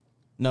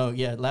No,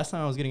 yeah. Last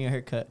time I was getting a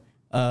haircut,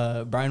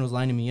 Brian was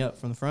lining me up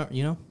from the front,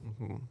 you know?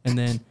 Mm-hmm. And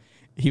then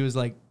he was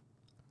like,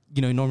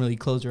 you know, normally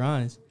close your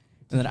eyes.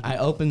 And then I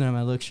opened them,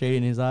 I looked straight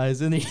in his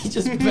eyes, and then he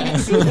just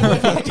bounced.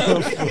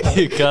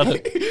 You got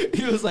it.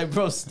 He was like,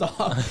 bro,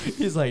 stop.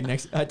 He's like,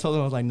 I told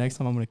him, I was like, next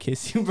time I'm going to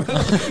kiss you, bro.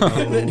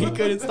 And then he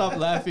couldn't stop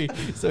laughing.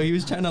 So he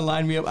was trying to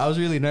line me up. I was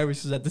really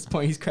nervous because at this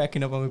point he's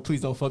cracking up on me. Please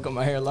don't fuck up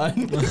my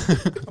hairline.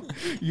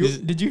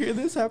 Did you hear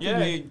this happen?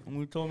 Yeah,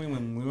 you told me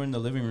when we were in the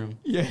living room.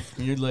 Yeah.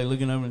 And you're like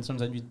looking over and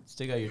sometimes you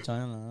stick out your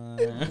tongue.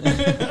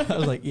 I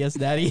was like, yes,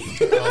 daddy.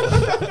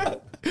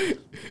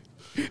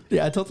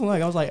 Yeah, I told him,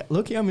 like, I was like,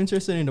 look, I'm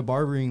interested in the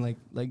barbering, like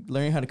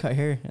learning how to cut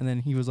hair. And then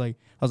he was like,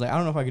 I was like, I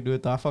don't know if I could do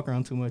it, though. I fuck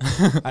around too much.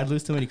 I'd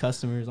lose too many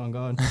customers, on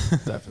God.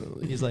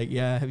 Definitely. He's like,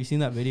 yeah, have you seen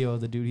that video of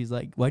the dude? He's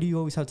like, why do you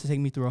always have to take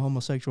me through a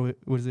homosexual,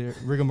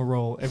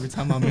 rigmarole every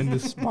time I'm in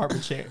this barber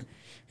chair?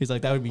 He's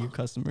like, that would be your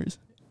customers.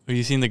 Have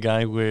you seen the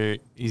guy where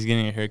he's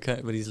getting a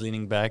haircut, but he's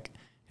leaning back?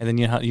 And then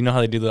you know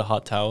how they do the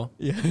hot towel?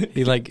 Yeah.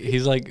 He's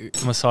like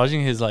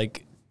massaging his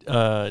like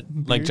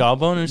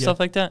jawbone and stuff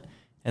like that.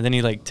 And then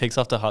he like takes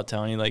off the hot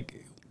towel and he like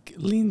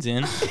leans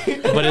in,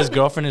 but his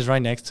girlfriend is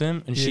right next to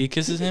him and she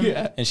kisses him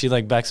and she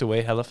like backs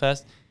away hella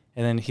fast.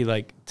 And then he's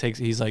like,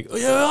 oh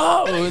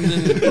yeah, and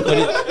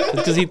then,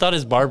 because he thought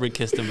his barber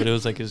kissed him, but it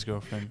was like his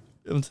girlfriend.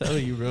 I'm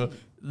telling you, bro.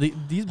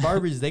 These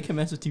barbers, they can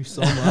mess with you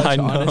so much,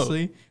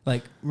 honestly.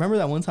 Like, remember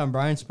that one time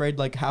Brian sprayed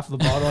like half of the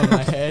bottle on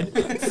my head?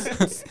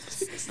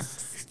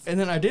 And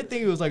then I did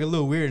think it was like a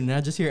little weird, and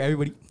I just hear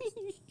everybody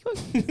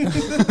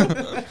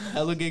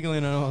hella giggling,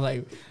 and I'm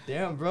like,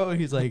 damn, bro.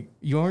 He's like,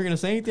 you weren't gonna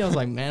say anything? I was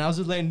like, man, I was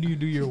just letting you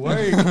do your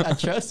work. I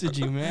trusted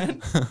you,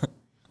 man.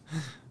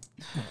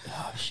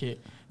 Oh shit.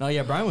 No,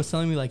 yeah, Brian was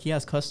telling me like he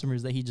has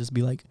customers that he just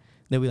be like,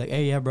 they'll be like,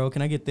 hey, yeah, bro,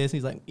 can I get this? And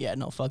he's like, yeah,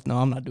 no, fuck no,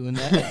 I'm not doing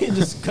that. He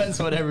just cuts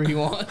whatever he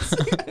wants.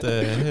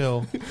 The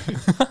hell?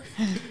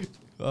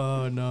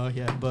 Oh no,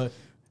 yeah, but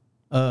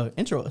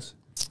intro us.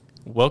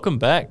 Welcome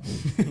back.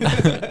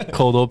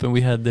 Cold open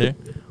we had there.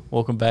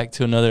 Welcome back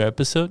to another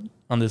episode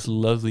on this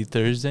lovely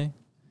Thursday.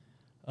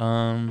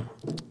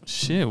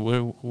 Shit,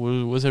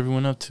 what's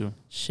everyone up to?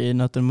 Shit,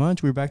 nothing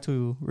much. We're back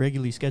to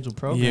regularly scheduled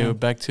program. Yeah, we're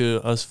back to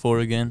us four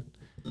again.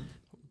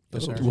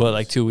 Yes, sir. What,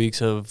 like 2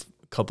 weeks of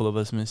a couple of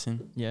us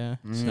missing? Yeah.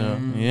 So,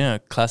 yeah,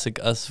 classic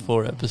us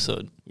four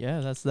episode. Yeah,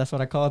 that's what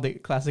I call the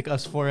classic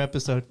us four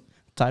episode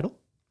title.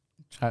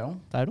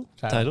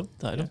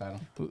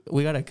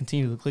 We gotta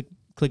continue the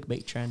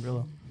clickbait trend,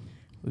 bro.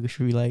 We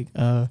should be like,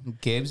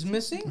 Gabe's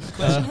missing?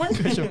 Question mark?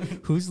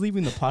 Who's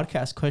leaving the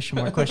podcast? Question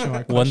mark.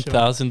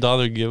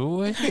 $1,000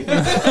 giveaway.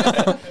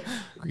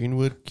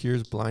 Greenwood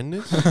cures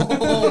blindness.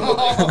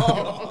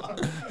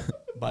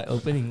 By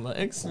opening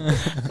legs.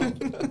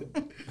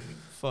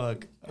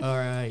 Fuck. All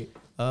right.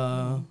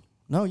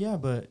 No, yeah,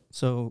 but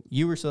so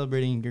you were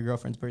celebrating your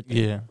girlfriend's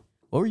birthday. Yeah.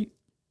 What were you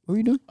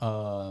doing?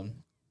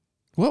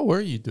 What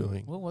were you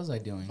doing? What was I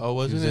doing? Oh,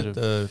 wasn't it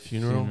the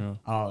funeral?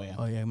 Oh, yeah.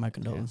 Oh, yeah, my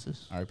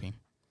condolences. Yeah. RP.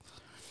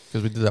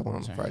 Because we did that one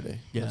on Friday.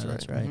 Yeah,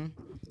 that's right.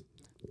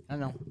 Mm-hmm. I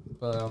know.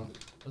 But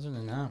other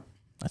than that,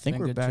 I think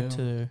we're back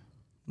to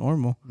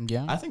normal.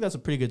 Yeah. I think that's a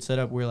pretty good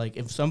setup where, like,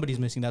 if somebody's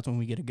missing, that's when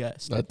we get a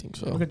guest. I think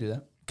so. We could do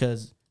that.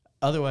 Because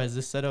otherwise,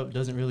 this setup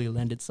doesn't really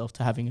lend itself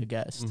to having a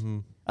guest. Mm-hmm.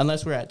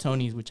 Unless we're at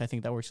Tony's, which I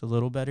think that works a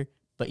little better.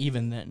 But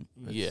even then.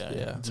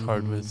 It's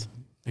hard with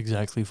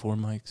exactly 4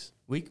 mics.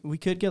 We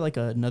could get, like,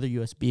 another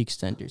USB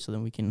extender so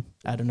then we can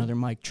add another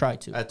mic. Try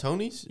to. At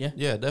Tony's? Yeah.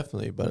 Yeah,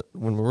 definitely. But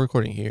when we're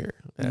recording here,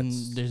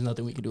 there's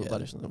nothing we can do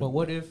about it. But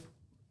what if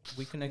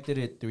we connected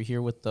it through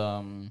here with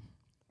the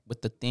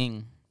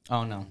thing?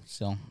 Oh, no.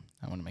 Still,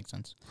 that wouldn't make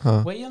sense.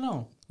 Huh.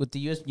 Well, with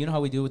the USB, you know how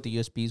we do with the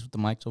USBs with the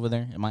mics over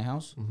there in my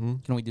house? Mm-hmm.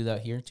 Can we do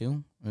that here,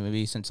 too?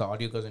 Maybe since the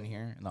audio goes in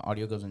here and the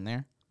audio goes in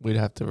there? We'd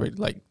have to,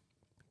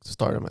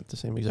 start them at the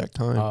same exact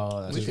time.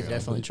 Oh, that's we could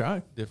definitely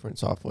try. Different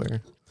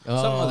software. Some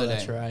other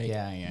that's day. right.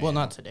 Yeah. Well,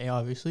 not today,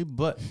 obviously,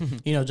 but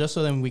just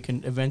so then we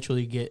can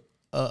eventually get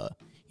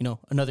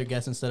another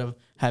guest instead of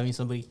having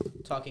somebody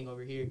talking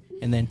over here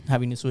and then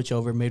having to switch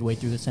over midway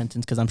through the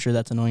sentence because I'm sure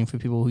that's annoying for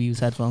people who use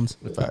headphones.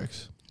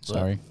 Facts.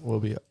 Sorry.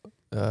 We'll be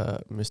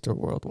Mr.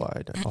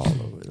 Worldwide all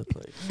over the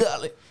place.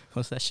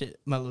 What's that shit?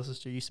 My little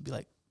sister used to be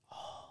like,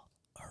 all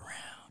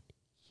around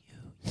you.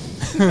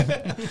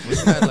 We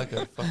had like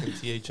a fucking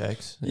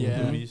THX in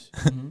Yeah. movies.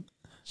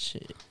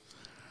 Shit.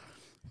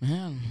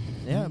 Man.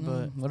 Yeah,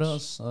 but what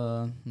else?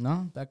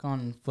 No, back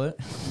on foot.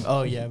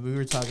 Oh yeah, we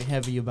were talking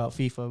heavy about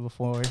FIFA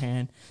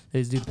beforehand.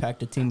 This dude packed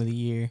the team of the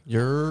year.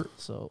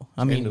 So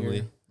I mean,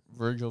 Randomly.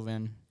 Virgil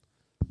Van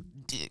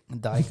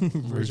Dijk.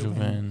 Virgil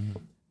Van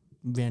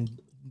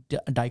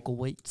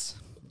Dijkowitz.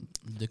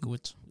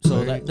 Dickowitz.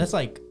 So that's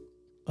like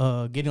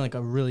getting like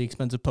a really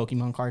expensive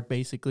Pokemon card,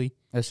 basically.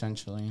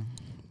 Essentially.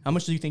 How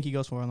much do you think he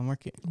goes for on the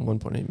market?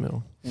 1.8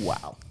 mil.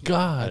 Wow.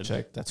 God. I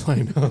checked. That's why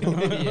I know.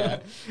 Yeah.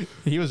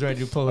 He was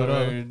ready to pull it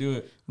Ready up. to do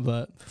it.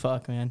 But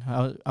fuck, man.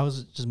 I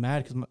was just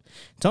mad because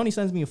Tony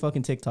sends me a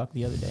fucking TikTok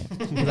the other day.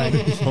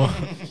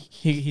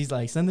 He's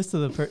like, send this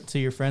to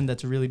your friend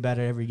that's really bad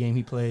at every game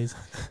he plays.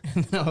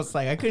 And I was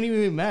like, I couldn't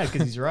even be mad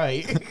because he's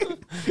right.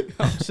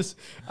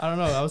 I don't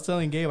know. I was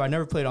telling Gabe I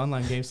never played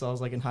online games, so I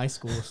was like in high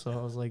school. So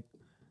I was like,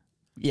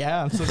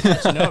 yeah, I'm still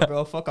catching up,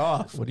 bro. Fuck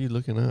off. What are you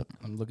looking up?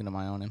 I'm looking at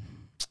my own.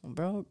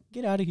 Bro,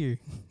 get out of here.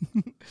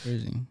 Where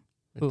is he?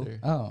 Right there.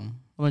 Oh,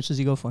 How much does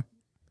he go for?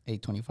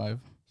 $8.25.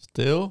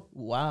 Still?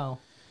 Wow.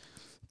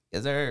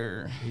 Is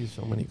there? He's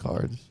so many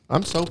cards.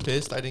 I'm so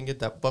pissed I didn't get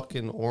that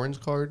fucking orange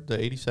card,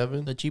 the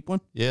 87. The cheap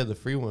one? Yeah, the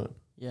free one.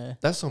 Yeah.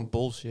 That's some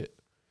bullshit.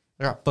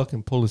 I got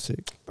fucking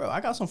Pulisic. Bro,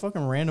 I got some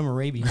fucking random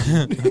Arabian.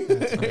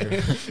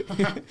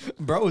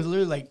 Bro, it's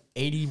literally like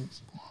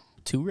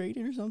 82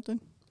 rated or something.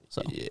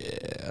 So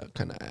Yeah,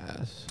 kind of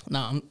ass.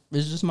 nah,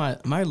 it's just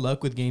my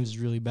luck with games is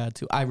really bad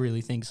too. I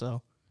really think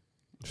so.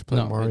 Should play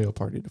No, Mario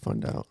Party to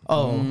find out.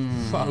 Oh,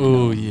 fuck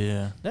Oh no.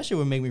 yeah. That shit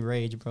would make me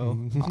rage,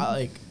 bro. I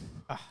like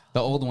The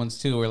old ones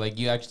too, where like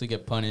you actually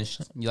get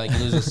punished. You like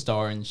lose a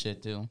star and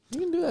shit too. You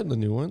can do that in the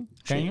new one.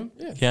 Can you?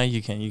 Yeah. Yeah,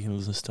 you can. You can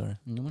lose a star.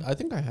 New one? I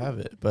think I have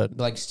it, but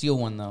Like steal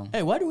one though.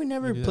 hey, why do we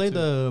never You do that play too.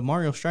 the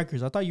Mario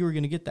Strikers? I thought you were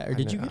gonna get that, or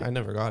did you get I it?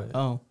 never got it.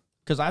 Oh,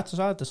 because I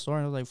saw it at the store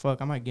and I was like,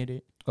 fuck, I might get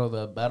it. Oh,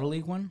 the Battle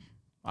League one.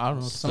 I don't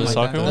know. The Something like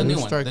soccer that. The one? new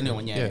one. Striker. The new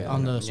one. Yeah. Yeah. yeah,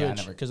 On the yeah,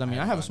 Switch, because I mean,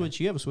 I have a Switch.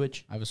 You have a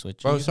Switch. I have a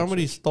Switch. Bro, You have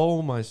somebody Switch.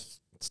 stole my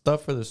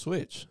stuff for the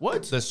Switch.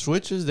 What? The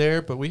Switch is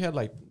there, but we had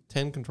like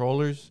 10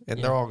 controllers, and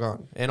Yeah. they're all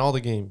gone. And all the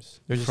games.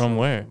 They're just From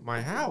where?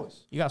 my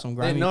house. You got some And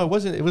grimy. no, it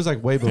wasn't. It was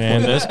like way before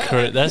Man,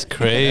 that. that's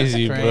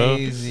crazy, bro.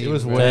 Crazy, It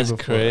was bro. way That's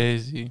before.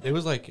 crazy. It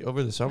was like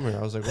over the summer.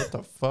 I was like, what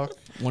the fuck?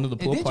 One of the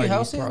pool Did you parties.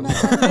 house it in probably.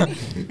 that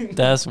already?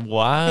 That's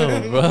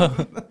wild,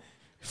 bro.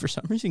 For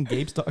some reason,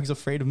 Gabe's dog's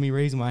afraid of me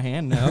raising my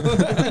hand now.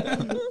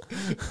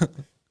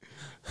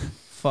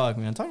 Fuck,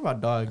 man. Talking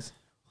about dogs.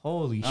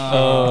 Holy shit.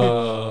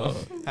 Oh.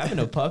 Having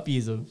a puppy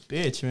is a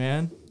bitch,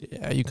 man.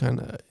 Yeah, you kind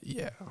of,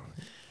 yeah.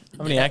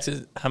 How many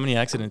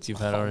accidents you've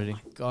had already?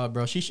 God,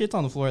 bro. She shits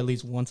on the floor at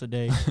least once a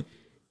day.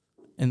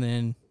 And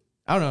then,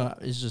 I don't know.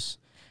 It's just,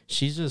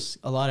 she's just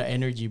a lot of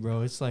energy,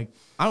 bro. It's like,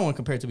 I don't want to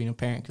compare it to being a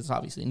parent because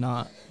obviously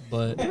not.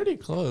 But Pretty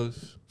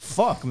close.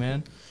 fuck,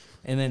 man.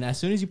 And then as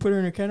soon as you put her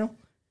in her kennel,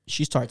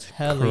 she starts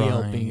hella Crying,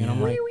 yelping. And I'm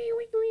yeah. like,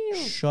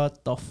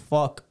 shut the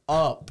fuck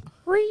up.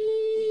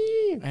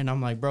 And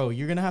I'm like, bro,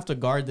 you're going to have to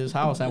guard this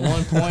house at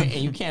one point,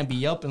 and you can't be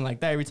yelping like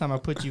that every time I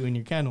put you in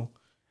your kennel.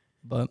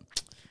 But,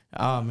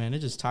 oh, man,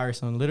 it's just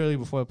tiresome. Literally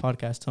before the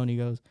podcast, Tony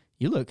goes,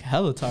 you look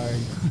hella tired.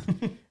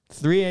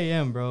 3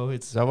 a.m., bro. Is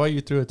It's that why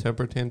you threw a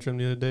temper tantrum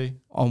the other day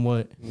on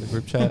what? in the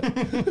group chat?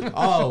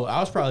 Oh, I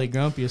was probably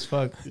grumpy as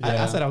fuck. I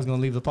Yeah. said I was going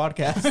to leave the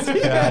podcast.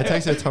 Yeah, I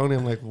texted Tony.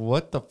 I'm like,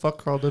 what the fuck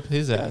crawled up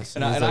his ass?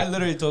 And, he's I like,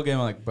 literally told him,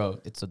 like,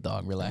 bro, it's a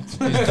dog. Relax.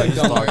 he's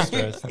Don't dog worry.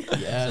 stressed.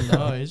 Yeah,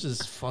 no, it's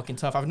just fucking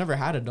tough. I've never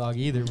had a dog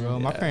either, bro.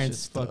 My Yeah, parents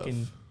it's just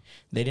fucking, tough.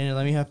 they didn't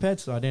let me have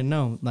pets, so I didn't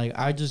know. Like,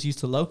 I just used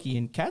to Loki,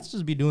 and cats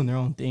just be doing their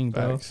own thing,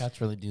 bro. Facts.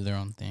 Cats really do their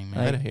own thing, I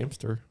man. had a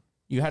hamster.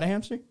 You had a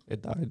hamster?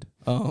 It died.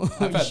 Oh,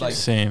 I've had, like,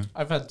 Same.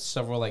 I've had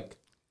several, like,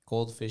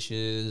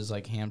 goldfishes,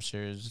 like,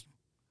 hamsters.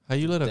 How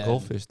you let a Dead.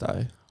 goldfish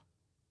die?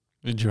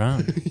 You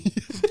drowned.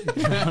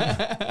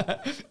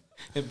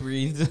 It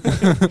breathes.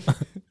 But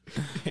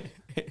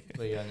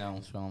yeah, no,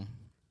 so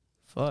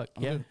fuck,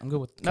 yeah. I'm good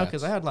with No,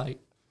 because I had, like,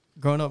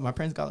 growing up, my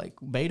parents got, like,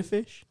 beta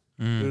fish.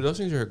 Dude, those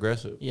things are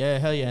aggressive. Yeah,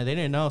 hell yeah. They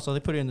didn't know, so they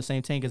put it in the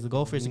same tank as the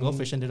goldfish. The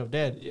goldfish ended up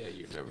dead. Yeah,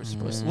 you're never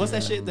supposed to. What's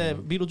that shit that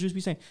Beetlejuice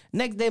be saying?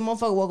 Next day,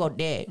 motherfucker will go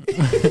dead.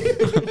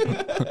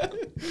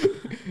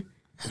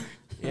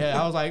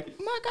 Yeah, I was like,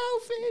 my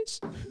goldfish.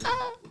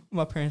 Ah.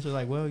 My parents were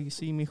like, well, you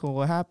see, Mijo,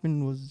 what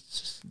happened was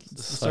just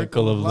The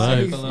cycle of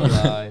life. Circle of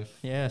life.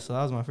 Yeah, so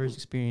that was my first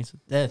experience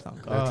with death. Oh,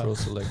 God. Natural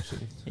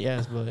selection.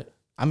 Yes, but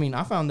I mean,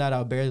 I found that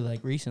out barely like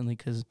recently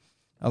because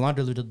a lot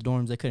of the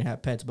dorms, they couldn't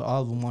have pets, but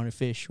all of them wanted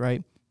fish,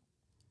 right?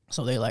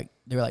 So they were like,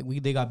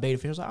 they got beta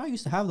fish. I was like, I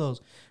used to have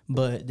those,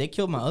 but they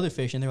killed my other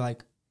fish, and they're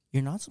like,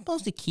 you're not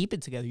supposed to keep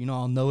it together. You know,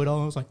 I'll know it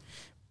all. I was like,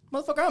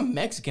 motherfucker, I'm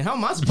Mexican. How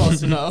am I supposed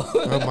to know?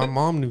 Bro, my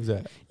mom knew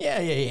that.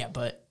 Yeah,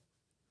 but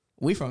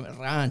we from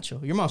Rancho.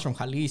 Your mom's from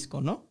Jalisco,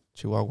 no?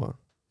 Chihuahua.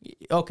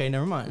 Okay,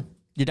 never mind.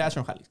 Your dad's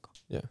from Jalisco.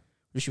 Yeah.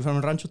 Was she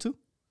from Rancho too?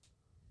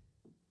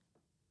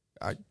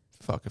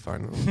 Fuck if I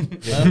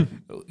know.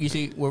 You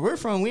see, where we're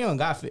from, we don't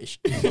got fish.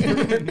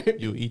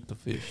 You eat the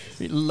fish.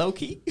 Low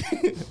key.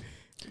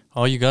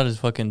 All you got is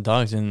fucking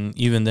dogs, and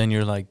even then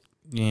you're like,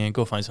 yeah,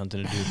 go find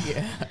something to do.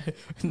 Yeah.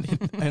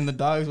 And the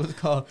dogs, what's it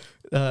called?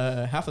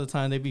 Half of the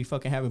time they be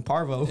fucking having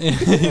parvo.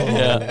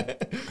 Yeah.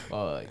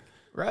 Fuck.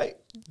 Right?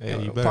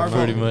 Hey, you Parvo. better,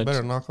 Pretty much.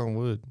 better knock on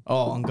wood.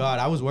 Oh, on God.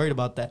 I was worried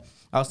about that.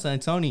 I was telling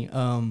Tony,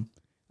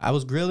 I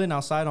was grilling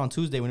outside on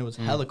Tuesday when it was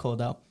hella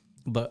cold out.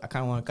 But I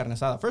kind of want to carne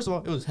asada. First of all,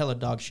 it was hella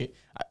dog shit.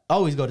 I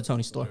always go to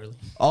Tony's store.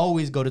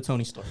 Always go to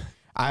Tony's store.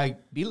 I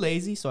be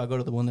lazy, so I go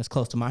to the one that's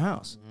close to my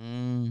house.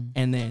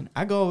 And then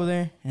I go over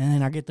there, and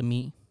then I get the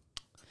meat.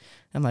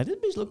 I'm like, this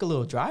bitch look a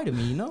little dry to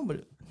me, you know?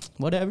 But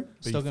whatever.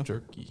 Still Beef gonna,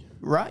 jerky.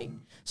 right.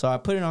 So I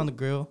put it on the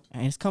grill,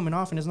 and it's coming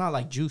off, and it's not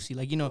like juicy.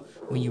 Like, you know,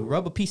 when you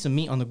rub a piece of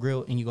meat on the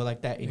grill and you go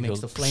like that, it makes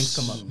goes the flames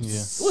come up.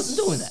 Yeah. It wasn't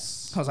doing that.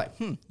 I was like,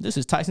 this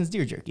is Tyson's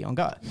deer jerky on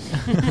God.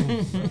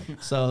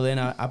 So then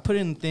I put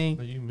in the thing.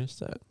 But you missed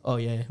that. Oh,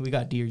 yeah. We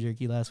got deer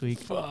jerky last week.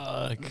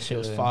 Fuck. Shit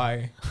was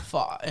fire.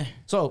 Fire.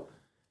 So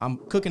I'm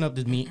cooking up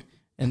this meat.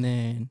 And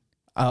then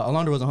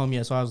Alondra wasn't home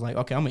yet. So I was like,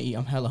 okay, I'm going to eat.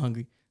 I'm hella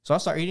hungry. So I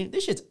start eating.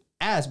 This shit's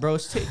ass, bro.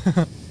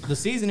 The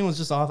seasoning was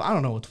just off. I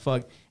don't know what the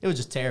fuck. It was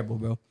just terrible,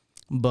 bro.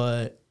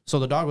 But so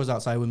the dog was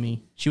outside with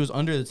me. She was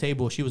under the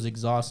table. She was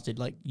exhausted.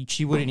 Like,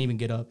 she wouldn't even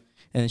get up.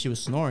 And then she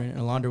was snoring. And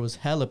Alondra was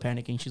hella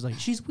panicking. She's like,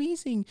 she's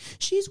wheezing.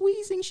 She's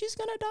wheezing. She's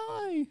going to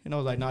die. And I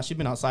was like, nah, she's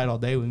been outside all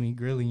day with me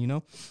grilling, you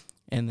know?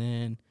 And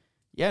then,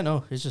 yeah,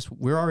 no, it's just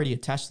we're already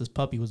attached to this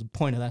puppy was the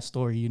point of that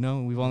story, you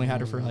know? We've only had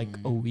her for like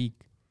a week.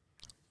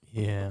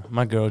 Yeah,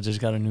 my girl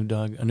just got a new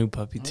dog, a new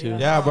puppy too.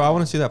 Yeah, bro, I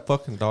want to see that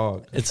fucking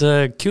dog. It's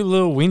a cute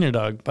little wiener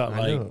dog, about I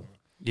like know.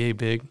 yay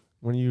big.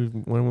 When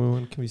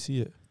can we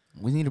see it?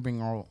 We need to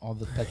bring all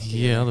the pets together.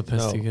 Yeah, all the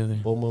pets together.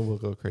 Bulma will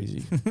go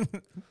crazy.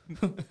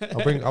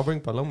 I'll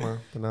bring Paloma,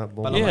 but not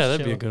Bulma. Yeah,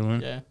 that'd be a good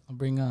one. Yeah. I'll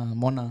bring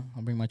Mona.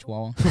 I'll bring my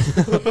chihuahua.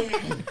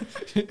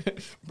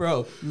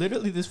 Bro,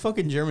 literally this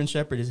fucking German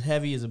Shepherd is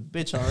heavy as a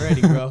bitch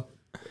already, bro.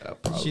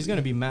 She's going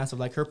to be massive.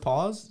 Like her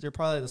paws, they're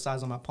probably the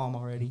size of my palm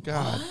already.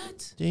 God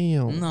What?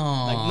 damn.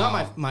 No. Like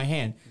not my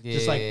hand,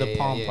 just like the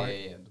palm part.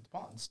 Yeah. The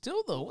palm.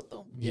 Still though, what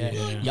the? Yeah.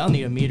 Yeah. Y'all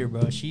need to meet her,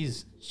 bro.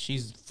 She's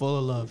full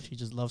of love. She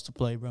just loves to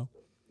play, bro.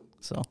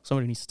 So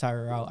somebody needs to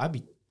tire her out. I'd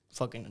be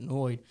fucking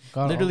annoyed.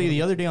 God, Literally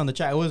the other day on the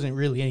chat, it wasn't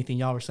really anything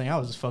y'all were saying. I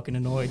was just fucking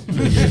annoyed.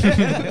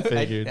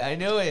 Figured. I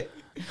knew it.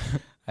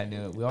 I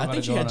knew it. We all I gotta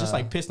think she go had on just a-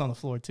 like pissed on the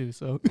floor too.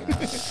 So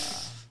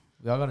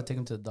we all got to take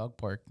him to the dog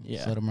park.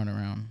 Yeah. Let him run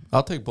around.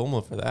 I'll take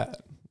Bulma for that.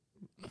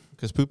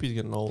 Because Poopy's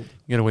getting old.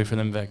 You gotta wait for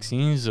them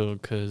vaccines, though,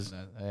 because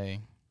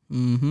Hey,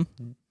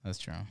 that's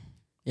true.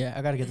 yeah,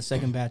 I gotta get the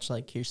second batch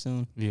like here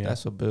soon. yeah,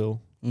 That's a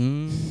bill.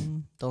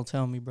 Don't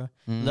tell me, bro.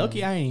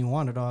 Lucky I didn't even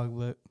want a dog,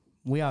 but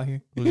we out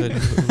here.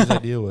 Whose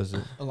idea was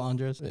it?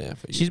 Alondra's. Yeah,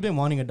 for you. She's been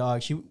wanting a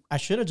dog. I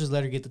should have just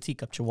let her get the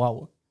teacup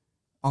Chihuahua.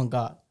 On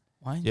God.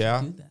 Why did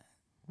Yeah. you do that?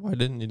 Why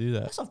didn't you do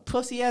that? That's a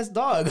pussy ass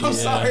dog. I'm Yeah.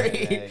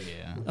 sorry.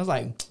 Yeah. I was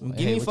like, give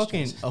Hey, me what's fucking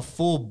yours? a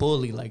full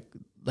bully like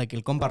El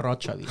Compa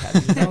Rocha. We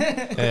have, you know?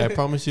 Hey, I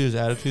promise you his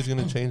attitude's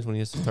going to change when he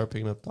has to start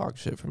picking up dog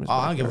shit from his Oh,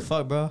 I don't give a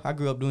backyard. fuck, bro. I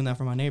grew up doing that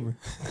for my neighbor.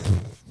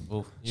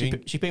 You She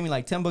ain't, she paid me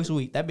like $10 a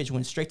week. That bitch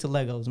went straight to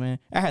Legos, man.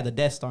 I had the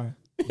Death Star.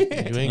 you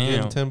ain't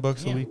getting Damn.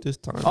 $10 Yeah. a week this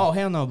time. Oh,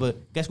 hell no.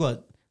 But guess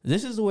what?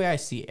 This is the way I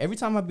see it. Every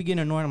time I begin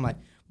annoying, I'm like,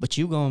 but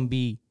you gonna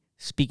be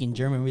speaking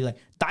German. We like,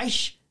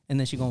 Daish. And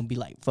then she gonna be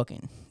like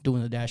fucking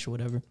doing the dash or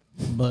whatever.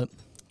 But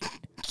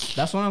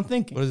that's what I'm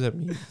thinking. What does that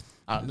mean?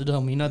 It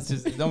don't mean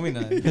nothing. Don't mean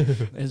that.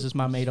 It's just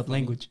my made up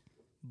language.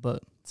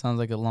 But Sounds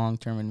like a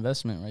long-term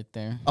investment right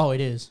there. oh, it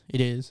is.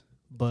 It is.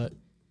 But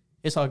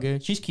it's all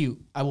good. She's cute.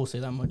 I will say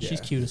that much. She's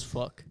Yeah. cute as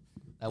fuck.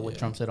 That what Yeah.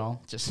 trumps it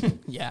all. Just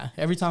Yeah.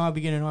 Every time I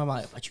begin to know, I'm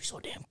like, but you're so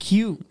damn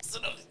cute.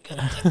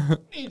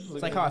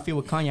 It's like how I feel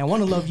with Kanye. I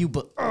want to love you,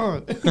 but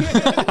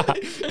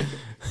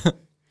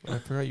I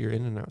forgot your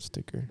In-N-Out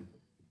sticker.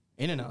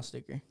 In-N-Out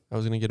sticker. I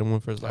was going to get him one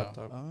for his Oh.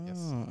 laptop.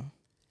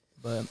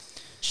 But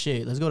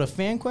shit, let's go to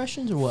fan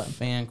questions or what?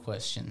 fan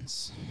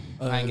questions.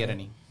 I didn't get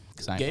any.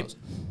 'Cause I ain't Gabe? close.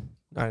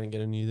 I didn't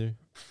get any either.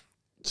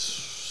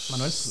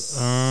 let's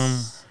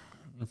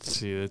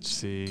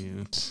see.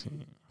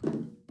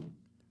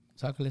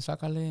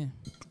 Sácale.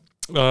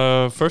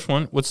 First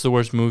one. What's the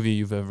worst movie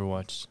you've ever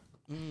watched?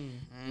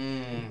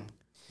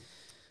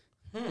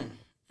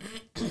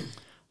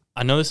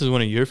 I know this is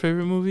one of your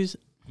favorite movies,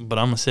 but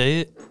I'm gonna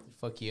say it.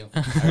 Fuck you.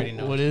 I already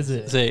know. What is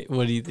it? Say,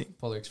 what do you think?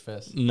 Polar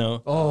Express.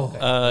 No.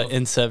 Oh,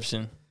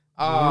 Inception.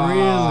 Really?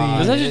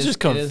 Was I It is-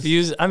 just it is-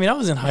 confused? I mean, I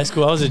was in high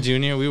school. I was a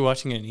junior. We were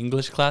watching it in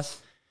English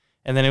class,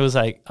 and then it was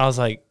like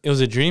it was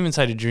a dream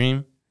inside a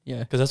dream, yeah.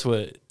 because that's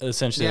what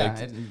essentially Yeah.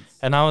 like.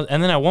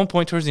 And then at one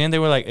point towards the end, they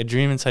were like a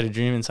dream inside a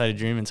dream inside a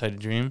dream inside a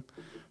dream.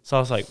 So I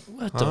was like,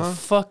 what the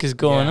fuck is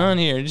going Yeah. on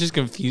here? It just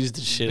confused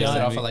the shit Based out it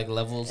of off me. of like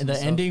levels. And And the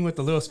stuff. ending with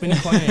the little spinning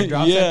coin and it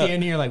drops Yeah. at the end,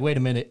 and you're like, wait a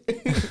minute.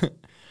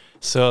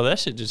 So that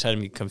shit just had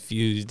me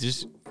confused.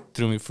 Just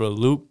threw me for a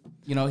loop.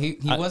 You know, he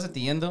was at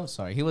the end though.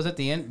 Sorry, he was at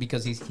the end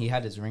because he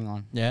had his ring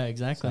on. Yeah,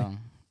 exactly. So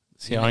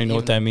See, I don't even know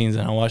what that means,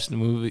 and I watched the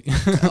movie.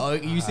 Oh,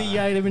 you see, you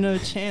gotta give it another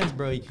chance,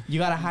 bro. You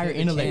got a higher Give it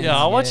a intellect. chance. Yeah,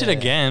 I'll watch it Yeah.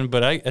 again,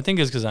 but I think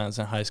it's because I was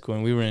in high school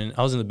and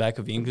I was in the back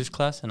of the English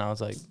class, and I was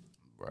like,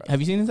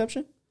 Have you seen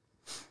Inception?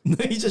 He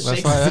just That's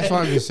shakes why, his that's why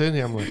I'm head. just sitting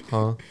here. I'm like,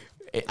 huh?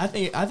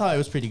 I thought it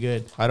was pretty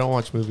good. I don't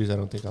watch movies I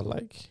don't think I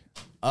like.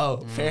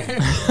 Oh, fair.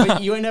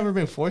 But you ain't never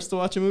been forced to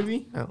watch a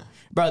movie? No.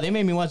 Bro, they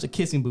made me watch The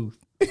Kissing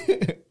Booth.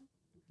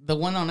 the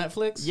one on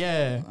Netflix.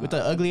 Yeah, with the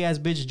ugly ass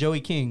bitch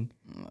Joey King.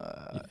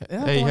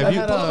 Hey, have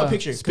you pull up a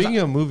picture? 'cause Speaking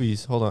of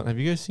movies, hold on. Have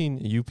you guys seen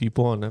You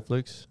People on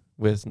Netflix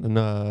with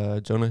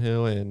Jonah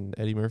Hill and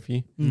Eddie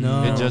Murphy?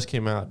 No. It just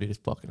came out, dude. It's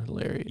fucking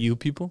hilarious. you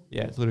people?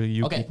 Yeah, it's literally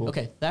You okay, People.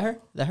 okay. That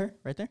her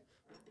right there?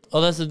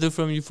 Oh, that's the dude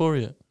from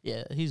Euphoria.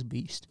 Yeah, he's a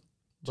beast.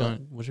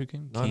 John, what's your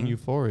name? Not in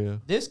Euphoria.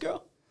 This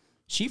girl,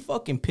 she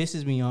fucking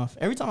pisses me off.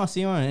 Every time I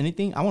see her on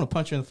anything, I want to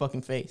punch her in the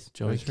fucking face.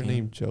 Joey What's her King.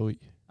 name? Joey.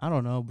 I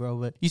don't know, bro.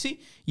 But you see,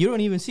 you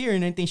don't even see her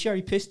in anything. She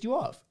already pissed you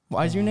off.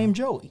 Why is your name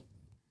Joey?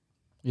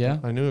 Yeah.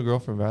 I knew a girl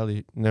from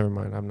Valley. Never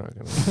mind. I'm not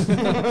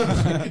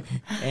gonna.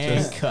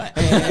 And cut.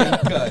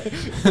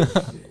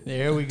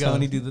 There we go.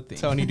 Tony, do the thing.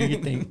 Tony, do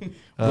your thing.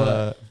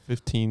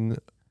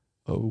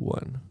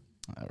 1501.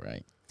 All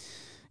right.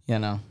 Yeah,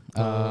 no.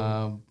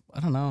 I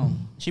don't know.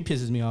 She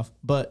pisses me off.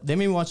 But they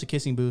made me watch The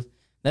Kissing Booth.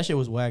 That shit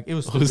was whack. It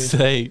was Who's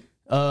stupid. Tate?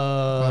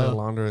 Probably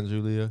Alondra and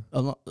Julia.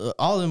 All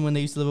of them when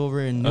they used to live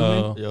over in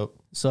Newman. Oh. Yep.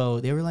 So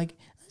they were like,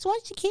 let's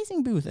watch The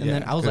Kissing Booth. And Yeah,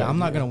 then I was good like, I'm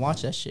not idea. going to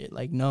watch that shit.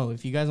 Like, no,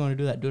 if you guys want to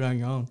do that, do it on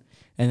your own.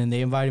 And then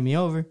they invited me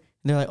over. And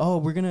they're like, oh,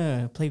 we're going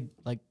to play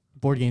like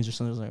board games or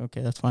something. I was like,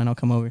 okay, that's fine. I'll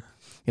come over.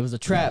 It was a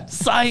trap.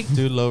 Psych.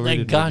 Dude, low They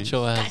rated. got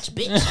your ass.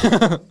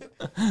 Bitch.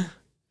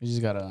 We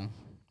just gotta.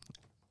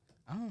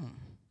 I don't know.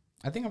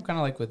 I think I'm kind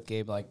of like with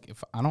Gabe. Like,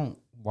 if I don't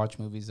watch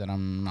movies that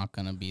I'm not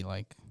gonna be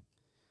like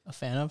A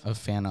fan of? a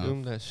fan of.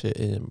 Zoom that shit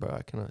in, bro.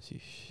 I cannot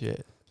see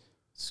shit.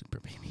 Super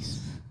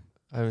babies.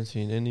 I haven't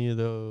seen any of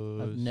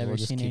those. I've never We'll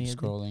just seen keep any of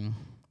them. scrolling.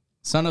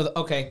 Son of the.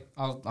 Okay,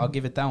 I'll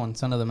give it that one.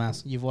 Son of the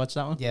Mask. You've watched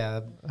that one?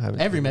 Yeah. I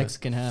haven't Every seen that.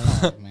 Mexican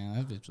has. Oh, man,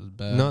 that bitch was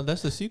bad. No,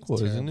 that's the sequel,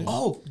 It's isn't it?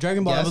 Oh,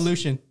 Dragon Ball Yes.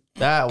 Evolution.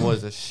 That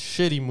was a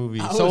shitty movie.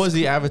 I So was was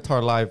the Avatar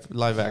live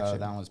action.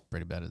 that one was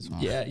pretty bad as well.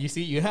 Yeah, you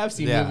see, you have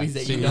seen Yeah, movies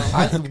that see, you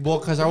don't. well,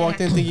 because I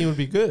walked in thinking it would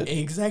be good.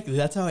 Exactly.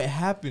 That's how it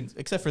happens.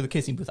 Except for The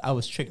Kissing Booth. I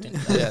was tricked into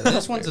that. Yeah,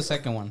 this one's the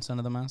second one. Son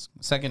of the Mask.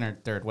 Second or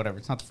third, whatever.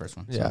 It's not the first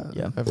one. Yeah,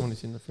 Yeah. I've only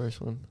seen the first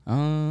one.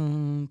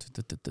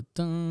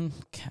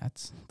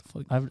 Cats. The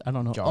fuck? I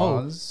don't know.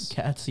 Jaws. Oh,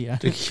 cats, yeah.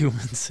 The human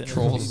centipede.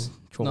 Trolls.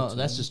 No,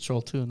 that's just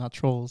Troll 2, not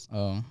Trolls.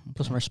 Oh.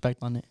 Put some respect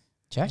on it.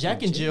 Jack,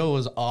 Jack and Jill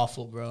was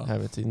awful, bro. I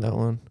haven't seen that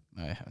one.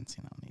 No, I haven't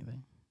seen that one either.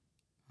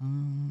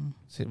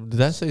 Did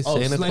that say Oh,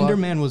 Santa Slender Claus?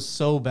 Man was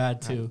so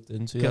bad, too.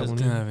 Didn't see that Because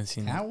one. I either. haven't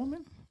seen that.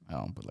 Catwoman?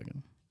 Oh, but like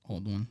an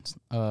old one.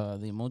 The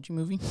Emoji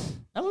Movie.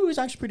 That movie was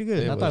actually pretty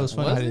good. I thought it was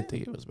funny. Was I it? didn't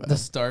think it was bad. The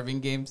Starving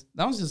Games.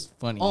 That was just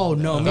funny. Oh,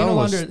 no. Me that and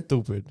one was Alondra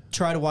stupid.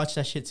 tried to watch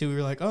that shit, too. We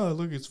were like, oh,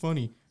 look, it's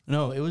funny.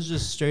 No, it was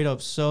just straight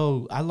up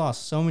so... I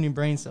lost so many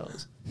brain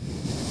cells.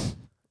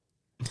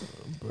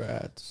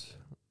 Brats.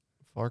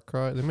 Far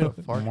Cry. They made a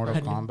Far Mortal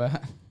Cry.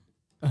 Kombat.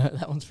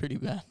 That one's pretty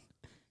bad.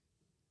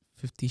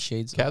 50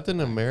 Shades. Captain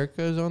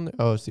America is on there.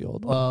 Oh, it's the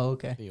old one. Oh,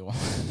 okay.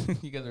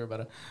 You guys are about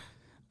to.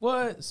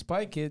 What?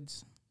 Spy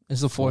Kids.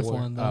 It's the fourth Four.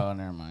 one, though. Oh,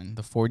 never mind.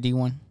 The 4D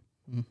one.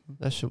 Mm-hmm.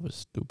 That shit was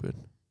stupid.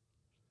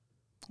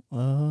 What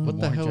What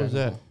the More hell was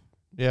Dragon that?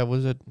 Yeah,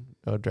 was it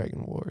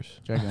Dragon Wars?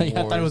 Dragon I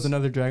thought it was Wars.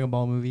 another Dragon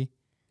Ball movie.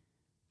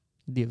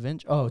 The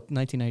Avenger. Oh,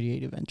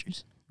 1998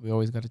 Avengers. We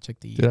always got to check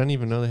the Dude, I didn't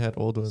even know they had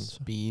old ones.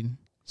 speed.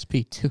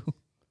 Speed 2.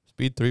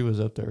 Speed 3 was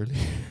up there early.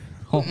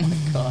 Oh my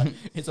god.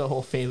 It's a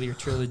whole failure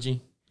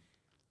trilogy.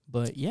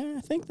 But yeah,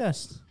 I think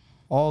that's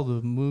all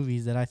the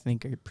movies that I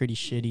think are pretty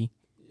shitty.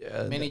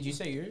 Yeah. Manny, did you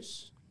say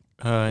yours?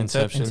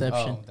 Inception.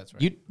 Inception. Oh, that's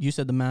right. You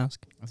said The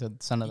Mask. I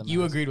said Son of the You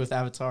Mask. agreed with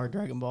Avatar,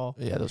 Dragon Ball.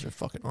 Yeah, those are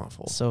fucking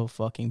awful. So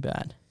fucking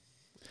bad.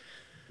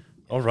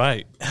 All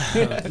right.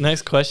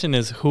 Next question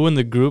is, who in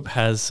the group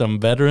has some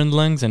veteran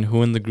lungs and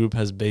who in the group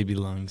has baby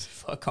lungs?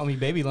 Fuck, call me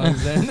baby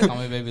lungs then. Call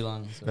me Baby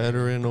Long. So.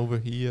 Veteran over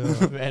here.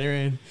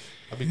 Veteran.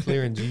 I'll be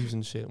clearing Jeeves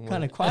and shit.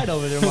 Kind of quiet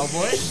over there, my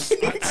boy.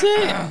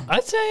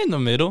 I'd say in the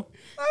middle.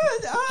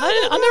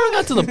 I never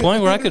got to the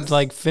point where I could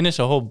like finish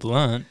a whole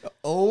blunt.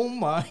 Oh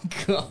my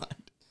god.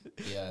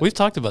 Yeah. We've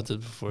talked about this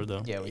before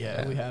though. Yeah, we Yeah,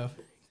 have. we have.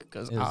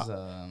 Because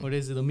what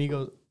Is, is it,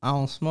 amigos? I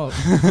don't smoke.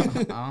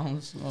 I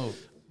don't smoke.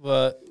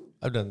 But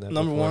I've done that.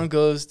 number before. one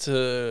goes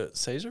to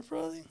Cesar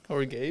probably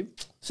or Gabe.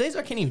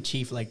 Cesar can't even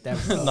chief like that,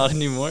 bro. Not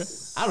anymore.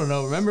 I don't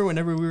know. Remember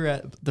whenever we were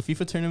at the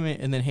FIFA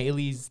tournament and then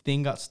Haley's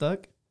thing got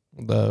stuck?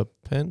 The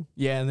pen.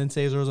 Yeah, and then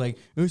Cesar was like,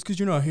 it was because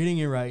you're not hitting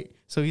it right.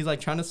 So he's like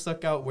trying to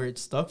suck out where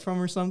it's stuck from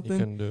or You something.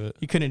 couldn't do it.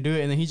 He couldn't do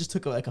it, and then he just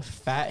took like a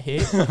fat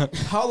hit.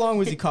 How long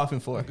was he coughing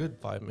for? A good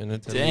 5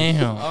 minutes. at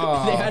Damn.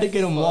 Oh, They had to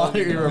get him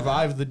water to fuck.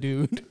 revive the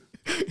dude.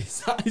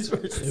 His eyes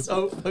were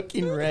so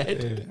fucking least.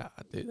 red. Yeah,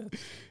 dude,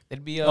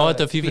 It'd be Oh, at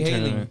the it'd be FIFA Haley.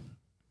 tournament.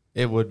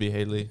 it would be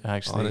Haley.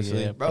 Actually,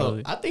 honestly. yeah, Bro,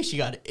 probably. I think she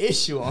got an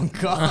issue on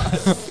God.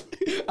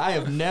 I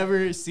have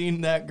never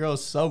seen that girl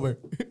sober.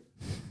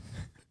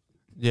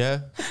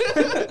 Yeah.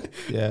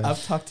 Yeah.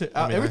 I've talked to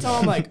I mean, every I- time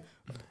I'm like,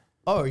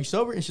 "Oh, are you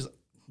sober?" And she's like,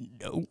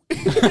 "No,"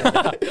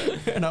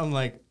 and I'm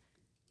like,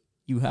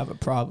 "You have a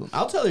problem."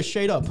 I'll tell her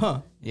straight up,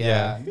 huh?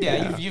 Yeah.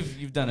 Yeah. Yeah.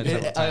 You've done it.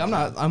 several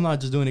times. I'm not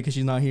just doing it because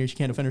she's not here. She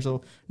can't defend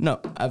herself. No,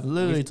 I've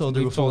literally told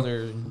her We've before. told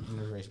her in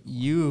the race.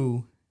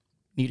 You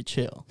need to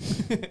chill.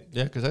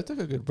 Yeah, because I took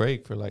a good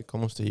break for like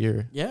almost a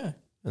year. Yeah,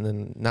 And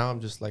then now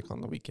I'm just like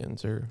on the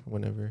weekends or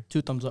whenever.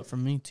 2 thumbs up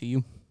from me to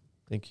you.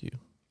 Thank you.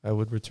 I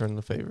would return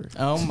the favor.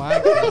 Oh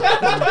my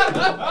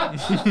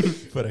god!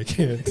 But I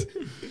can't.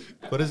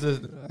 What is this?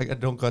 I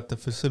don't got the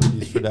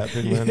facilities for that,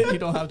 big man. You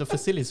don't have the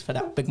facilities for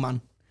that, big man.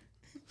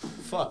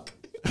 Fuck.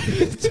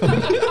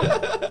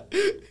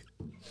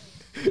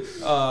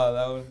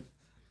 Oh,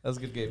 that was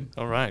a good game.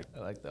 All right. I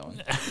like that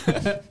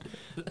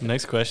one.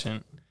 Next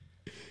question.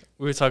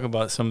 We were talking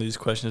about some of these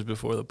questions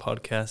before the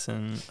podcast,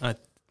 and I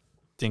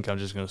think I'm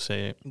just gonna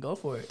say it. Go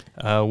for it.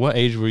 What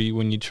age were you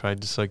when you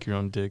tried to suck your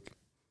own dick?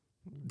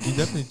 You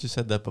definitely just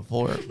said that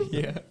before.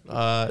 Yeah.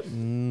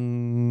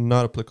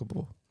 Not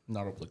applicable.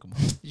 Not applicable.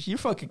 You're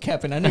fucking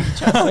capping. I know you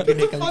tried to suck your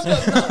dick.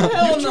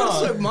 Hell no. You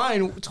suck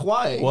mine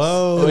twice.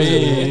 Whoa.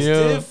 Wait,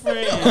 It's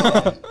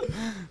different.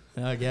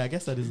 Yeah, I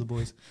guess that is the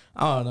boys.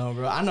 I don't know,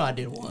 bro. I know I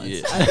did once.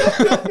 Yeah.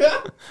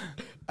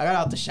 I got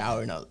out the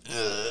shower and I was,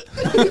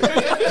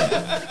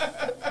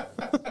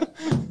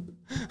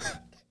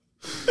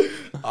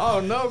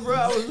 oh no,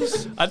 bro.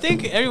 I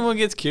think everyone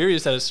gets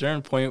curious at a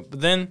certain point,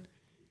 but then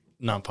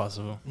not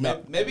possible.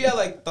 No. Maybe I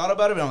like thought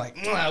about it, but I'm like,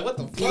 what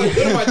the fuck? What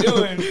am I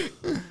doing?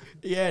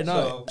 Yeah,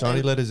 no.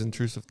 Johnny let his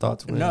intrusive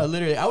thoughts win. No,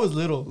 literally, I was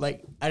little.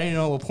 Like, I didn't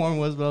know what porn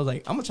was, but I was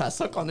like, I'm gonna try to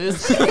suck on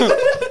this.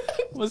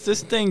 What's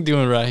this thing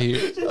doing right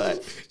here?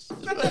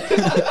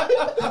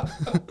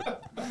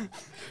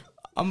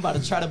 I'm about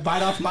to try to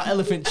bite off my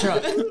elephant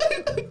trunk.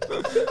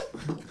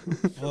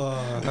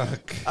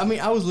 Fuck. I mean,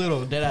 I was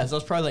little, deadass. I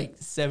was probably like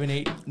 7,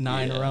 8,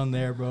 9, around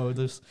there, bro.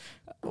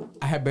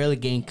 I had barely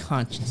gained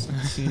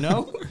consciousness, you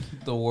know?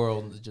 The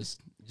world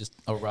just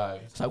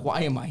arrived. It's like,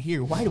 why am I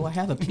here? Why do I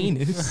have a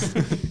penis?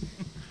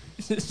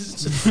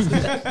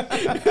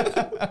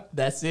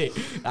 That's it.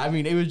 I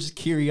mean, it was just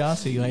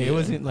curiosity. Like, it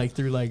wasn't like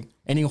through like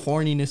any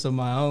horniness of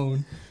my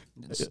own.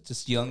 It's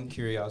just young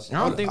curiosity. I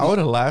don't think I would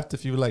have laughed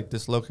if you like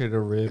dislocated a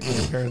rib and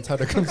your parents had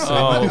to come save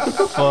Oh, you.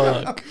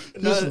 fuck.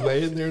 Just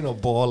laying there in a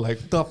ball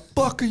like, the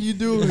fuck are you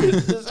doing?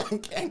 I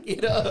can't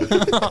get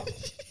up.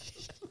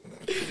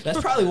 That's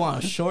probably why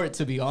I'm short,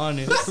 to be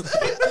honest.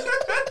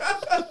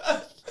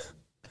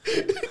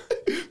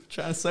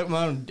 Trying to suck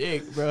my own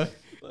dick, bro.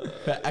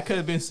 I could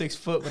have been 6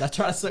 foot, but I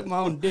tried to suck my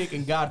own dick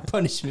and God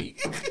punished me.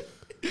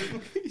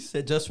 He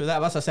said, just for that,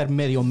 vas a ser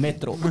medio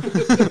metro.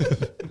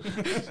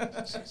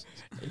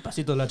 El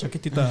pasito de la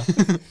chaquetita.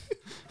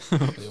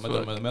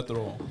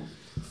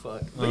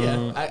 Fuck. But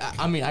yeah,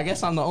 I mean, I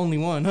guess I'm the only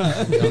one,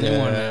 huh? The only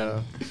one,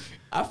 man.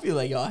 I feel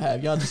like y'all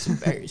have. Y'all just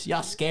embarrassed.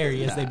 Y'all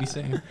scary, as they be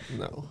saying.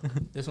 No.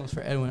 This one's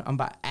for Edwin. I'm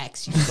about to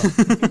ask you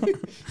something.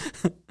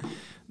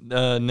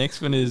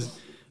 Next one is,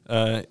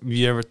 have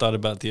you ever thought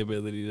about the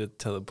ability to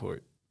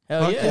teleport?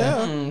 Hell Fuck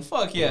yeah.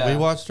 Fuck yeah. We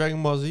watched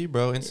Dragon Ball Z,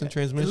 bro. Instant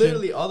transmission.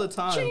 Literally all the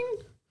time.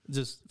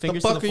 Just The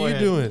fingers fuck to the are you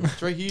forehead. doing?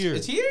 It's right here.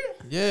 It's here?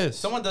 Yes.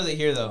 Someone does it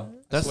here, though.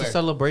 That's the swear.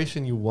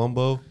 celebration, you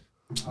wumbo.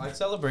 I like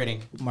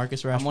celebrating.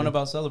 Marcus Rashford. I'm one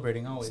about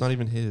celebrating always. It's not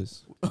even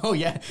his. Oh,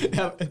 yeah. It's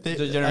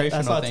a generational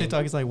I saw thing.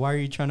 TikTok. It's like, why are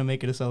you trying to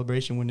make it a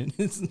celebration when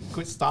it's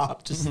quit?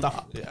 Stop. Just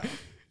stop. Yeah.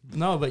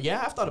 No, but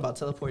yeah, I've thought about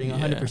teleporting 100%.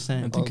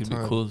 I think All it'd the be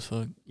time. cool as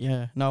fuck.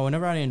 Yeah. No,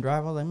 whenever I didn't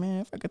drive, I was like,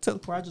 man, if I could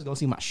teleport, I'd just go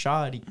see my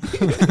shoddy.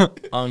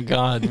 On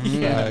God.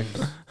 Yeah.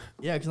 Facts.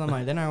 Yeah, because I'm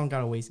like, then I don't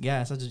got to waste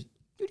gas. I just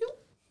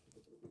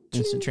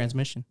instant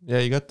transmission. Yeah,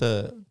 you got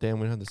the... Damn,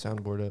 we don't have the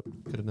soundboard up.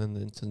 Could have done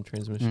the instant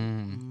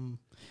transmission.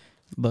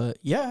 But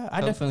yeah,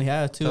 I definitely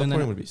have too. And Teleporting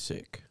then would be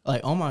sick.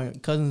 like all my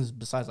cousins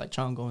besides like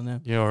Chongo and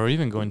them. Yeah, or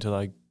even going to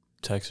like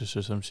Texas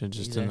or some shit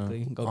just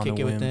Exactly. Go on kick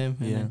a it with whim. them.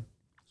 And Yeah. then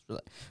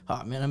like,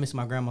 oh man, I miss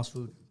my grandma's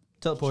food.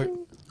 Teleport.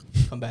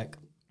 Come back.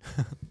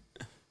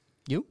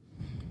 You?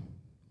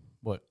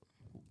 What?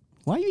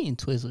 Why are you eating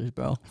Twizzlers,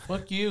 bro?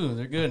 Fuck you.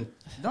 They're good.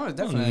 No, it's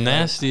definitely.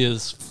 Nasty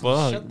as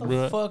fuck, Shut the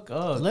bro. fuck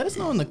up. Let us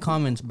know in the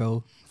comments,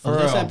 bro. For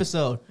Of this real.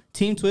 episode,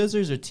 Team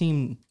Twizzlers or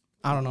Team,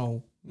 I don't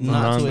know,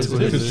 not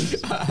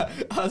Twizzlers.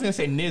 Non-Twizzlers. I was gonna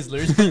say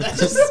Nizzlers.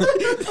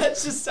 That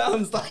just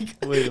sounds like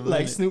Wait a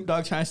like minute. Snoop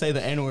Dogg trying to say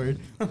the N word.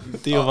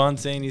 Theo Von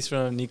saying he's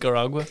from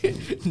Nicaragua.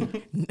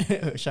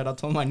 Shout out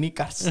to all my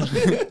Nicas.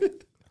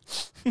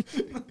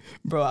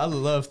 Bro, I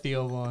love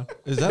Theo Von.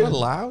 Is that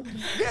allowed?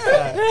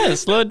 Yeah. Yeah,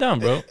 slow it down,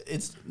 bro.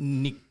 It's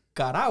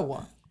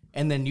Nicaragua.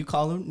 And then you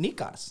call them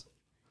Nicas.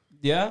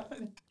 Yeah?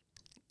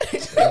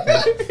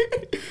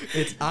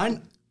 It's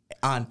on.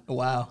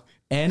 Wow.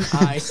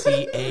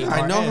 Nicars.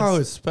 I know how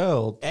it's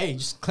spelled. Hey,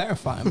 just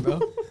clarifying, bro.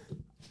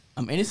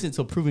 I'm innocent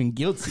till proven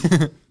guilty.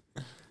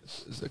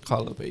 It's a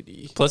call of AD.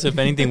 Plus, if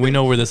anything, we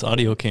know where this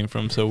audio came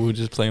from, so we'll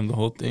just play him the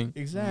whole thing.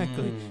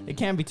 Exactly. It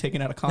can't be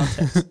taken out of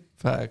context.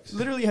 Facts.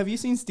 Literally, have you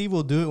seen Steve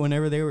will do it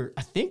whenever they were,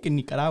 I think, in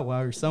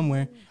Nicaragua or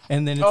somewhere,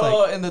 and then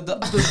it's and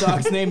the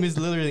dog's name is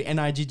literally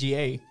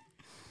Nigga.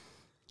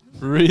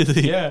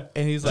 Really? Yeah,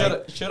 and he's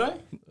like, should I?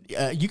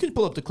 you can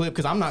pull up the clip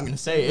because I'm not gonna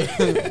say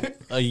it.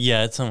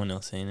 Yeah, it's someone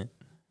else saying it.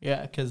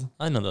 Yeah, because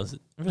I know those.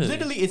 Really?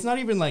 literally, it's not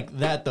even like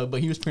that though.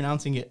 But he was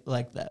pronouncing it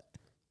like that.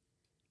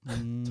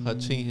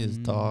 Touching his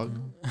dog.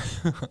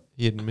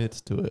 He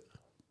admits to it.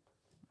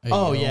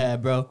 Oh yeah,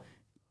 bro.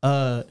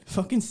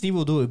 Fucking Steve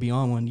will do it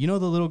beyond one. You know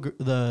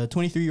the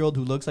 23-year-old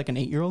who looks like an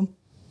 8-year-old?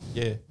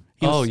 Yeah.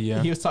 He was, Oh,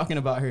 yeah. He was talking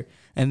about her,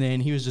 and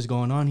then he was just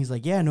going on. He's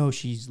like, yeah, no,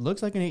 she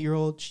looks like an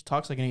 8-year-old. She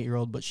talks like an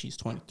 8-year-old, but she's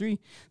 23.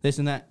 This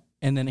and that.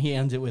 And then he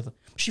ends it with,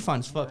 she fine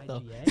as fuck,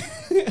 though.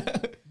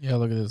 Yeah,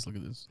 look at this. Look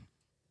at this.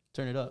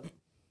 Turn it up.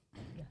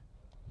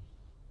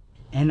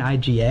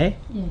 Niga? Yeah.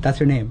 That's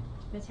her name.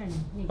 That's her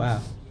name.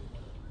 Wow.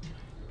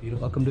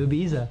 Welcome to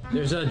Ibiza.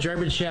 There's a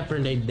German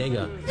Shepherd named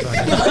Digga.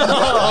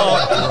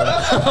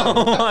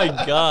 Oh my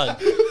God.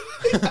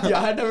 Yeah,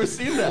 I had never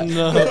seen that.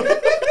 No.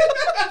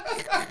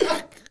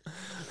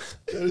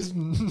 That is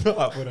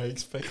not what I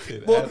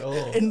expected Well, at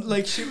all. and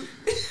like she,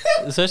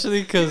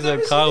 Especially because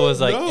never Kyle was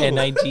like No.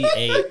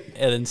 NIG8,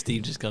 and then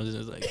Steve just comes in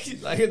and is like,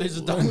 she's like, there's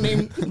a dog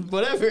named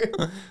whatever.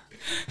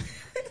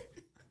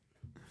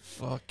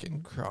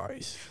 Fucking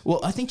Christ.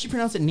 Well, I think she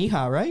pronounced it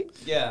Niha, right?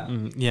 Yeah.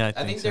 yeah,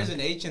 I think so. there's an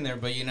H in there,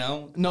 but you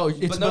know. No,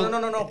 it's But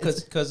no.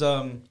 Because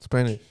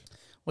Spanish.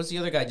 what's the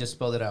other guy just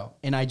spelled it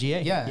out?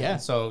 Niga. Yeah.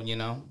 So you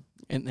know.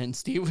 And then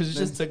Steve was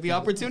just took the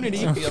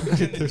opportunity.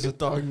 There's a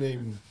dog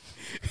named.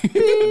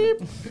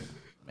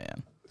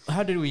 Man.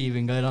 How did we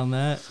even get on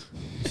that?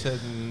 You said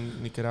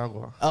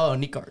Nicaragua. Oh,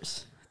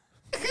 Nicars.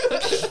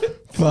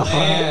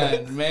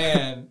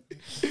 Man.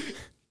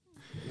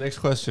 Next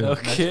question.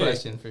 Next Okay.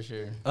 question for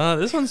sure.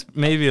 This one's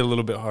maybe a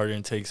little bit harder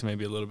and takes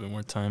maybe a little bit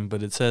more time,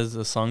 but it says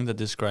a song that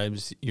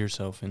describes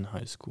yourself in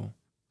high school.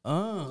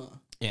 Oh.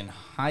 In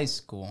high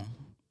school.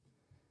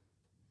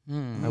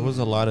 I was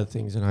a lot of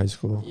things in high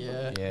school.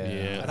 Yeah.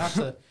 Yeah. I'd have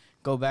to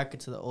go back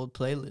into the old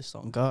playlist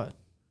on God.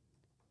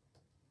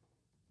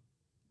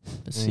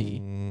 Let's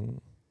see.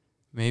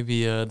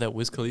 Maybe that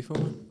Wiz Khalifa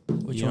one?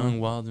 Which Young, one?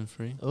 Wild, and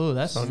Free. Oh,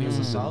 that's Sonny a was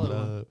in solid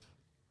one. love.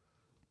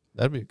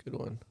 That'd be a good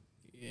one.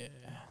 Yeah.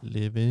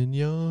 Living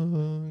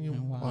young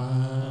and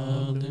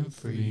Wild and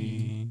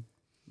free.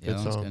 Yeah, Good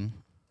that was song. good.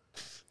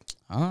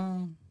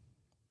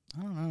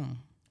 I don't know.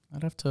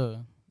 I'd have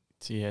to.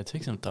 So yeah,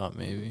 take some thought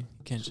maybe. You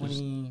can't just...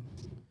 20,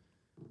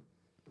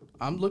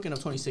 I'm looking up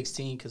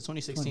 2016 because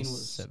 2016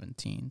 was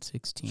 2017,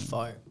 16.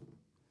 fire.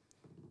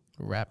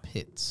 Rap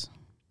hits.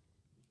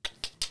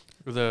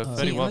 The Fetty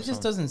See, Wap that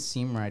just song. doesn't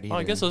seem right either. Oh,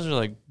 I guess those are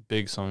like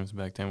big songs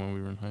back then when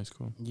we were in high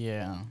school.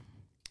 Yeah.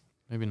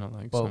 Maybe not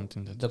like Well,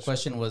 something that... The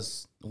question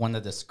was one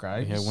that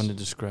describes. Yeah, one that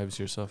describes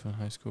yourself in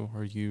high school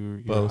or your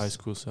Both. high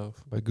school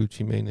self. By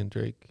Gucci Mane and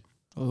Drake.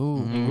 Ooh.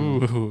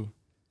 Ooh.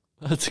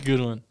 That's a good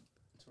one.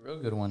 It's a real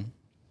good one.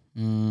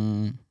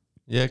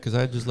 Yeah, because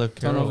I just left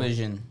Tunnel Carroll.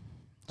 Vision.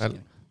 I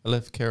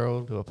left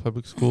Carroll to a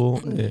public school,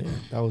 and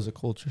that was a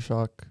culture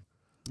shock.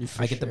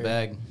 I get the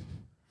bag.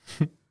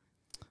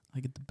 I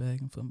get the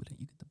bag and flip it.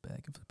 You get the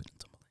bag and flip it and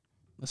tumble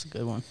it. That's a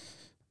good one.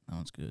 That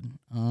one's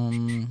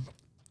good.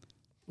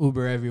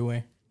 Uber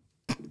everywhere.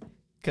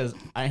 Because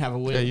I didn't have a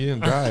Yeah, whip. you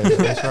didn't drive.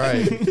 That's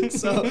right.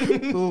 So,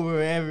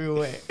 Uber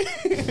everywhere.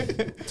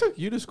 I took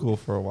you to school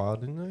for a while,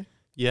 didn't I?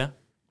 Yeah.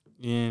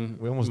 And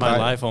We almost my died.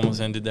 life almost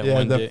ended that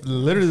one day.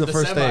 literally the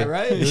first semi, day.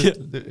 right?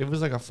 It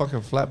was like a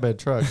fucking flatbed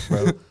truck,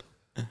 bro.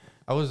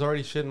 I was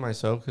already shitting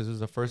myself because it was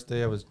the first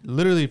day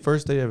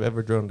first day I've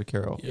ever driven to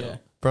Carroll Yeah.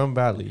 from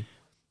Valley.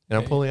 And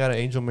I'm Okay. pulling out of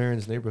Angel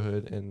Marin's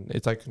neighborhood, and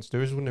it's like there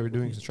was when they were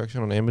doing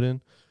construction on Amidon.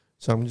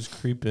 So I'm just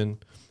creeping,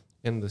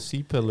 and the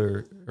C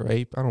pillar,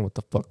 right? I don't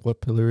know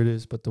what pillar it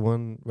is, but the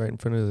one right in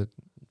front of the,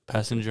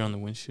 Passenger on the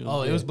windshield.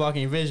 Oh, it was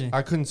blocking your vision.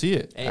 I couldn't see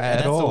it Hey, at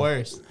that's all. the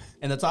worst.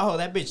 And the Tahoe,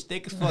 that bitch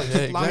thick as fuck. Yeah,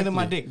 It's longer than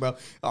my exactly. dick, bro.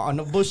 Oh,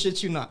 no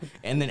bullshit, you not.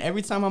 And then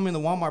every time I'm in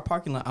the Walmart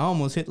parking lot, I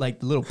almost hit like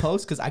the little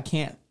post because I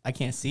can't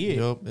see it.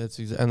 Yup, that's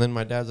exactly. And then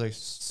my dad's like,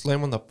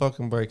 slam on the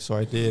fucking brakes, so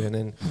I did, and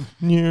then,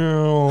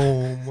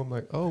 I'm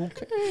like, oh,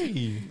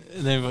 okay.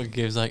 And then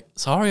Gabe's like,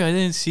 sorry, I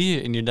didn't see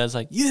it. And your dad's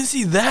like, you didn't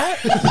see that?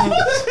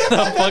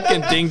 That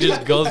fucking thing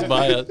just goes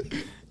by us.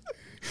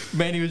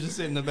 Man, he was just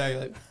sitting in the back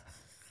like.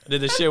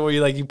 Did the shit where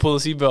you pull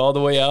the seatbelt all the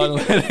way out and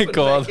let it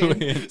go all the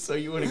way in. So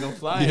you wouldn't go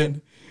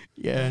flying.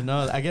 Yeah,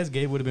 no, I guess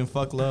Gabe would have been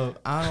fuck love.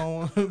 I don't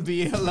want to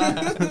be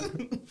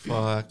alive.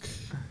 Fuck.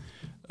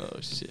 Oh,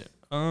 shit.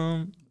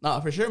 No,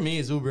 for sure, me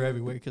is Uber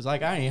everywhere because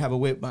like I didn't have a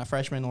whip my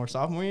freshman or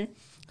sophomore year,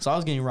 so I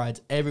was getting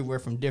rides everywhere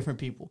from different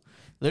people.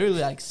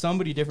 Literally, like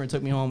somebody different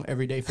took me home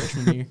every day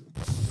freshman year.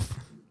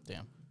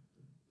 Damn.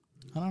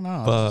 I don't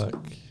know.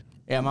 Fuck.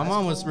 Yeah, my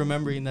mom was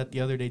remembering that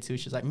the other day too.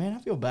 She's like, "Man, I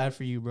feel bad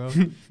for you, bro." So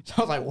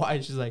I was like, "Why?"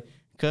 She's like,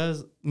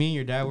 "Cause me and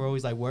your dad were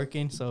always like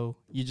working, so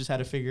you just had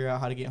to figure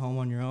out how to get home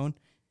on your own."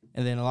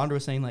 And then Alondra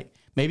was saying like,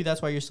 maybe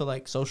that's why you're so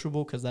like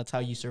sociable, cause that's how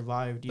you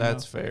survived. You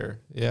That's know? fair.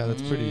 Yeah,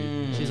 that's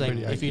pretty. She's like,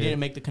 pretty if you accurate. didn't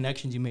make the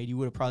connections you made, you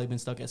would have probably been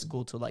stuck at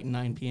school till like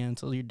 9 p.m.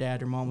 until your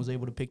dad or mom was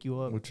able to pick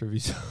you up. With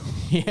Treviso.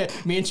 Yeah,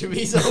 me and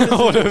Treviso.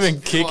 I would have been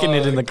kicking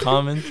it in the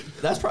commons.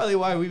 That's probably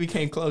why we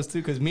became close too,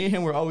 because me and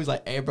him were always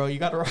like, "Hey, bro, you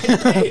got to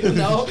write you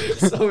know?"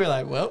 So we're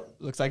like, "Well,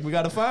 looks like we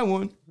got to find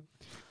one."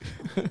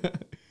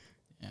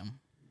 Damn.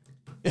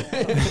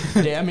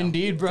 Damn,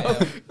 indeed, bro.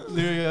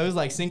 Literally, it was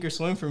like sink or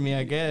swim for me,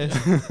 I guess.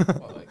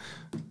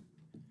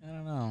 I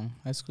don't know.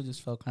 High school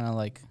just felt kind of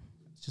like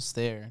just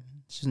there,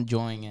 just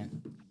enjoying it.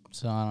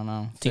 So I don't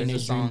know. If there's a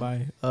Teenage Dream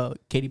song- by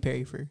Katy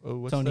Perry for Oh,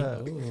 what's Tony.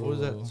 that? What was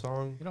that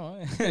song? You know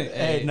what?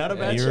 Hey, not a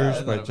bad Yours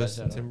shot. by Not a bad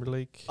Justin shot.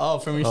 Timberlake. Oh,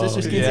 from your Oh,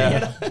 sister's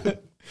yeah. quinceañera.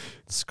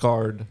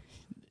 Scarred.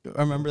 I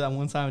remember that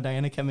one time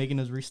Diana kept making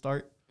us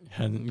restart.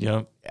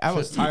 Yep. I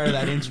was tired of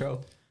that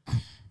intro.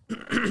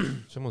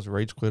 She almost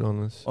rage quit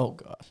on us. Oh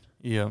god.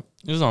 Yeah.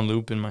 It was on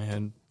loop in my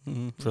head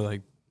Mm-hmm. for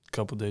like a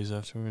couple days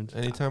afterwards.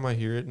 Anytime I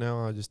hear it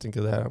now, I just think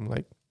of that. I'm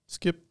like,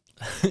 skip.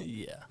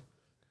 Yeah.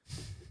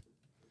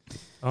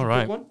 All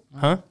right. Pick one?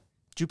 Huh?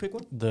 Did you pick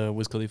one? The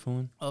Wiz Khalifa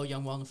one? Oh,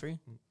 Young, Wild, and Free.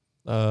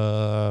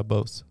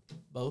 Both.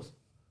 Both.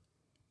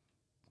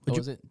 What you-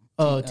 was it?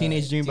 Oh,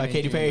 Teenage Dream by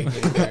Katy Perry.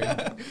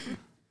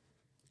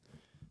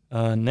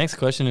 Next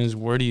question is,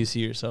 where do you see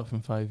yourself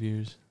in 5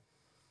 years?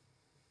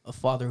 A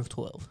father of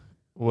 12.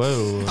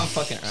 Whoa. I'm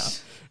fucking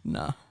around.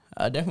 Nah,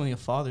 definitely a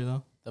father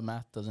though. The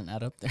math doesn't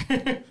add up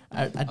there.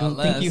 I don't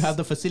think you have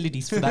the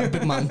facilities for that,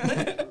 big man.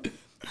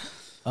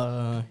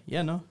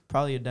 Yeah, no,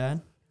 probably a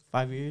dad.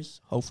 5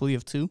 years, hopefully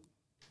of 2.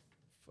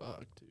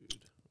 Fuck, dude.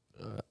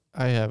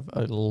 I have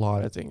a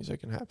lot of things that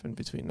can happen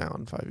between now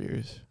and 5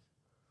 years.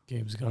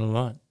 Gabe's got a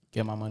lot.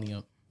 Get my money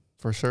up.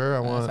 For sure, I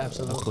want a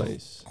absolutely.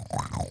 place.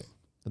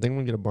 I think I'm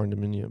gonna get a barn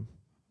dominium.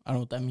 I don't know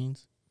what that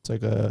means. It's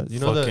like a you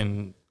know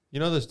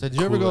this. Did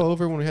you ever go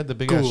over when we had the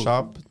big ass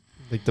shop,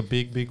 like the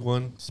big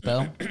one?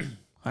 Spell.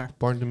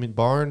 Barn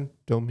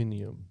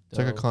dominium. It's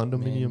like a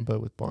condominium,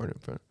 but with barn in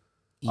front.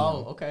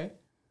 Oh, okay.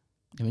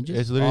 Images?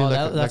 It's literally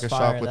like a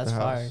fire. shop with That's the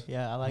house. fire.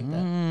 Yeah, I like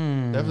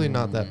that. Definitely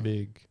not that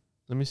big.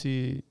 Let me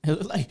see. It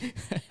was like,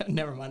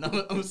 never mind. I'm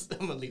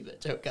gonna leave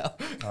that joke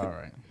out. All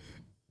right.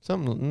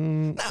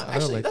 Something. No, I don't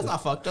actually, like that's this.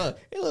 not fucked up.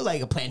 It looked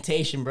like a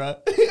plantation, bro.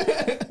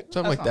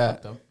 Something like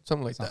that.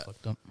 Something like It's not that.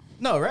 fucked up.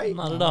 No, right?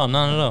 Not at all.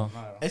 Not at all.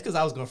 It's because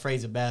I was gonna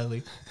phrase it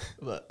badly,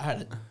 but I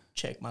had to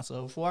check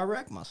myself before I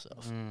wreck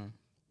myself.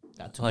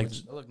 Got too Like- much.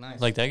 It looked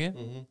nice. Like that game?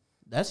 Mm-hmm.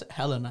 That's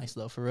hella nice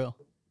though, for real.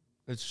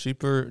 It's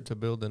cheaper to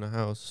build in a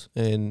house,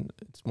 and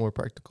it's more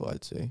practical,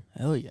 I'd say.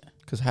 Hell yeah.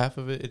 Because half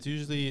of it, it's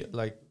usually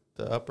like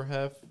the upper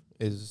half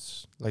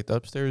is like the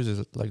upstairs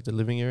is like the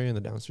living area, and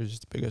the downstairs is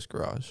the biggest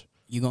garage.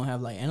 You gonna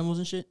have like animals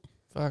and shit?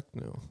 Fuck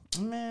no.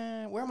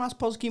 Man, where am I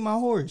supposed to keep my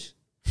horse?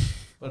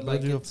 But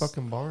Like like a it's,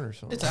 fucking barn or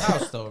something. it's a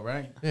house though,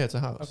 right? Yeah, it's a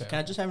house. Okay. Can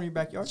I just have it in your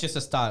backyard? It's just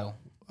a style.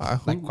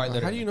 Like quite how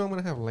literally. do you know I'm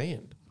gonna have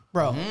land?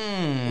 Bro,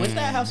 with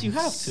that house you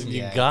have to. You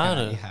Yeah,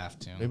 gotta. kinda, you have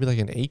to. Maybe like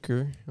an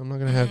acre. I'm not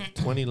gonna have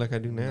 20 like I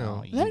do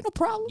now. No, That ain't no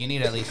problem. you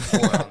need at least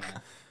 4 on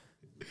that.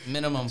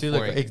 Minimum See, 4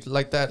 like, acres.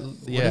 like that.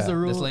 Yeah. What is the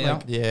rule? This layout?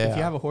 Like, Yeah. if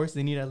you have a horse,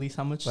 they need at least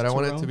how much? But I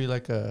want it to roam? be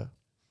like a.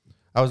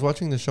 I was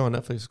watching the show on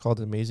Netflix called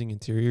Amazing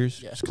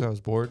Interiors Yeah. just because I was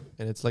bored,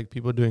 and it's like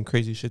people doing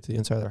crazy shit to the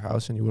inside of their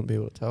house, and you wouldn't be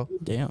able to tell.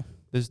 Damn.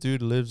 This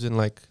dude lives in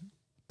like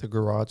the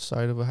garage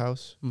side of a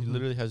house. Mhm. He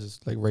literally has this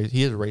like race.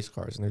 He has race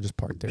cars, and they're just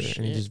parked there, and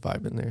Shit. he's just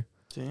vibing there.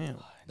 Damn.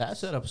 That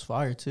setup's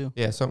fire too.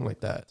 Yeah, something like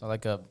that. So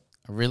like a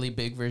really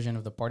big version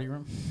of the party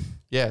room.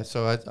 Yeah,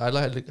 so I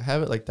like to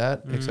have it like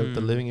that, except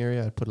the Mm. living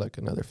area, I'd put like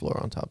another floor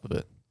on top of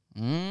it.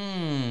 Mmm.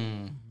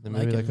 And Like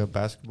maybe it. like a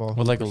basketball. With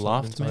hoop like or a something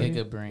loft, inside. Make maybe?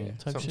 a brain.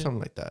 Type Something, shit. something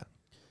like that.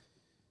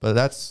 But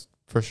that's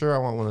for sure. I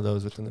want one of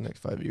those within the next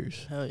 5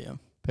 years. Hell yeah.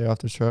 Pay off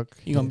the truck.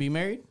 You gonna be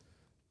married?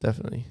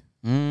 Definitely.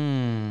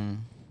 Mmm.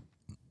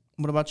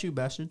 What about you,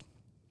 bastard?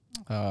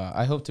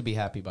 I hope to be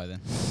happy by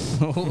then.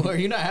 Are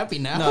you not happy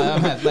now? No,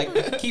 I'm happy.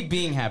 Like keep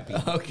being happy.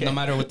 Okay. No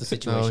matter what the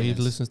situation No, he is.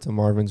 listens to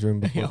Marvin's Room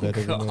before Oh, bed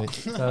every God. night.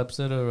 Cups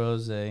of the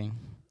rose.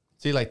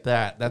 See, like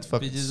that. That's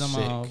fucking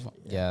sick.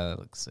 Yeah, that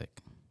looks sick.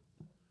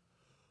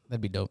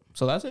 That'd be dope.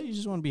 So that's it. You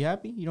just want to be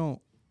happy. You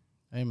don't.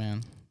 Hey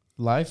man,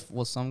 life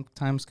will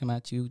sometimes come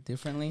at you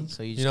differently,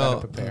 so you just You know,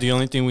 gotta prepare. The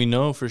only thing we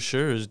know for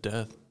sure is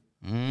death.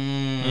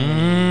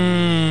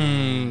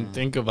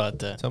 Think about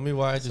that. Tell me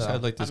why I just So,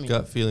 had like this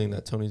gut feeling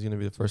that Tony's gonna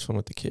be the first one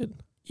with the kid.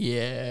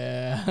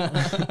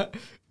 Yeah.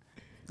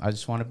 I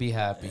just want to be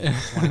happy. I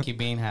just want to keep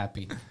being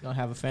happy. Gonna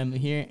have a family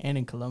here and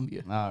in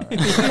Colombia. All right.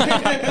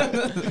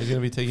 He's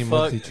gonna be taking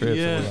monthly Fuck, trips.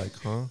 yeah. And we're like,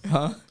 huh?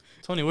 Huh?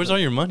 Tony, where's all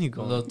your money A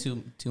going? little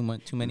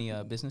too many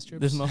business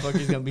trips. This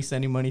motherfucker's gonna be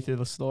sending money through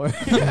the store.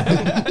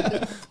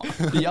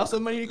 Do y'all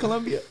send money to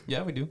Colombia?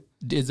 Yeah, we do.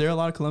 Is there a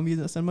lot of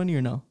Colombians that send money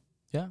or no?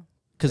 Yeah.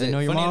 Because they know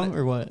your Funny mom that-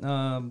 or what?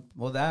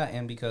 Well, that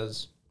and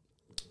because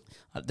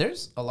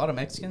there's a lot of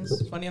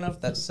Mexicans, funny enough,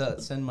 that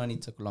send money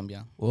to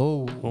Colombia.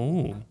 Whoa.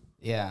 Oh.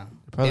 Yeah.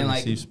 Probably And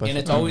like, receive special and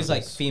it's always like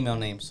benefits. female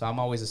names, so I'm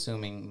always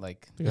assuming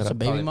like They It's gotta a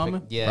baby probably mama?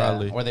 picked- yeah,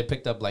 Probably. or they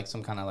picked up like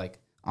some kind of like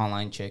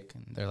online chick,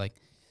 and they're like,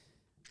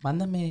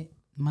 mándame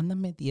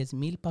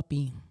 10,000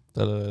 papi.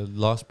 the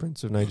lost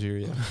prince of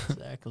Nigeria.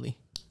 Exactly.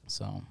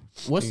 So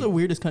What's the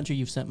weirdest country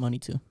you've sent money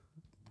to?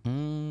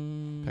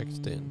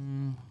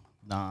 Pakistan.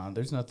 Nah,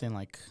 there's nothing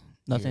like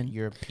Nothing?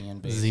 European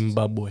based.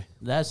 Zimbabwe.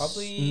 That's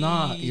Probably-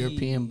 not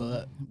European,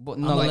 but But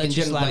I'm no, gonna like let in you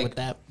general, slide like with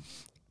that.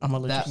 I'm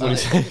gonna let that, you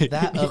slide. other,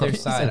 that other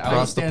side. I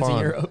across was the Pakistan's in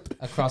pond. Europe.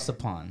 across the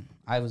pond.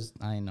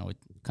 I know what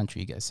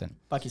country you guys sent.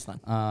 Pakistan.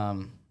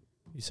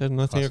 You said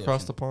nothing Across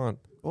across the the pond.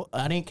 Well,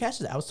 I didn't catch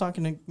that. I was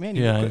talking to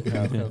Manny. Yeah. real quick.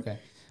 Okay.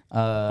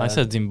 I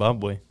said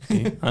Zimbabwe. Okay.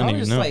 I didn't Probably even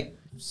just know. like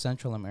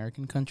Central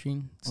American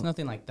country. It's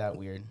nothing like that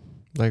weird.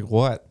 Like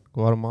what?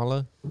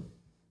 Guatemala?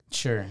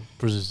 Sure.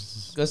 Brazil.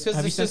 It's Have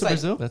you it's sent just to like,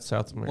 Brazil? That's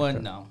South America.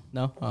 well, no.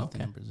 No. Oh,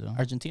 Nothing okay. in Brazil.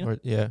 Argentina. Or-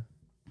 yeah.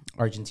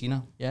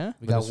 Argentina. Yeah.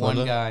 We got one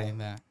Venezuela? guy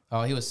that.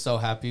 Oh, he was so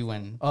happy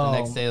when Oh. the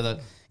next day. Look,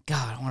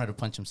 God, I wanted to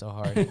punch him so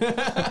hard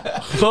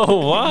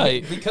Oh,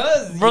 why?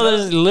 because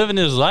Brother's living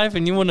his life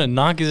and you want to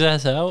knock his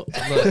ass out?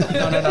 Look,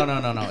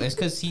 no. It's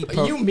because he.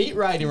 You meat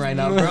riding right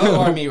now, you bro.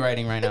 are me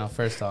writing right now.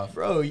 First off,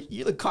 Bro,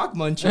 you the cock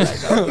muncher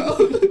right now,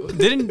 bro.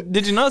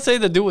 Did you not say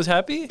the dude was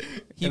happy?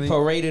 he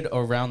paraded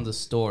around the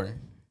store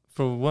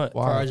For what?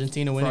 For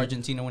Argentina For winning.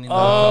 Argentina winning.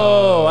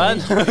 Oh, the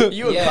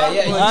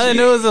I didn't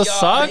know it was a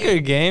soccer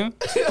game.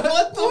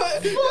 What the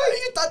fuck?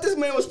 You thought this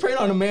man was preying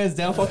on a man's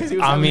downfall because he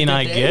was I having mean, a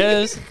I good day?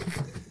 guess.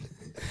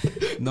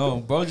 No,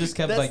 bro, just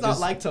kept That's like not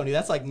just. like Tony.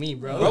 That's like me,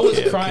 bro. Bro was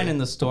Okay, crying okay. in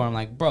the store. I'm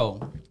like, bro,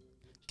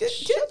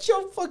 get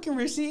your fucking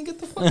receipt and get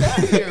the fuck out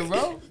of here,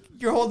 bro.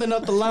 You're holding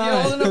up the line.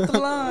 You're holding up the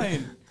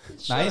line.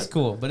 Nah, he's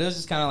cool, but it was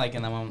just kind of like,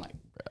 and I'm like,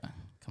 bro,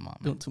 come on,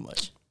 man. Doing too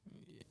much.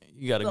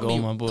 You gotta go,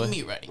 my boy. The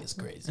meat writing is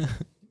crazy.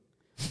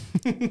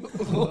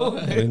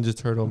 Ninja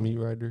Turtle meat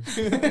rider.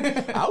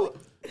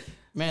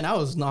 Man, I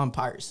was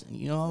non-partisan.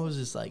 You know, I was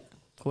just like,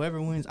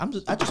 whoever wins, I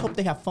just hope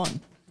they have fun.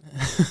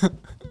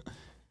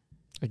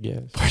 I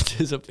guess.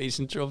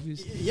 Participation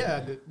trophies.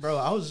 Yeah, bro.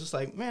 I was just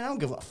like, man, I don't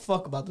give a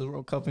fuck about this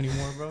World Cup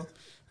anymore, bro.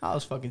 I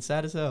was fucking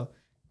sad as hell.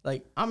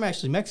 Like, I'm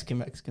actually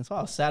Mexican, so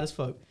I was sad as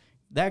fuck.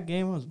 That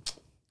game was.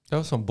 That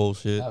was some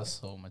bullshit. That was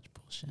so much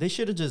bullshit. They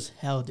should have just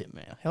held it,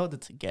 man. Held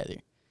it together.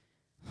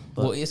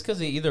 But Well, it's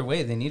because either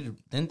way they needed.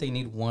 Didn't they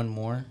need one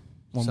more?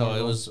 One so more it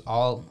goal. was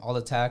all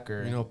attack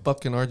or You know,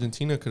 fucking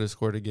Argentina could have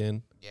scored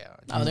again. yeah.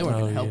 no, they weren't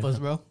gonna help yeah. us,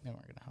 bro. They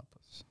weren't gonna help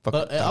us. Fucking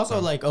But also,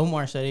 like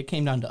Omar said, it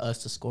came down to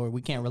us to score.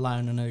 We can't rely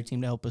on another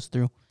team to help us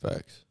through.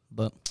 facts.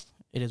 But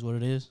it is what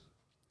it is.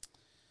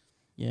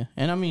 Yeah,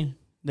 and I mean,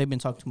 they've been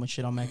talking too much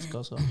shit on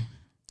Mexico, so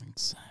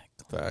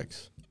Exactly,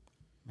 Facts.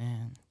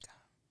 man.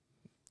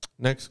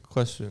 Next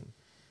question.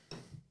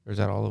 Or is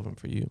that all of them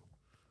for you?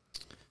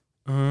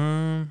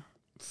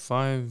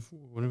 5.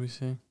 What did we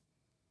say?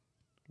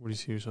 What do you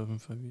see yourself in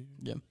 5 years?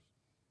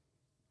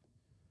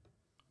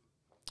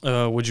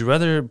 yeah. Would you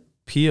rather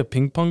pee a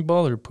ping pong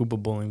ball or poop a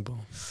bowling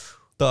ball?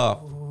 The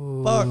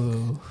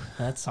Ooh,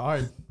 that's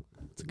hard.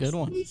 It's a good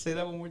one. Say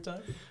that one more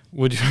time.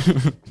 Would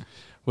you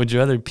Would you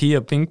rather pee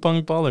a ping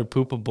pong ball or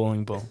poop a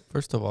bowling ball?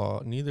 First of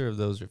all, neither of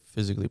those are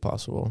physically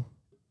possible.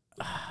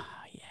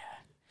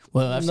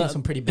 Well, I've seen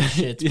some pretty big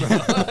shits, bro.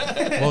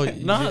 Well,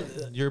 Not.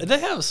 you're They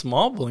have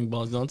small bowling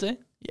balls, don't they?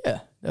 Yeah,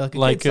 they're like a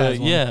Like, kid-sized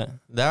one. yeah.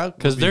 that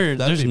 'Cause that'd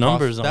there's be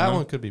numbers on that them.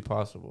 one could be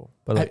possible,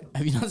 but like,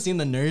 Have you not seen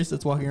the nurse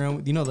that's walking around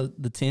with, you know,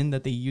 the tin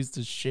that they use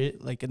to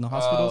shit like in the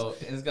hospitals?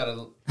 Oh, it's got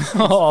a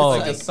Oh,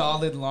 like a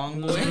solid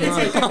long one.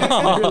 It's like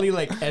literally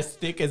like as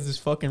thick as this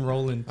fucking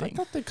rolling I thing.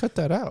 thought they cut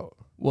that out.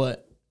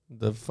 What?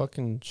 The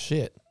fucking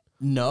shit.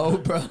 No,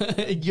 bro.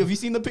 Have you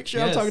seen the picture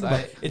I'm Yes, talking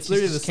about? It's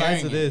literally the just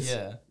size of carrying it, this.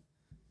 Yeah.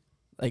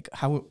 Like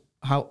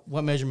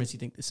what measurements do you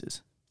think this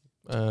is?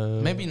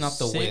 Maybe not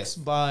the 6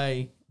 width.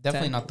 by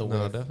Definitely 10? not the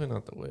No, width. definitely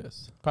not the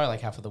width. Probably like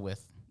half of the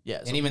width.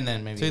 Yeah. And even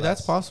then, maybe See, less.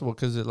 that's possible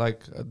because it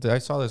like I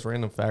saw this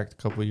random fact a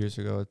couple of years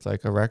ago. It's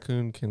like a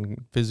raccoon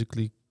can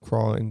physically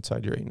crawl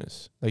inside your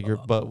anus, like your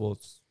butt will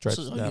stretch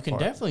so that you can far.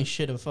 definitely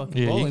shit a fucking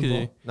Yeah, you bowling could-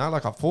 ball. Not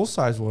like a full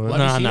size one. What,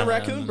 Nah, have you seen nah, a nah,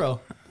 raccoon, nah.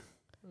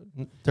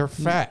 bro? They're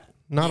fat.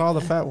 Not all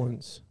the fat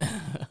ones.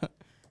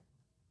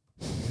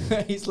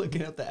 He's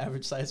looking at the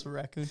average size of a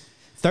raccoon.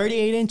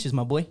 38 inches,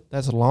 my boy.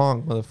 That's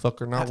long,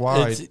 motherfucker. Not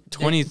wide. It's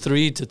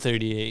 23 to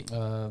 38.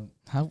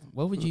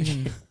 What would you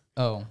even?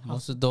 Oh,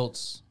 most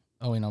adults.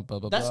 Oh, wait, no, blah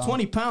blah. That's blah.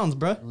 20 pounds,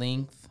 bro.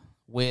 Length,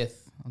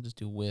 width. I'll just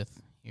do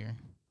width here.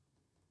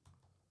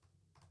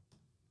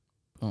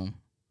 Boom.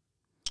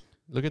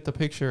 Look at the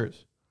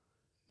pictures.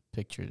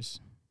 Pictures.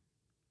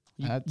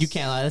 You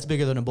can't lie. That's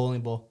bigger than a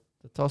bowling ball.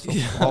 That's also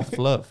all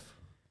fluff.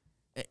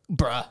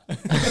 Bruh.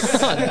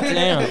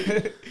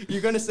 Damn.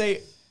 You're going to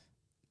say,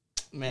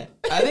 man,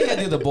 I think I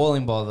do the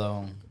bowling ball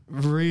though.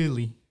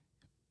 really?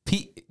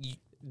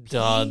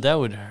 Dog, that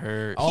would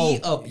hurt.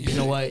 Oh, you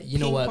know what? You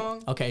know Ping what?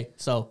 pong? Okay,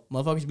 so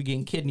motherfuckers be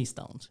getting kidney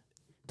stones.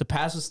 To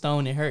pass a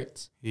stone, it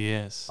hurts.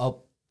 Yes. A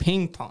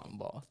ping pong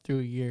ball through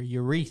your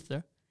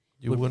urethra.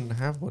 You wouldn't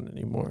have one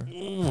anymore.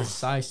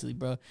 Precisely,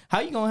 bro.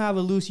 How you gonna have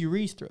a loose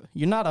urethra?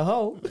 You're not a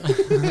hoe.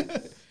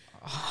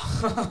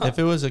 If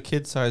it was a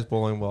kid-sized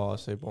bowling ball, I'd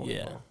say bowling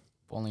Yeah. ball.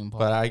 Bowling ball.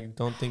 But I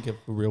don't think of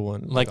a real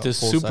one. Like a the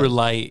full-size. super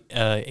light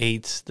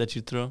 8s that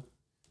you throw.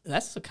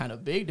 That's kind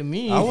of big to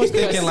me. I was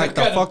thinking That's like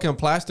the kinda- fucking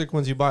plastic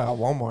ones you buy at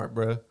Walmart,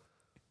 bro.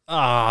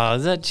 Ah,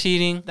 is that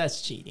cheating?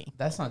 That's cheating.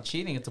 That's not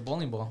cheating. It's a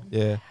bowling ball.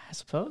 Yeah. I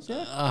suppose.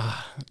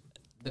 Yeah.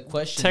 The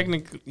question.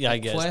 Technically, yeah, I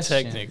The guess.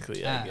 question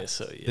Technically, I asked. guess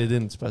so, They yeah.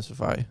 didn't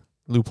specify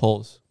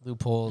loopholes.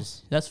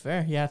 Loopholes. That's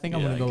fair. Yeah, I think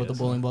I'm Yeah, gonna I go with the guess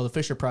bowling ball, the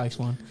Fisher Price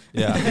one.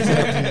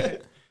 Yeah.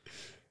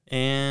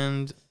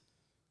 And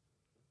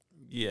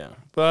yeah,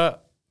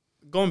 but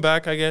going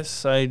back, I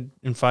guess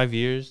in 5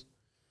 years.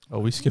 Oh,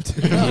 we skipped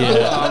it.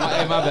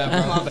 Yeah. my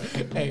bad,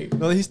 bro. Hey,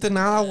 No, he's the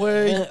now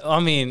way. I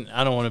mean,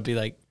 I don't want to be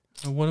like,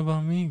 what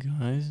about me,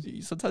 guys?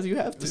 sometimes you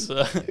have to.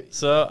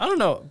 So I don't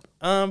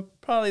know.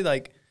 Probably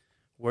like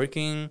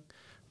working,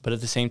 but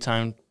at the same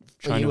time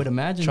Well, you would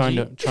imagine, trying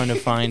G. to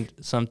find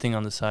something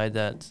on the side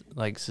that's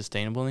like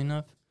sustainable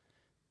enough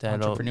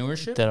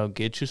Entrepreneurship. that'll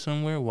get you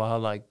somewhere while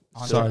like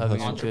still Side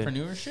having a hustle. good,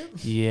 Entrepreneurship.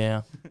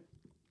 yeah,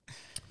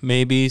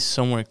 maybe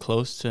somewhere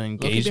close to they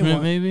engagement,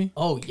 want- maybe.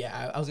 Oh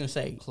yeah, I was gonna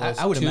say. Close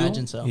I would to?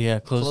 imagine so. Yeah,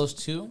 close. Close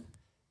to.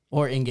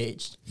 or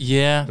engaged?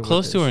 Yeah, The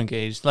close to witness. or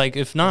engaged. Like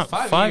if not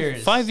 5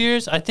 years. 5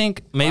 years, I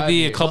think maybe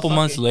years. a couple Well,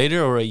 months fuck it.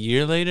 later or a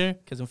year later.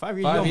 Because in 5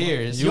 years, 5 you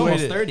years. you're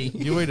almost waited- 30.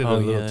 You waited a Oh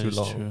little yeah, too that's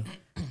long. true.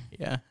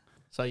 Yeah.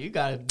 So you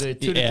got to do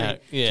 2 Yeah, to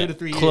 3. yeah. 2 to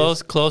 3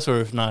 years. Close or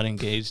if not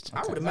engaged.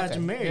 I would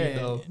imagine married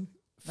though.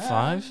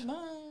 5?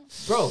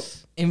 Bro,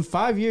 in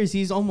 5 years,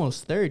 he's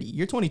almost 30.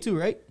 You're 22,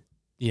 right?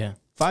 Yeah.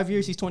 5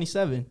 years, he's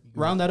 27.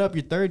 Round that up,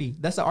 you're 30.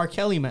 That's the R.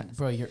 Kelly man.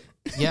 Bro, you're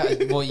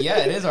well, yeah,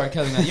 it is R.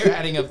 Kelly, man. You're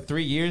adding up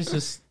 3 years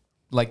just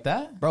like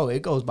that. Bro,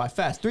 it goes by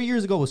fast. 3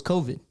 years ago was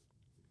COVID.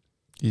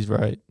 He's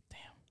right.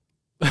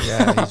 Damn.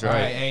 Yeah, he's All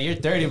right, right. hey, you're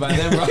 30 by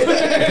then,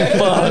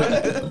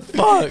 bro.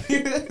 Fuck.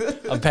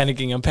 I'm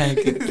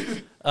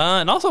panicking.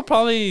 And also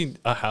probably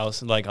a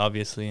house, like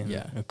obviously, and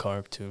Yeah. a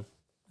car too.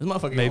 This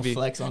motherfucker Maybe- gonna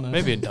flex on us.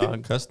 Maybe a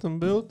dog. Custom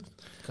build?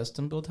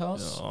 Custom built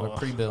house or Oh,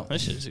 pre-built? That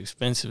shit's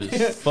expensive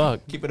as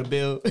fuck. Keep it a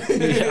bill.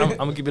 Yeah, I'm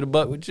gonna keep it a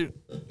buck with you.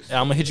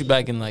 I'm gonna hit you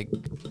back in like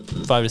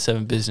 5 to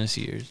 7 business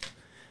years,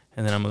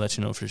 and then I'm gonna let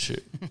you know for sure.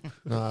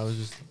 No, I was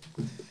just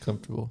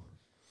comfortable.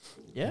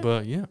 Yeah.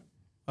 But yeah,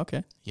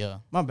 Okay. Yeah.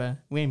 My bad.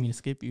 We ain't mean to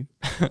skip you.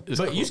 It's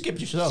But cool. you skipped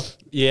yourself.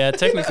 Yeah,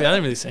 technically, I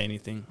didn't really say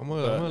anything. I'm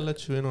but gonna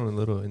let you in on a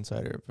little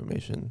insider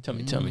information. Tell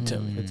me.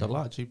 It's a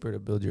lot cheaper to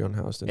build your own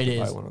house than It to is.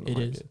 buy one on the It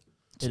is. market.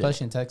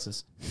 Especially in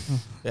Texas.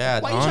 Yeah,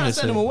 Why you trying to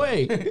send him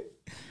honestly. away?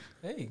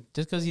 Hey,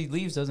 just because he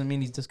leaves doesn't mean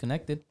he's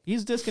disconnected.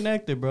 He's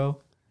disconnected, bro.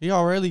 he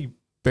already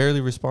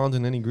barely responds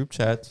in any group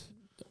chats.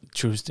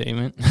 True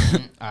statement.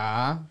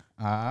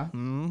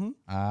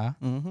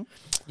 Mm-hmm.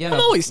 Yeah, I'm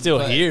always still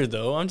but- here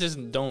though. I'm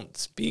just don't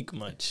speak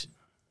much.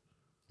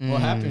 What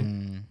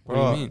happened? What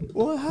do you mean?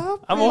 What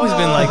happened? I've always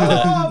been like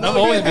that. I've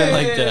always been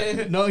like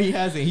that. No, he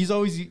hasn't. He's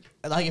always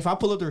like, if I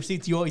pull up the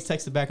receipts, you always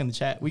text it back in the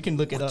chat. We can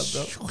look it up,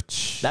 bro.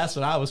 That's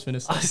what I was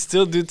finna I say.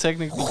 still do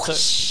technically.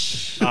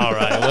 All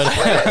right,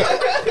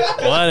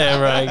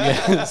 whatever. I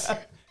guess.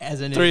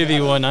 As an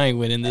 3v1, I ain't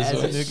winning this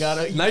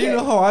one. Now you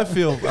know how I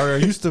feel, or I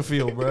used to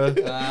feel, bro.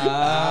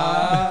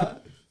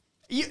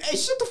 Hey,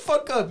 shut the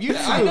fuck up. You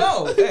I too.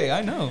 know. Hey,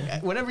 I know.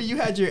 Whenever you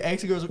had your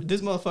ex girls,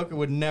 this motherfucker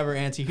would never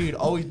answer. He would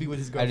always be with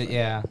his girlfriend.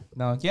 Yeah.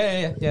 No.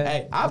 Yeah.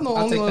 Hey, I'm the I'll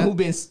only take one that. who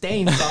been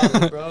staying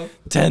solid, bro.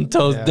 10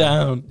 toes Yeah.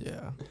 down.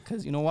 Yeah.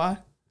 Cause you know why?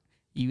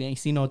 You ain't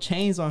see no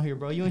chains on here,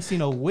 bro. You ain't see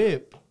no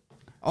whip.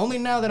 Only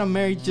now that I'm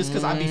married, just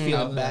cause I be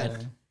feeling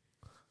bad.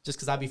 Just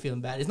cause I be feeling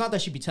bad. It's not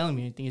that she be telling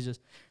me anything. It's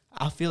just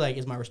I feel like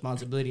it's my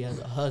responsibility as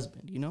a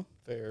husband. You know,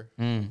 Fair.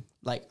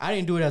 like I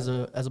didn't do it as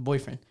a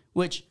boyfriend,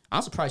 which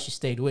I'm surprised she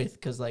stayed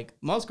with. Cause like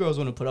most girls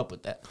wouldn't put up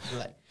with that. They're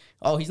like,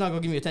 oh, he's not gonna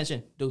give me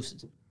attention.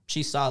 Deuces.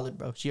 She's solid,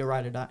 bro. She a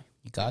ride or die.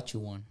 You got you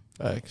one.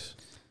 Facts.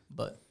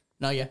 But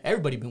no, yeah,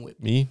 everybody been with.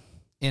 Me?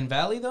 In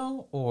Valley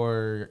though,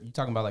 or you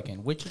talking about like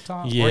in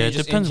Wichita? Yeah, or you it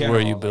just depends in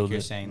where general, you like build you're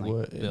it. saying like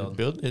What,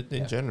 build. in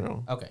Yeah.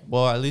 general. Okay.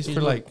 Well, at least He's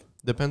for look- like,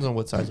 depends on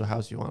what size of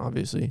house you want,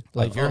 obviously.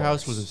 Like, Of your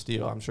house course. was a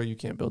steal. I'm sure you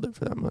can't build it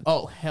for that much.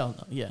 Oh hell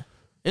no, yeah.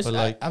 It's But,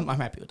 like, I'm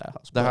happy with that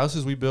house. The but-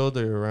 houses we build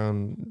are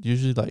around,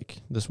 usually like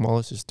the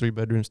smallest is 3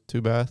 bedrooms,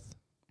 2 bath,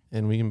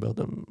 and we can build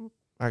them.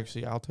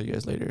 Actually, I'll tell you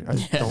guys later. I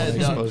don't want to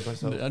expose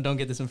myself. Don't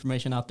get this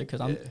information out there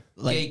because I'm Yeah.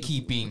 like,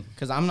 Gatekeeping.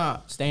 because I'm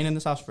not staying in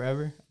this house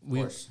forever.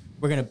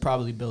 We're gonna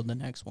probably build the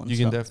next one. You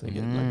can definitely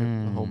get like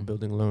a home Mm.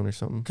 building loan or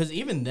something. Because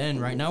even then,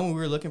 right now when we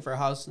were looking for a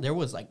house, there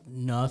was like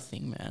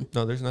nothing, man.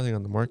 No, there's nothing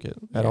on the market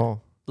at Yeah.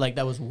 all. Like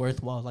that was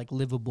worthwhile, like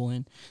livable,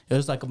 and it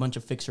was like a bunch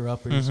of fixer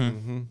uppers,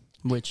 Mhm.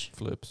 which,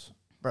 Flips.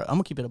 bro, I'm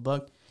gonna keep it a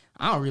buck.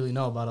 I don't really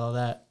know about all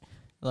that.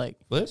 Like,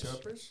 Flips?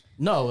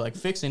 no, like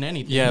fixing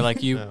anything. Yeah,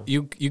 like No.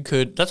 you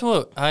could. That's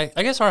what I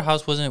guess our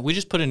house wasn't. We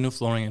just put in new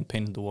flooring and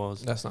painted the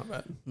walls. That's not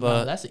bad. no,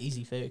 but- that's an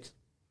easy fix.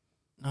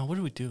 No, what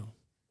did we do?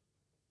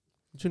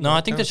 Did you No, knock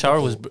I think down the shower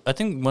a was. couple- I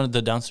think one of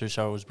the downstairs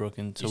shower was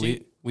broken. So You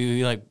see-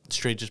 we like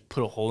straight just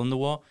put a hole in the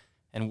wall,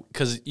 and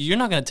because you're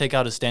not gonna take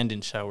out a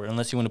stand-in shower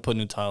unless you want to put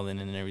new tile in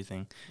and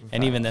everything,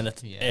 and even then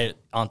that's Yeah.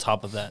 on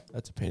top of that.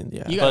 That's a pain in the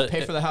ass. You gotta But-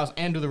 pay for the house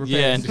and do the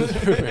Yeah, repairs. and do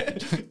the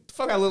repairs. The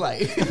fuck I look like.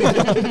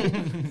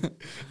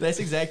 That's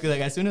exactly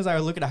like as soon as I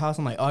look at a house,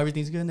 I'm like, oh,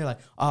 everything's good. And they're like,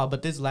 oh,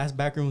 but this last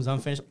back room is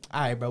unfinished.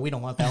 All right, bro, we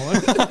don't want that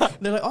one.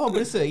 They're like, oh,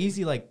 but it's an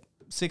easy like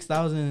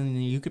 6,000,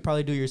 and you could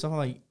probably do it yourself. I'm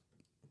like,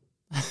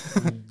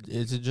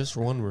 Is it just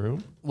one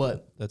room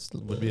what?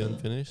 would be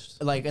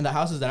unfinished? Like in the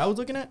houses that I was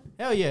looking at?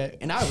 Hell yeah.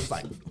 And I was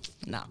like,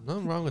 nah.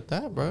 Nothing wrong with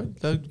that, bro.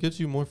 That gives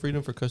you more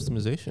freedom for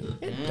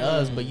customization. It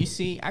does, but you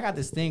see, I got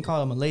this thing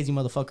called I'm a lazy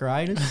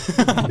motherfucker-itis.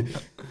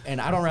 And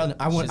I don't rather,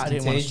 I didn't want to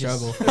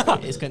contagious.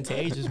 struggle. It's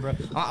contagious, bro.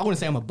 I wouldn't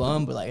say I'm a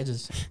bum, but like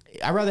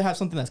I'd rather have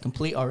something that's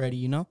complete already,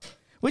 you know?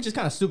 Which is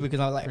kind of stupid because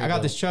I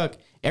got this truck,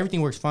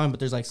 everything works fine, but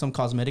there's like some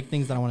cosmetic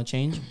things that I want to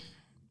change.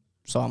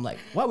 So I'm like,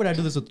 why would I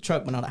do this with the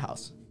truck but not a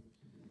house?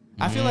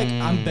 I feel like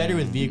I'm better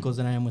with vehicles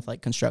than I am with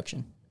like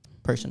construction,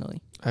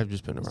 personally. I've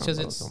just been around Because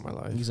both it's all my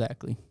life.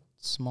 Exactly.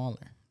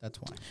 Smaller. That's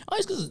why. Oh,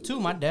 it's because too.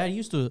 My dad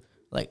used to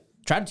like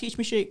try to teach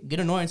me shit, get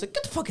annoying. It's like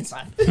get the fuck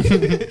inside.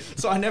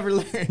 So I never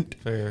learned.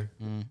 Fair.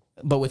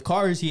 But with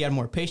cars, he had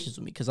more patience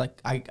with me because like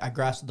I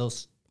grasped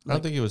those I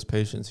don't think it was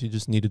patience. He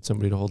just needed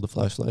somebody to hold the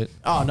flashlight.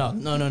 Oh, no.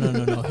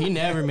 He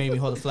never made me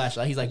hold a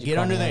flashlight. He's like, get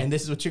under there, and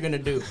this is what you're going to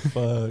do.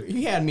 Fuck.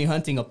 He had me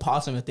hunting a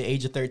possum at the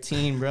age of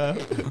 13, bro.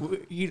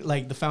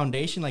 Like, the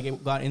foundation, like,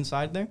 it got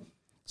inside there.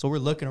 So we're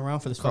looking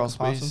around for this fucking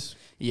possum.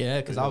 Yeah,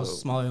 because I was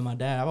smaller than my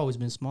dad. I've always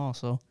been small,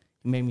 so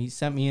he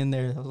sent me in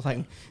there. I was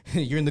like,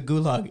 you're in the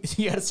gulag.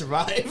 You got to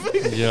survive.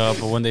 Yeah,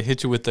 but when they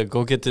hit you with the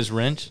go get this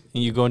wrench,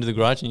 and you go into the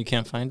garage and you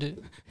can't find it.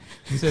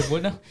 He said,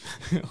 what now?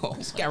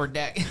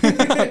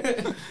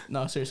 Scaberdack.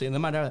 No, seriously. And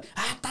then my dad was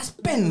like, estás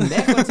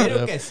pendejo, en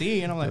serio que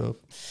sí. And I'm like, all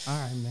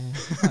right,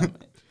 man.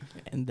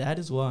 And that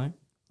is why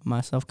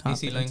my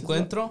self-confidence. Y si lo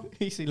encuentro,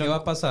 ¿qué va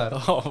a pasar?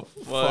 Oh,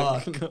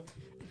 fuck.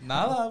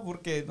 Nada,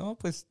 porque no,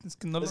 pues es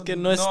que no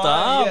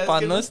está, pa,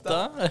 no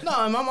está.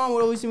 No, my mom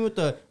would always see me with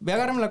the, ve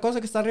agarrame la cosa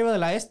que está arriba de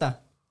la esta.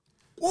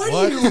 What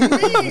do you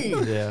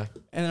mean? Yeah.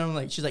 And then I'm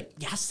like, she's like,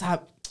 ya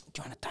sabe,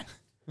 Jonathan.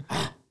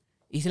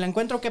 Y si la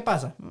encuentro, ¿qué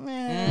pasa?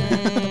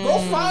 Go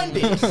find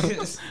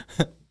it.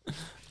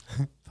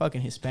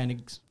 Fucking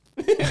Hispanics.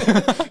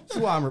 That's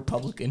why I'm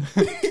Republican.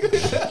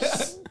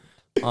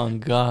 On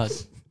God.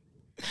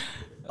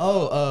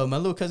 Oh, my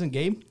little cousin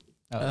Gabe,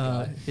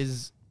 God.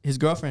 his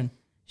girlfriend,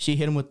 she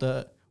hit him with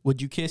the,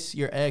 would you kiss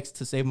your ex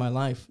to save my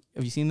life?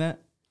 Have you seen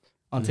that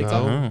on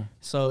TikTok? No.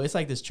 So it's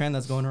like this trend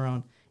that's going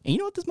around. And you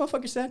know what this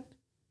motherfucker said?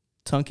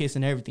 Tongue kiss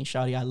and everything,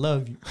 shawty, I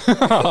love you.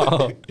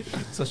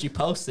 So she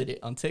posted it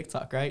on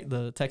TikTok, right?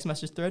 The text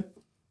message thread.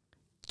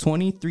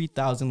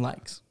 23,000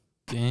 likes.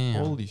 Damn.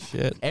 Holy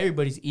shit.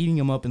 Everybody's eating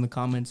him up in the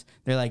comments.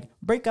 They're like,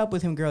 break up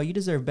with him, girl. You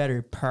deserve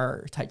better,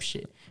 purr, type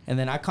shit. And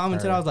then I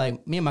commented, I was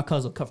like, me and my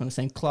cousin cut from the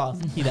same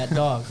cloth. He that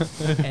dog.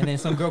 And then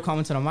some girl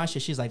commented on my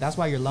shit. She's like, that's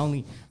why you're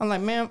lonely. I'm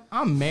like, man,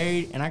 I'm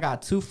married and I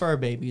got 2 fur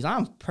babies.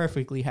 I'm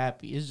perfectly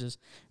happy. It's just,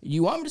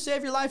 you want me to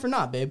save your life or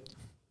not, babe?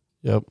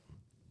 Yep.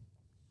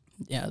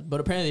 Yeah, but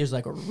apparently there's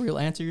like a real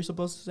answer you're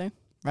supposed to say,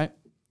 right?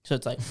 So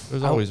it's like,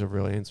 There's always a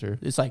real answer.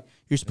 it's like,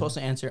 you're supposed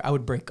to answer, I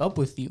would break up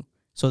with you.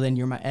 So then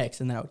you're my ex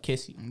and then I would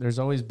kiss you. There's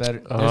always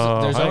better.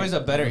 Oh, There's always a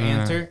better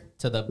answer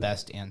to the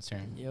best answer.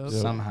 Yep.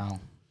 Somehow.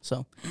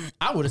 So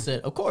I would have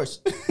said, of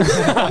course.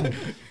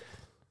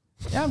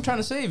 Yeah, I'm trying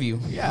to save you.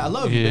 Yeah, I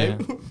love you, Yeah.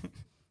 babe.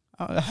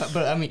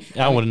 But I mean,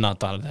 I would have not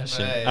thought of that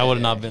shit. Right, I would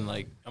have yeah. not been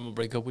like, I'm gonna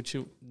break up with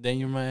you, then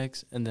you're my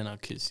ex, and then I'll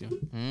kiss you.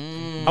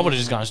 Mm. I would have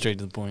just gone straight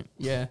to the point.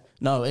 yeah.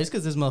 No, it's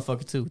because this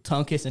motherfucker too.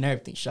 Tongue kiss and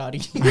everything,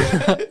 shoddy.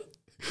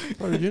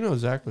 Oh, did you know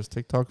Zach was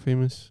TikTok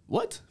famous?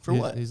 What? For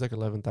He's- what? He's like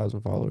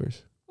 11,000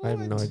 followers. I have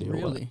no idea why.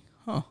 Really?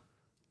 Huh.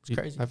 It's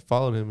crazy. I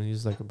followed him and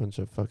he's like a bunch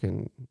of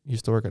fucking. He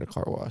used to work at a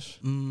car wash.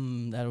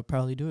 That would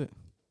probably do it.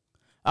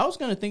 I was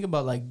gonna think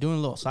about like doing a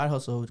little side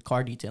hustle with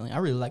car detailing. I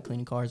really like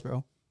cleaning cars,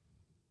 bro.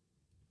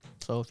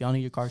 So if y'all need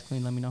your cars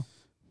cleaned, let me know.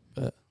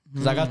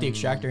 Because I got the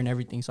extractor and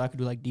everything, so I could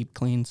do like deep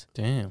cleans.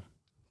 Damn.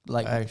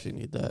 Like, I actually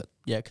need that.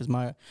 yeah, because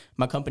my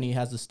company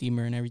has the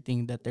steamer and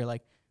everything that they're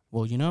like,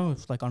 well, you know,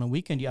 if like on a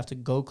weekend you have to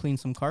go clean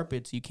some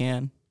carpets, you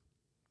can.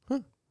 Huh.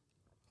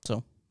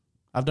 So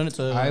I've done it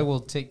to. I will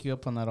take you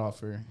up on that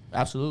offer.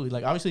 Absolutely.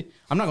 Like, obviously,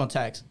 I'm not going to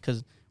tax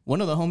because one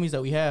of the homies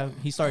that we have,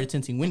 he started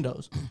tinting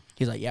windows.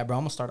 He's like, yeah, bro,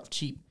 I'm going to start off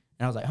cheap.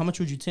 And I was like, how much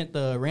would you tint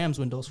the Rams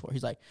windows for?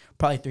 He's like,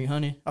 probably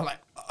 300. I was like,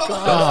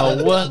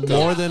 Oh, what?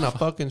 More than a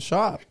fucking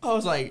shop. I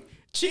was like,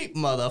 cheap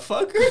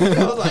motherfucker.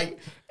 I was like,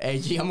 hey,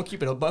 G, I'm going to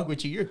keep it a buck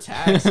with you. You're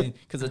taxing.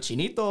 Because the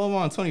Chinito over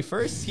on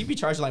 21st, he be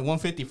charging like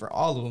 $150 for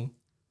all of them.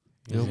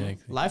 Exactly.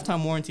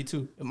 Lifetime warranty,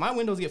 too. If my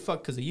windows get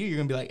fucked because of you, you're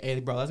going to be like, hey,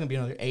 bro, that's going to be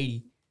another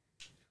 80.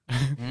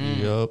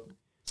 Yup.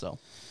 So,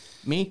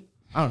 me,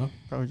 I don't know.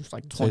 Probably just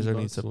like 20 Cesar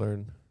bucks. needs to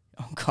learn.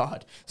 Oh,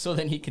 God. So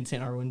then he can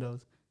tint our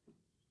windows.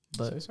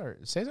 But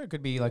Cesar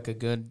could be like a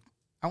good,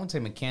 I wouldn't say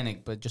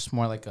mechanic, but just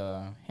more like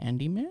a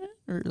handyman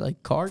or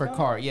like car for guy?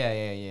 car.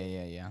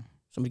 Yeah.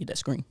 Somebody get that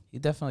screen. He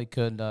definitely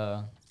could.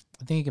 I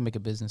think he can make a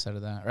business out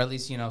of that, or at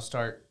least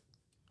start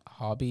a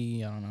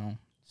hobby. I don't know,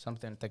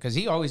 something because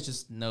he always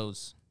just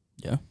knows.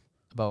 Yeah.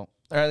 About,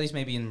 or at least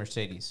maybe in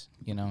Mercedes,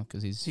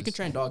 because He can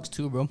train dogs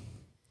too, bro.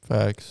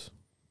 Facts.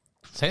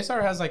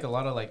 Cesar has like a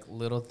lot of like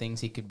little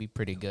things he could be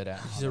pretty good at.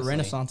 He's a honestly.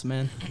 renaissance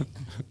man.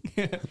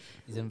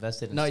 He's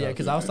invested in No, yeah, stuff.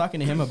 because I was talking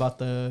to him about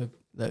the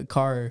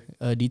car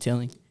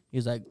detailing.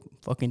 He's like,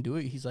 fucking do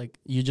it. He's like,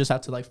 you just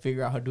have to like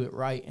figure out how to do it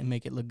right and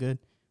make it look good.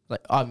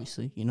 Like,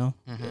 obviously, Yeah.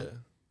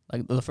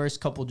 like the first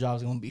couple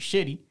jobs are going to be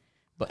shitty.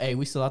 But hey,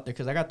 we still out there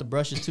because I got the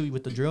brushes too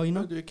with the drill,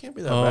 No, dude, it can't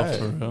be that Oh, bad.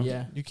 for real?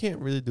 Yeah. You can't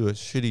really do a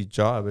shitty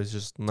job. It's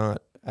just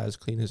not as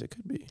clean as it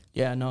could be.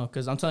 Yeah, no,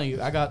 because I'm telling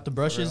you, I got the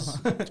brushes.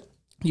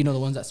 You know, the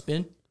ones that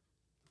spin?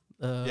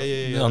 On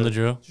the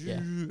drill. Yeah.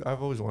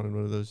 I've always wanted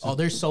one of those. Oh,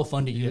 they're so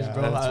fun to use, Yeah,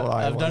 bro. that's what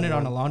I I've done wanted it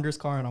on a one. laundress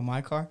car and on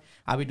my car.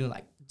 I'll be doing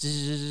like,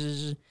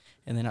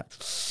 and then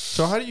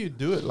So how do you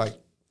do it like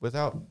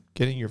without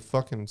getting your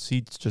fucking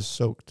seats just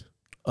soaked?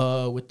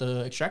 with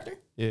the extractor,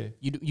 Yeah.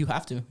 you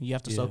have to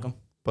soak them.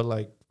 But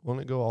like,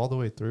 won't it go all the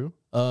way through?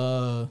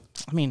 I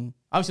mean,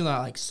 obviously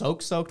not like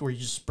soaked where you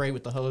just spray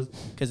with the hose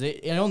because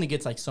it only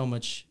gets like so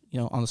much,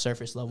 on the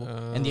surface level,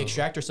 and the Oh.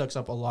 extractor sucks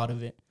up a lot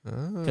of it.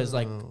 Because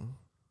like,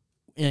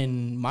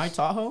 in my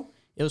Tahoe,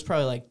 it was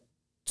probably like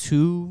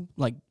 2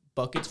 like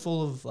buckets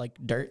full of like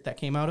dirt that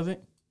came out of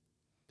it.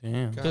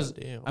 Damn. Because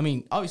damn. I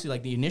mean, obviously,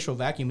 like the initial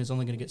vacuum is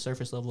only gonna get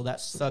surface level. That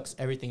sucks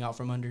everything out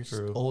from under.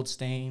 True. Old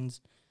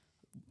stains.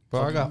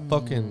 Bro, I got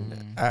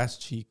fucking ass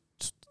cheek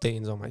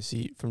stains on my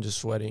seat from just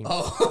sweating.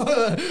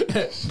 Oh,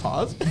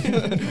 pause.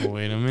 Oh,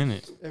 wait a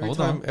minute.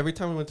 Every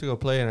time we went to go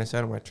play and I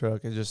sat in my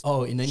truck, it just.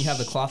 Oh, and then you have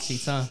the cloth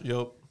seats, huh?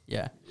 Yup.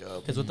 Yeah.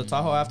 Because with the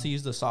Tahoe, I have to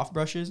use the soft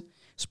brushes,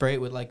 spray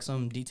it with like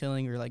some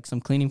detailing or like some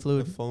cleaning The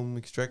fluid. foam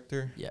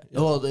extractor. Yeah.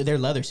 Well, they're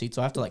leather seats,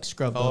 so I have to like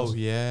scrub those. Oh,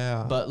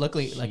 yeah. But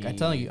luckily, like I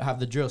tell you, I have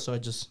the drill, so I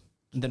just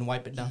and then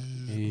wipe it down.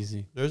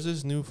 Easy. There's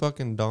this new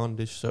fucking Dawn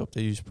dish soap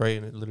that you spray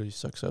and it literally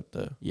sucks up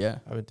the. Yeah.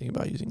 I've been thinking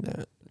about using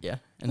that. Yeah.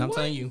 And I'm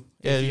telling you,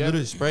 Yeah, if you you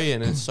literally spray it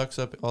and it sucks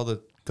up all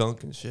the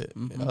gunk and shit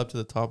Mhm. up to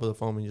the top of the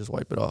foam and you just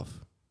wipe it off.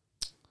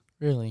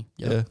 Really?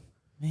 Yep.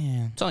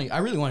 Man. I'm telling you, I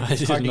really want I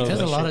to get didn't know There's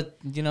that a lot shit.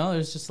 of,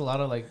 there's just a lot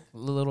of like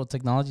little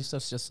technology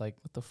stuff's just like,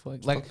 what the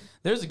fuck? Like,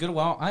 there's a good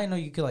while. I know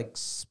you could like,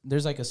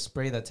 there's like a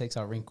spray that takes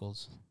out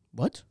wrinkles.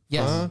 What?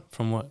 Yes. Huh?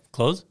 From what?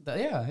 Clothes?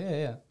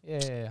 Yeah.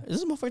 Is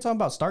this motherfucker talking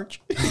about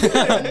starch?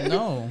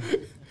 No.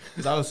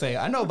 Because I would say,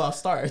 I know about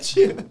starch.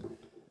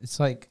 It's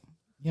like,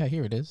 yeah,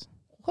 here it is.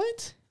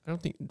 What? I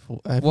don't think.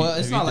 Well,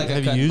 it's not like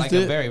have you used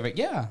it? a very,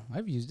 yeah,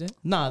 I've used it.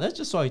 Nah, that's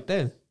just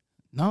suavitel.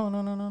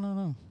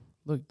 No.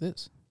 Look,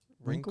 this.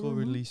 Wrinkle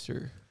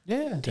releaser.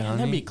 Yeah.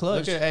 That'd be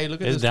clutch. Look at It's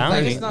this. down.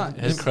 Like, it's not-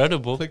 It's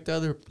credible. Click the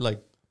other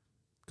like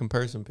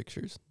comparison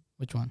pictures.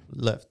 Which one?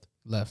 Left,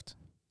 Left,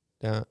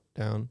 down,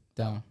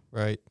 down,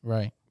 right.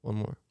 right. One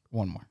more.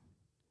 One more.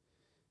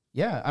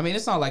 Yeah, I mean,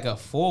 it's not like a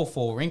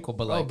full wrinkle,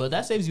 but Bro, like, but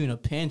that saves you in a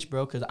pinch,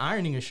 bro, because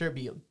ironing a shirt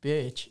be a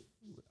bitch.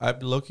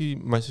 Low-key,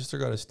 my sister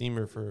got a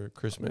steamer for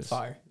Christmas.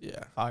 Fire.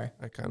 Yeah, Fire.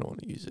 I kind of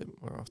want to use it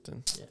more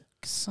often.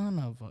 son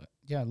of a,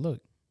 yeah,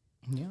 look.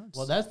 Yeah.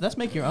 Well, that's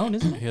make your own,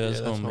 isn't it? Yeah, that's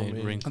Yeah, that's homemade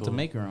homemade. wrinkle. to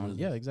make her own.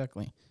 Yeah,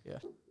 exactly. Yeah.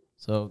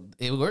 So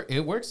it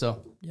works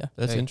though. Yeah.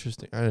 That's Hey.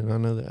 interesting. I did not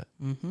know that.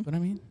 Mm-hmm. But I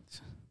mean,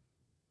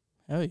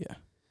 Hell yeah.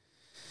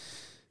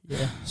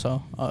 Yeah.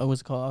 So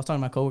what's it called? I was talking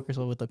to my coworkers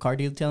with the car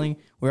detailing.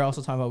 We were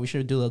also talking about we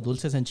should do the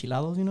dulces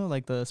enchilados,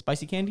 like the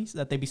spicy candies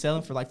that they be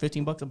selling for like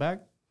 $15 a bag.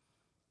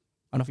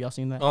 I don't know if y'all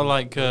seen that. Oh,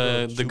 like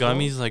the Chupo?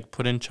 gummies, like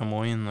put in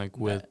chamoy and like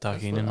with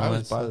tahini and I all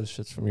that always buy stuff. those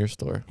shits from your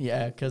store.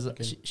 Yeah,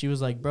 because she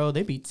was like, bro,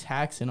 they be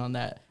taxing on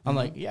that. I'm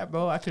like, yeah,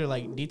 bro, I could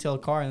like detail a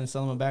car and then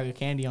sell them a bag of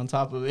candy on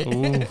top of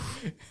it.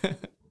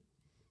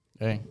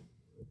 hey,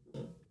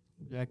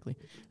 Exactly.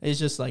 It's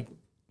just like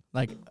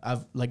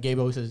Gabe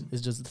always says,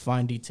 it's just the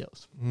fine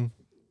details. Mm.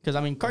 Because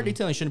I mean, car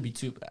detailing shouldn't be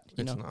too bad.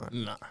 You It's know? not.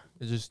 Nah.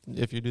 It's just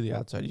if you do the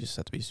outside, you just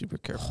have to be super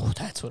careful. Oh,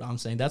 that's what I'm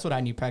saying. That's what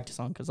I need practice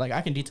on. Because like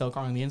I can detail a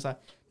car on the inside,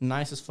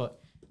 nice as fuck.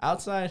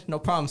 Outside, no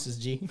promises,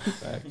 G.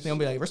 They're gonna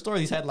be like, restore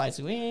these headlights.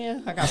 Yeah,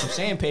 I got some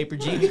sandpaper,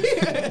 G.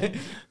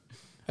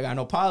 I got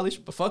no polish,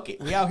 but fuck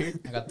it, we out here.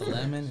 I got the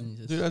lemon and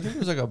just. Dude, I think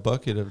there's like a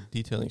bucket of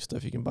detailing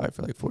stuff you can buy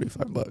for like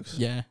 $45.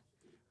 Yeah,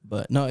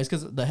 but no, it's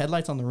because the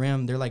headlights on the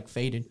rim, they're like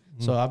faded.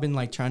 So I've been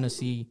like trying to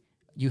see.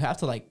 You have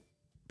to like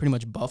pretty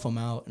much buff them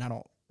out, and I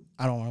don't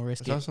want to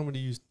risk I saw it. somebody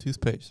use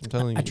toothpaste. I'm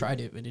telling you. I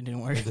tried it, but it didn't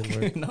work. It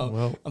didn't work. No,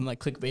 Well, I'm like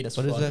clickbait as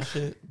what fuck. is that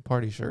shit?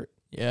 Party shirt.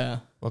 Yeah,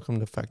 Welcome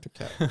to Factor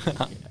Cap.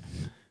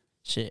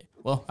 shit.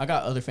 Well, I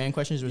got other fan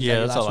questions. Or is that Yeah,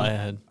 your that's last all I one?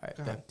 had. All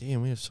right, God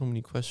damn, we have so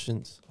many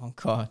questions. oh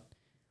god.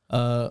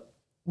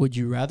 Would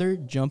you rather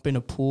jump in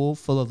a pool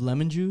full of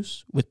lemon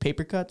juice with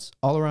paper cuts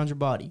all around your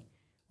body,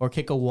 or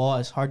kick a wall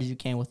as hard as you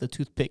can with a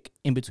toothpick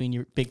in between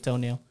your big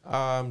toenail?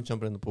 I'm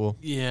jumping in the pool.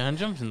 Yeah, I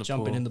jumped in the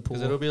Jumping pool. in the pool.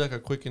 Because it'll be like a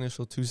quick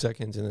initial 2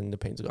 seconds and then the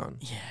pain's gone.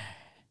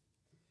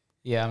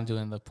 Yeah, I'm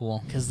doing the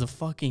pool. Because the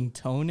fucking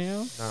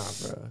toenail? Nah,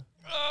 bro.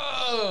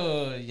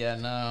 Oh yeah,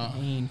 no.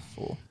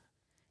 Painful.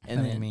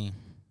 And And then, me.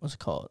 what's it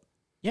called?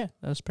 Yeah,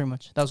 that was pretty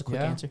much, that was a quick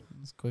Yeah. answer.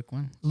 That's a quick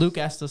one. Luke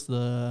asked us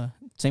the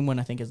same one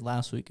I think as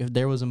last week. If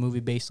there was a movie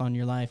based on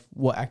your life,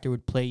 what actor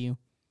would play you?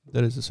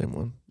 That is the same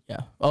one. Yeah.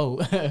 Oh,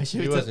 should He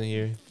we wasn't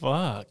here.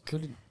 Fuck.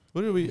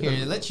 What did we...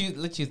 Here, let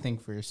you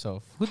think for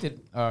yourself. Who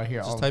did? Here,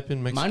 just I'll, type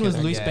in Mexican. Mine was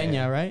actor. Luis Yeah, Peña,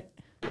 yeah. right?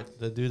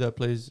 The dude that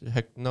plays...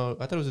 No,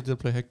 I thought it was the dude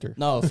that played Hector.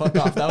 No, fuck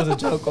off. That was a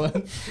joke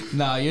one.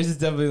 No, yours is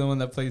definitely the one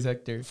that plays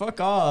Hector.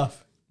 Fuck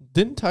off.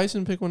 Didn't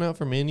Tyson pick one out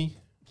for Manny?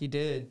 He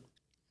did.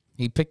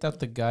 He picked up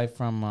the guy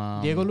from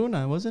Diego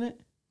Luna, wasn't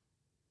it?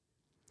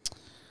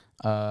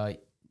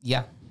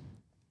 Yeah.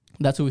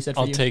 That's who we said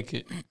for I'll you. take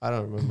it. I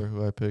don't remember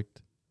who I picked.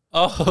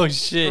 Oh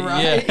shit!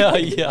 Right. Yeah,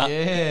 yeah.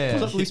 Yeah.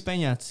 Pull up Luis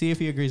Peña. See if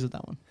he agrees with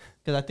that one.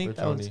 Because I think Or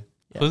that was Tony.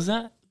 Yeah. Who's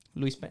that?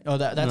 Luis Peña. Oh,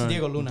 that's No,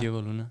 Diego Luna. Diego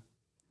Luna.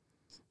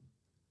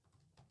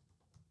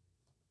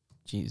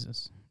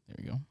 Jesus. There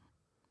we go.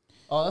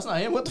 Oh, that's not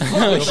him. What the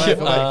Go fuck? back,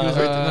 go back. He was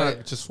right Uh,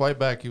 no, just swipe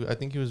back. I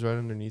think he was right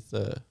underneath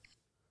the...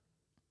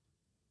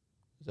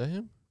 Is that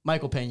him?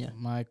 Michael Peña.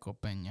 Michael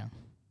Peña.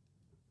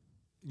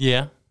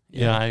 Yeah.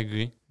 Yeah. Yeah, I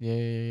agree.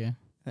 Yeah.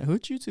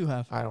 Who'd you two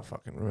have? I don't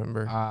fucking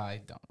remember.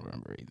 I don't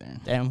remember either.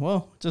 Damn,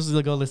 well, just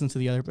go listen to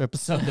the other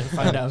episode to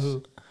find out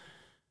who.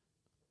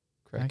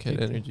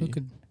 Crackhead energy. Who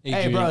could?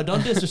 Hey, bro,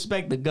 don't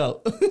disrespect the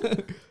GOAT.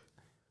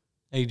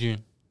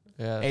 Adrian.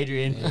 Yeah.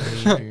 Adrian.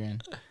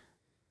 Adrian.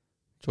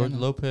 George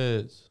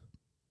Lopez.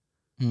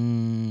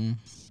 Mm,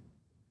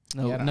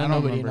 No, Yeah, I no, don't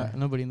nobody, remember.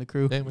 nobody in the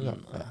crew. Damn, we got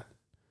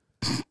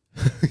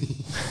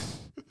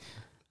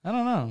I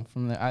don't know.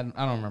 From the I don't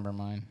remember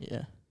mine.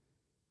 Yeah.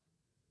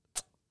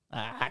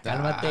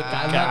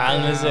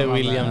 Cálmese,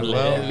 William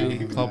well.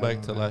 Levy. Call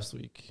back to last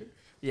week.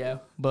 Yeah,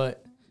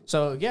 but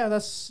so yeah,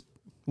 that's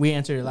we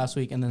answered it last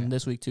week and then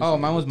this week too. Oh,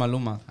 mine was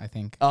Maluma, I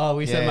think. Oh,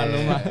 we said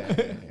Maluma.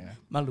 Yeah.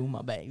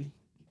 Maluma, baby.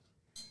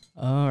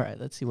 All right,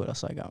 let's see what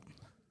else I got.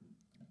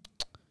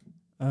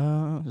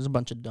 There's a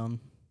bunch of dumb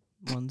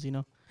ones, you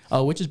know.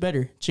 Oh, which is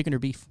better, chicken or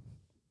beef?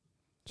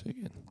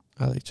 Chicken.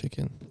 I like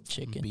chicken.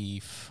 Chicken.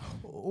 Beef.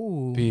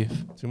 Ooh. Beef.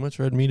 Too much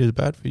red meat is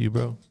bad for you,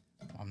 bro.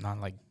 I'm not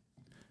like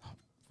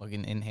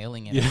fucking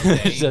inhaling it. Yeah, every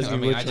day. it's just I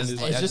mean, which I one just,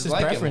 is- I It's just his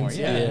like it preference,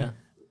 more, yeah. Yeah.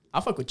 I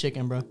fuck with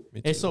chicken, bro.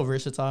 Me It's too. so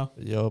versatile.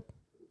 Yup.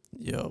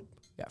 You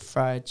got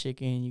fried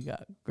chicken, you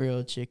got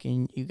grilled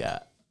chicken, you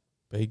got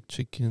Baked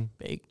chicken.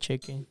 baked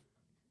chicken.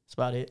 That's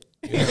about it.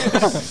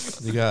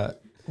 You got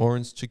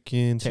orange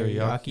chicken, teriyaki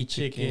Teriyaki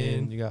chicken.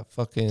 chicken. You got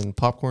fucking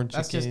popcorn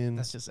That's chicken.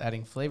 just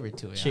flavor flavor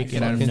to it.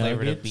 Chicken I get added flavor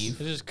to nuggets. beef.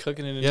 They're just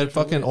cooking it in You had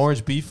different fucking ways.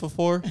 orange beef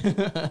before?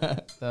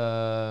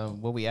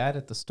 What we add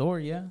at the store,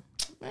 yeah.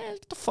 Man,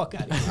 get the fuck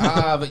out of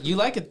here. But you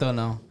like it though,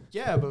 no?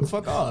 Yeah, but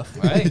fuck off.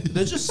 Right.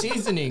 They're just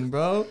seasoning,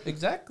 bro.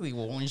 Exactly.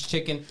 Well, orange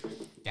chicken,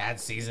 add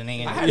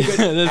seasoning, and I had a good,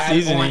 the add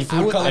seasoning orange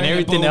food coloring and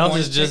everything boom, else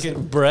orange is just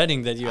chicken.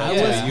 breading that you I add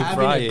was to it. You having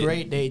fry a it.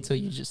 great day till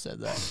you just said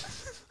that.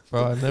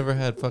 Bro, I never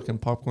had fucking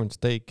popcorn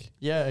steak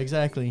Yeah,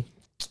 exactly.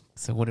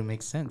 So would it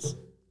make sense?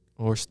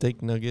 or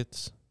steak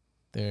nuggets.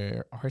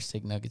 There are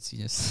steak nuggets.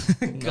 You just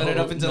cut it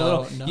No, up into no,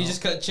 little. no. You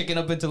just cut chicken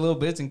up into little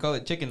bits and call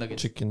it chicken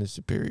nuggets. Chicken is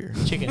superior.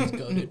 Chicken is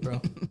goated, bro.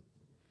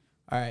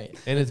 All right.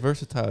 And it's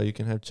versatile. You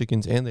can have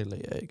chickens and they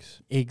lay eggs.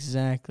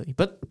 Exactly.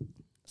 But,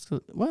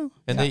 so, well,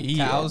 And Ca- they eat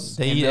cows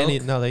They and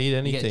eat milk. they eat You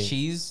anything. get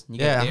cheese. You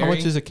Yeah, get how much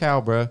dairy. is a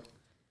cow, bro?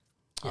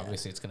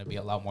 Obviously, it's gonna be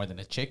a lot more than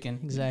a chicken.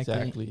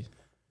 exactly.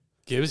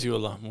 Gives you a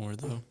lot more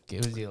though.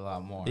 Gives you a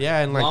lot more. Yeah,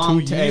 in like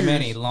long 2 years.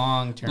 many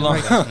long-term Long-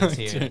 investments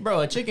here.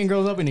 Bro, a chicken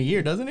grows up in a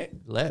year, doesn't it?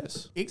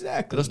 Less.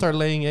 Exactly. It'll start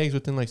laying eggs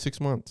within like 6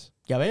 months.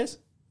 Ya ves?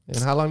 And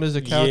how long does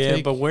a cow Yeah,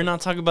 take? but we're not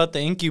talking about the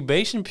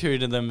incubation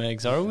period of them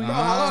eggs, are we? Bro,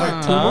 how long,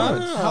 like 2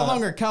 months. how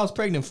long are cows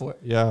pregnant for?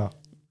 Yeah.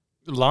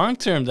 Long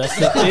term, that's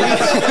the thing.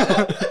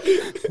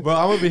 Bro,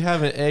 I'm gonna be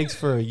having eggs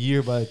for a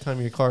year by the time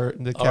the cow All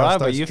right, starts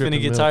but you finna dripping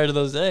get milk. tired of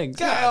those eggs.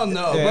 Hell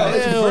no, Yeah. bro.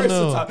 It's Hell no.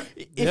 versatile.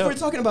 If Yep. we're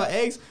talking about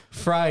eggs,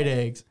 fried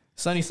eggs,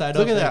 sunny side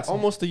Look up at that, eggs.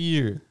 almost a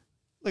year.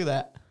 Look at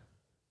that.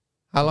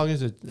 How long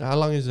is a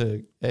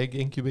egg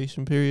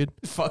incubation period?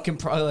 Fucking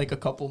probably like a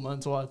couple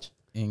months. Watch.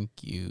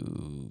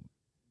 Incubation.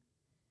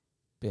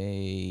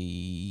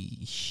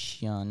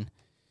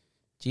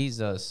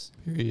 Jesus.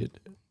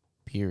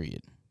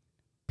 Period.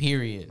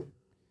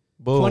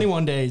 Boom.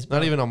 21 days. Bro.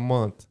 Not even a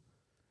month.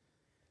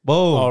 Boom.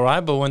 All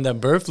right, but when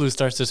that bird flu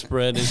starts to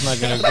spread, it's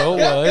not gonna go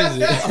well, is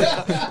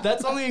it?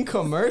 That's only in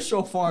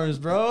commercial farms,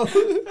 bro.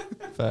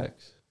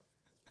 Facts.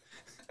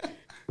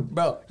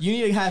 Bro, you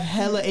need to have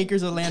hella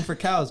acres of land for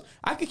cows.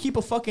 I could keep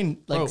a fucking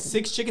like Bro.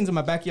 6 chickens in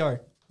my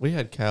backyard. We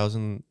had cows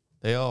and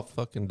they all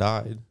fucking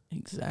died.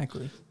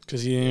 Exactly.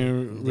 Because you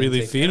didn't really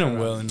take feed care them of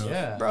well them. enough.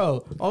 Yeah.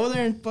 Bro, over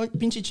there in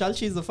Pinche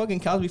Chalchis, the fucking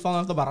cows be falling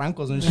off the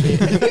barrancos and shit.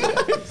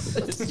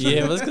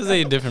 Yeah, but that's because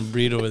they a different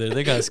breed over there.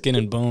 They got skin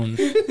and bone.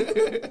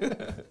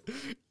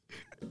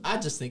 I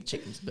just think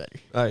chicken's better.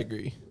 I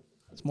agree.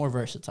 It's more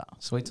versatile.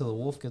 So wait till the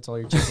wolf gets all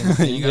your chickens.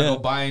 Then you gotta Yeah. go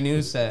buy a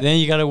new set. Then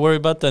you got to worry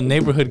about the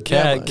neighborhood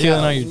cat but- killing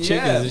yeah. all your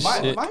chickens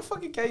and shit. my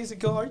fucking cat used to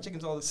kill our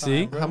chickens all the time.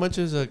 See? bro. How much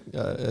is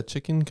a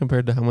chicken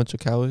compared to how much a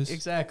cow is?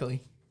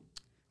 Exactly.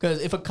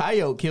 Because if a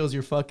coyote kills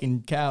your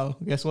fucking cow,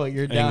 guess what?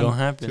 You're Ain't down gonna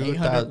happen.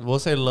 800 We'll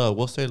say low.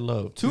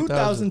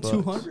 2,000 bucks.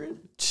 2,200?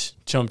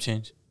 Chump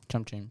change.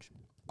 Chump change.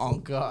 Oh,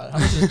 God. How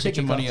much does a Get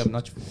chicken your money cost? up,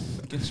 not your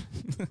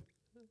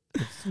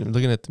I'm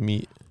looking at the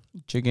meat.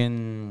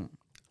 chicken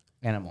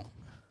animal.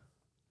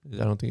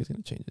 I don't think it's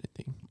gonna change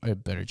anything. I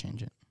better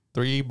change it.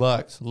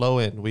 $3, low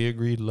end. We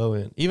agreed, low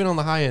end. Even on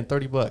the high end,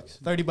 $30.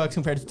 $30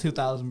 compared to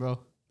 2,000, bro.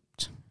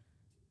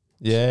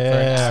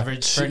 Yeah. You're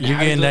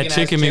getting that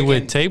chicken meat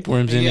with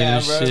tapeworms in it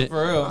and shit.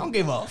 For I real. don't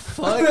give a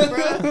fuck,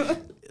 bro.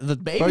 The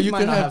babies Bro, you might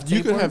could not have you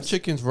could have tapeworms.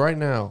 chickens right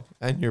now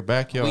in your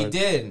backyard. We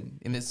did,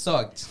 and it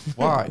sucked.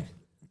 Why?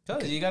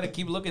 Cause you gotta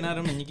keep looking at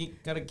them, and you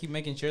gotta keep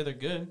making sure they're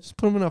good. Just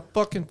put them in a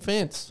fucking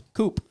fence.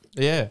 Coop.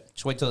 Yeah.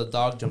 Just wait till the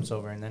dog jumps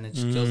over, and then it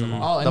just kills them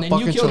all. Oh, and The then you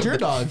fucking killed chi- your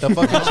dog. The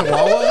fucking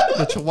chihuahua.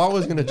 The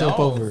chihuahua's gonna jump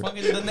No, over.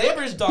 fucking the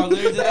neighbor's dog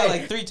literally did that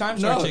like 3 times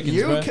to our No, chickens,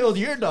 you bro. killed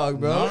your dog,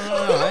 bro. No,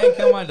 I ain't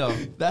kill my dog.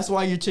 That's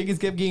why your chickens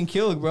kept getting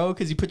killed, bro,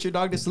 because you put your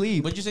dog to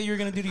sleep. What'd you say you were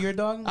gonna do to your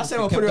dog? I said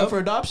I'm going to put her up for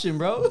adoption,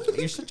 bro.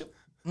 You're such a...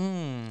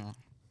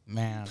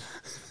 man.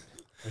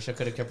 Wish I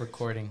could have kept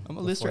recording. I'm going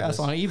to list her before ass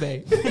this. on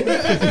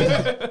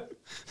eBay.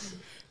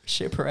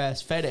 Ship her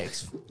ass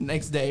FedEx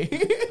next day.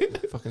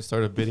 Fucking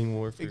start a bidding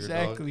war for your dog.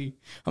 Exactly.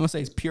 I'm going to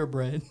say it's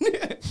purebred.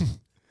 They're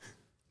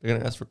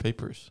gonna ask for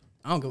papers.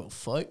 I don't give a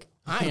fuck.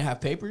 I ain't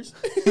have papers.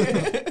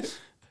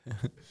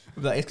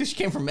 Like, it's because she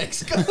came from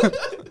Mexico.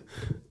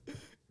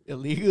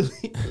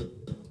 Illegally.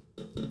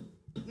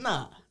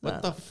 Nah.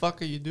 What the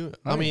fuck are you doing?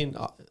 I mean,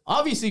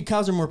 Obviously,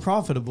 cows are more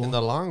profitable. in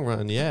the long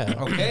run, yeah.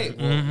 Okay.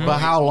 But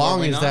how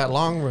long is that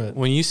long run?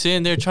 When you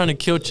sitting there trying to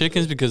kill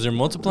chickens because they're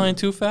multiplying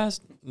too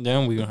fast,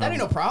 then we gonna That have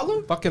ain't no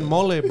problem. Fucking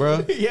mole,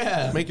 bro.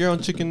 Yeah. Make your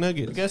own chicken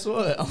nuggets. Guess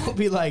what? I'm gonna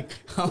be like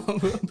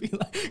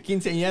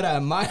quinceañera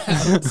at my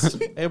house.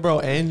 Hey, bro,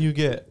 and you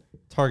get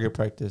target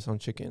practice on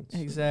chickens.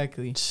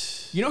 Exactly.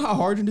 You know how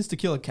hard it is to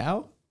kill a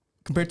cow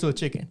compared to a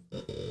chicken?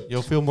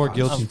 You'll feel more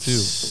guilty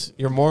too.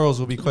 Your morals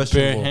will be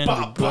questionable.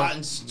 barehanded, bro.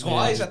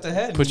 Twice at the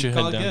head. Put your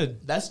Call head it down.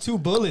 good. That's 2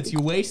 bullets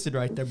you wasted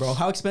right there, bro.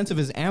 How expensive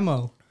is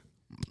ammo?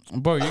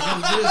 Bro, you're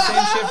gonna do the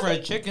same shit for a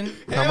chicken.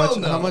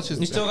 How much is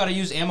You still gotta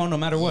use ammo no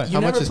matter what. You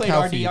How much never is played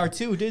cow feed?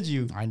 RDR2, did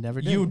you? I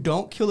never did. You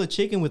don't kill a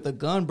chicken with a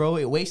gun, bro.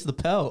 It wastes the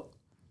pelt.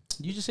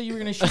 You just said you were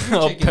gonna shoot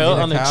your A chicken. pelt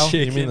You on mean a the cow? You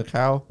chicken. mean the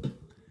cow?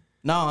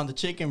 Nah, on the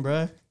chicken,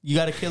 bro. You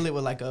gotta kill it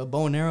with like a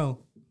bow and arrow.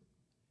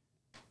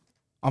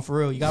 I'm for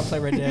real. You gotta play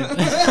Red Dead.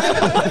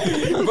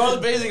 Bro's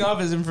basing off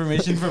his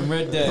information from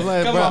Red Dead. I'm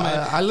like, Come bro, on,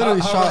 man. I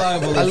literally How shot.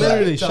 reliable is I that?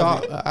 literally Tell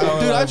shot. me. Dude, How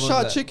reliable I've is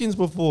shot that? chickens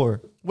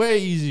before. Way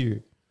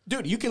easier.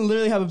 Dude, you can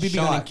literally have a BB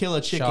gun and kill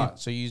a chicken. Shot,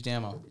 so you used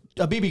ammo.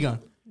 A BB gun.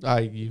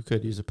 You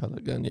could use a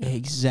pellet gun, yeah.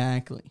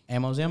 Exactly.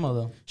 Ammo's ammo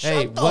though.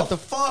 Hey, Shut what the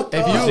fuck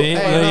if up. you- See?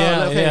 Hey,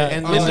 yeah, okay, yeah.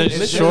 and In listen, the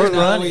listen, short listen,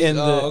 run, in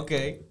the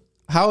okay.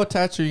 How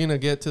attached are you gonna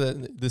get to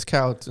this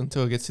cow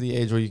until it gets to the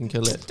age where you can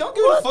kill it? Don't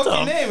give it a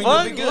fucking name and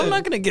fuck? you'll be good. I'm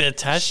not gonna get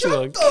attached to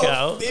a Shut the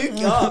cow. fuck up,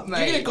 You're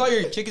man. gonna call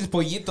your chickens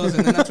pollitos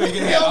and then that's where you're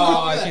gonna be.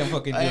 Oh, I can't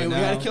fucking do Hey, it we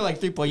now. gotta kill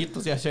like 3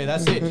 pollitos yesterday.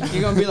 That's it.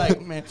 You're gonna be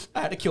like, man,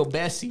 I had to kill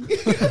Bessie.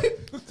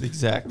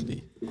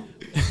 Exactly.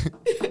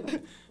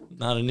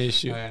 Not an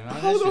issue. Alright, not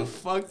an How the issue.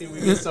 fuck did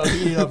we get so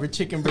heated over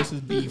chicken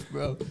versus beef,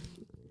 bro?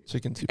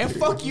 Chicken too. And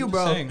fuck you,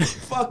 bro. saying.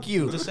 Fuck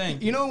you. Just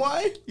saying. You know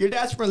why? Your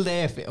dad's from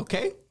DF,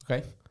 okay?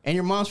 Okay. And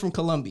your mom's from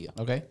Colombia.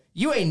 Okay.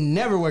 You ain't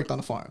never worked on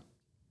a farm.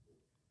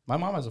 My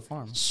mom has a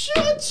farm.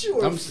 Shut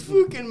your I'm-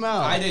 fucking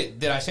mouth. I did.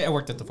 Did I say I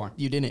worked at the farm?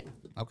 You didn't.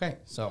 Okay.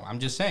 So I'm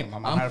just saying. My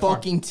mom had I'm a farm.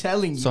 fucking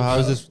telling you. So how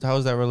is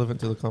that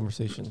relevant to the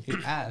conversation? He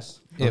asked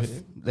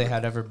if they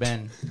had ever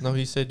been. No,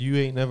 he said you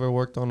ain't never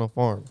worked on a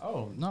farm.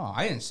 Oh no,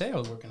 I didn't say I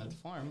was working at the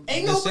farm.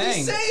 Ain't I'm just nobody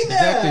saying. saying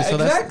that. Exactly.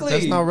 So Exactly.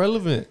 that's not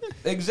relevant.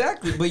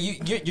 Exactly, but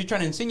you're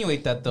trying to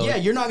insinuate that though. Yeah,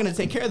 you're not gonna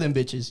take care of them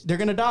bitches. They're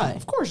gonna die.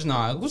 Of course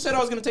not. Who said I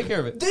was gonna take care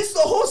of it? This is the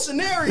whole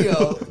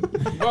scenario.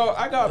 Bro,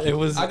 I got It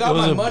was my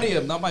a- money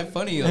up, not my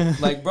funny up.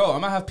 Like, bro,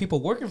 I'm gonna have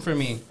people working for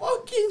me.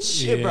 Fucking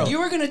shit, Yeah. bro. You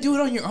were gonna do it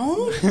on your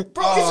own,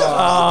 Bro, it's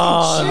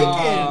Oh, a fucking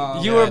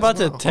chicken. You Yeah, were it's about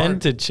to not tend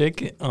hard. to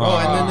chicken. Oh,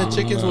 and then the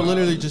chickens will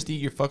literally just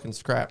eat your fucking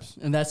scraps.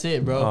 And that's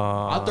it, bro.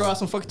 I'll throw out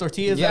some fucking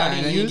tortillas Yeah, that I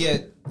and then didn't you use.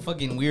 get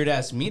fucking weird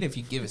ass meat if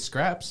you give it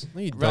scraps.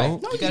 No, you Right?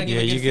 don't. You gotta give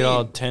Yeah, it you good get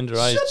all feed.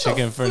 tenderized Shut the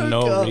chicken for fuck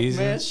no up,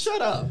 reason. Man,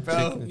 shut up,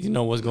 bro. You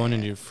know what's going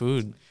into your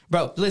food.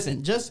 Bro,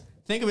 listen, just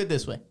think of it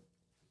this way.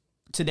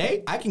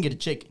 Today, I can get a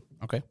chicken.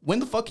 Okay. When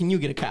the fuck can you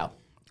get a cow?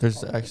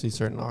 There's actually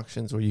certain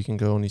auctions where you can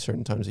go only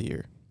certain times a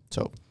year.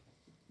 So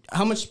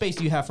How much space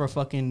do you have for a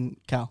fucking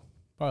cow?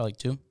 Probably like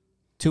two.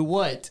 To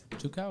what?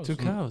 2 cows. 2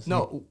 cows.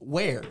 No,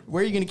 where?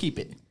 Where are you gonna keep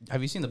it?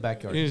 Have you seen the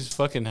backyard? His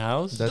fucking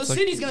house. that's the like,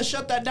 city's gonna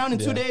shut that down in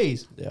 2 Yeah.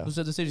 days. yeah. Who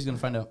said the city's gonna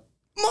find out?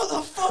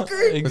 Motherfucker! But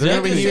they're gonna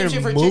Exactly. be The here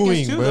same shit for chickens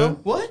mooing, too, bro. though.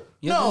 What?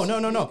 Yeah, No, this- no,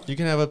 no, no. You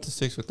can have up to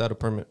 6 without a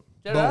permit.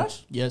 Boom.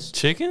 Yes.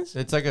 Chickens?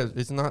 It's like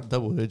it's not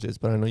double digits,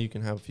 but I know you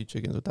can have a few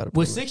chickens without a permit.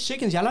 With 6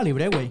 chickens, ya la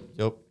libre, güey.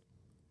 Yup.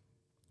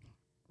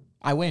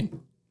 I win.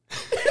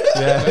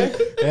 Yeah,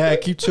 yeah.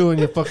 Keep chewing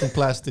your fucking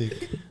plastic.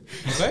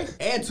 Okay.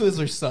 And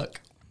Twizzlers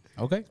suck.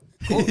 Okay.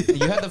 Cool.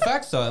 You had the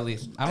facts though, at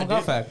least. I don't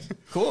got facts.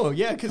 Cool,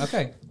 yeah, because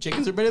Okay.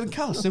 chickens are better than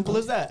cows. Simple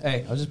as that.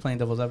 Hey, I was just playing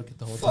devil's advocate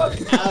the whole time.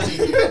 Fuck out of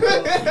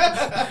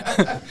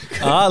here.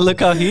 Ah, look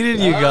how heated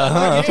you got,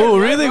 huh? yeah,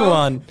 Who really bro.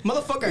 won?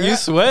 Motherfucker. You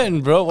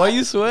sweating, bro? Why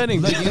you sweating?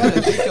 Look, you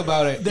gotta think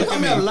about it. They Look call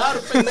at me a me. lot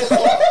of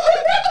pendejo.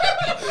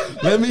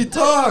 Let me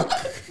talk.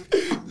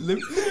 Let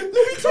me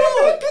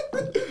talk.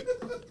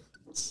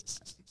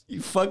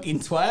 You fucking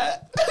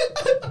twat.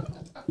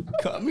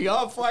 Cut me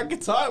off before I can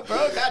talk,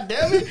 bro. God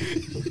damn it.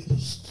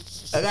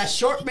 I got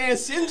short man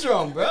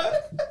syndrome, bro.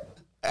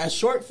 I got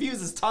short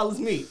fuse as tall as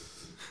me.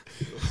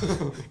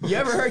 You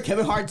ever heard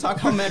Kevin Hart talk?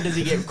 How mad does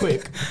he get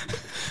quick?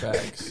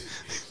 Facts.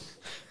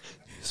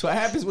 That's what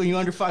happens when you're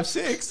under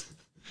 5'6".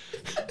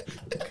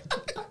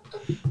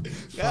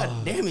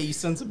 God damn it, you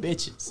sons of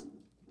bitches.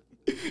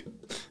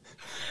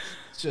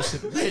 Just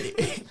admit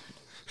it.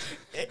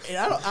 And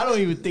I don't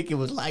even think it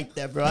was like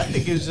that, bro. I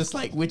think it was just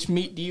like, which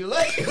meat do you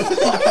like?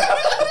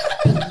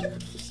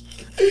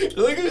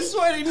 Look at him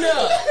sweating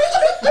now.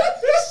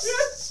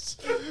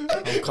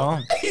 I'm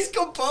calm. He's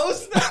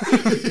composed now.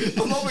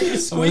 I'm over here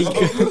squeaking.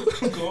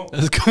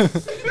 That's cool.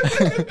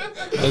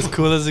 As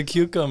cool as a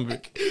cucumber.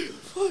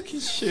 Fucking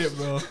shit,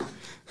 bro.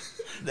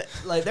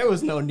 Like, there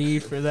was no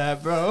need for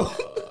that, bro.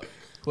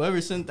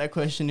 Whoever sent that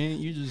question in,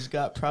 you just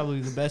got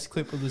probably the best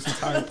clip of this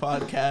entire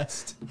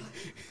podcast.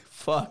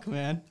 Fuck,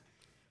 man.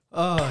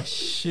 Oh,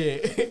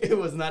 shit. It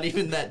was not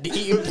even that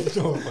deep.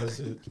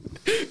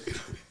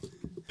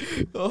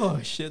 Oh,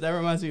 shit. That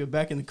reminds me of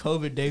back in the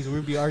COVID days where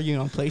we'd be arguing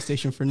on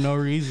PlayStation for no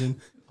reason.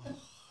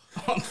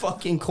 on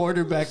fucking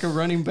quarterback or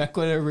running back,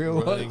 whatever it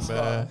Running was.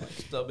 back.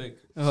 Stomach.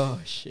 Oh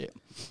shit.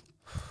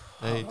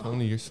 Hey,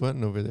 Tony, you're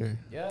sweating over there.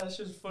 Yeah, that's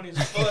just funny as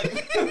fuck.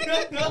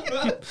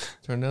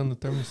 Turn down the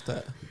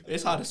thermostat.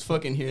 It's hot as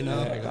fucking here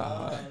now. Yeah, I got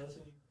hot.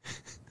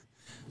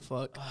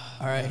 Fuck.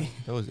 All right.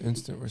 That was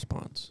instant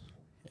response.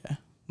 Yeah.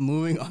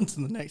 Moving on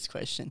to the next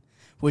question.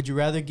 Would you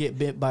rather get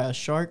bit by a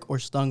shark or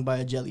stung by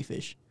a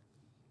jellyfish?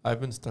 I've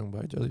been stung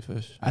by a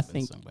jellyfish. I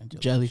think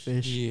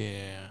jellyfish.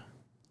 Yeah.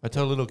 I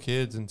tell little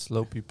kids and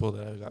slow people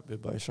that I got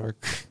bit by a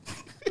shark.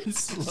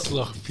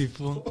 Slow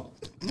people.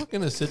 I'm not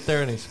gonna sit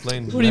there and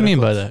explain. What do you mean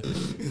by that?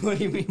 What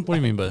do you mean? What do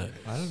you mean by that?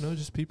 I don't know,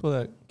 just people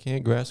that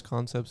can't grasp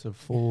concepts of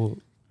full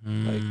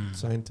like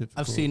scientific.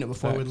 I've seen it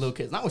before with little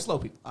kids. Not with slow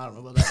people. I don't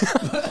know about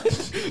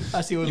that.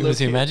 I see it with You little want to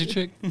see a kids. magic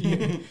trick?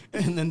 Yeah.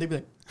 And then they'd be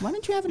like, why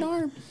don't you have an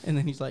arm? And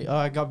then he's like, oh,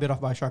 I got bit off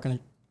by a shark. And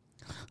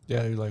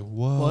Yeah, you're like,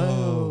 whoa.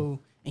 whoa.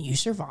 And you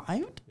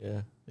survived?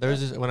 Yeah.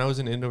 There's this when I was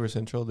in Andover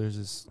Central. There's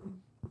this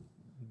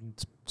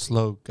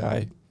slow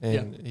guy,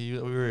 and we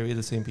were in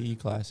the same PE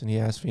class, and he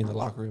asked me in the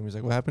locker room. He's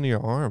like, "What happened to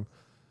your arm?"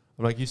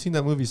 I'm like, "You seen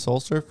that movie Soul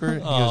Surfer?" He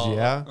goes,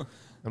 "Yeah."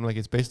 I'm like,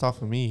 "It's based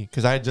off of me,"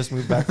 because I had just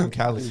moved back from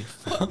Cali.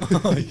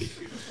 He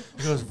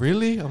goes,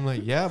 "Really?" I'm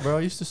like, "Yeah, bro.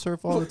 I used to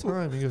surf all the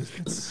time." He goes,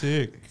 "That's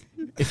sick."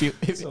 If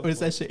what is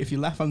that shit? If you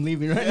laugh, I'm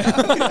leaving right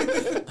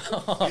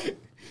now.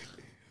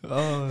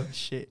 Oh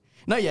shit!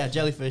 No, yeah,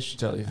 jellyfish.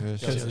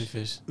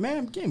 Jellyfish.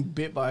 Man, getting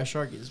bit by a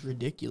shark is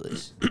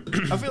ridiculous.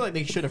 I feel like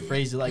they should have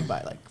phrased it like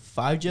by like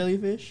 5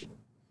 jellyfish,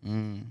 Yeah.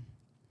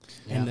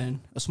 and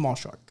then a small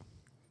shark,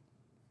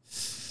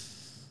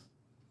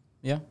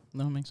 Yeah,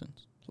 no, it makes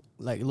sense.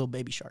 like a little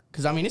baby shark.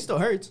 Because I mean, it still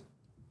hurts,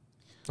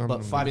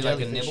 but 5 Maybe like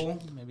a jellyfish. nibble.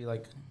 Maybe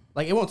like.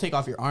 Like it won't take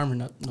off your arm or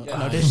no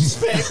Yeah.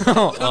 disrespect.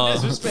 No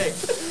disrespect.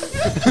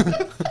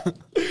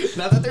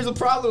 Now that there's a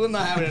problem with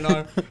not having an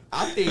arm,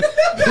 I think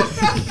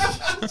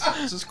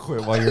Just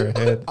quit while you're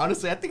ahead.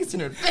 honestly, I think it's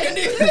an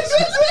advantage.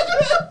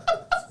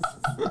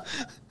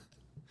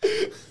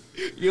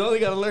 You only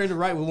gotta learn to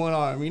write with one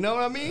arm. You know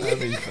what I mean? I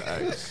mean,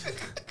 facts.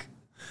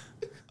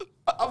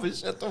 I'm gonna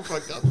shut the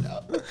fuck up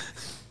now.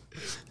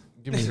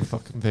 Give me your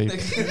fucking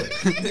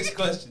vape. Next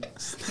question.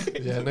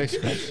 Yeah, next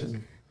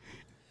question.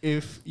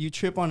 If you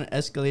trip on an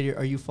escalator,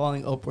 are you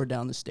falling up or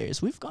down the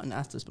stairs? We've gotten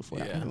asked this before,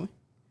 Yeah. haven't we?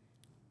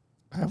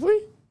 Have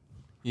we?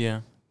 Yeah.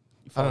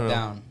 You I fall don't know.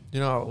 down. You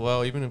know,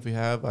 well, even if we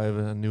have, I have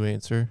a new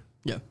answer.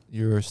 Yeah.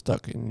 You're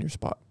stuck in your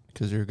spot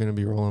because you're going to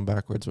be rolling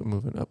backwards but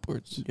moving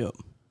upwards. Yep.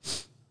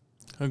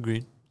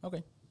 Agreed.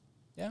 Okay.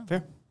 Yeah.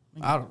 Fair.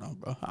 I don't know,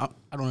 bro. I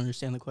don't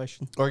understand the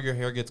question. Or your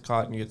hair gets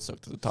caught and you get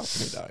stuck to the top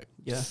and you die.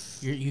 Yeah.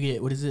 You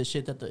get, what is this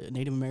shit that the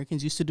Native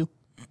Americans used to do?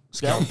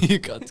 Scalp. You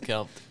got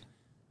scalped.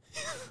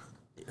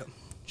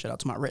 Shout out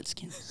to my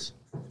Redskins.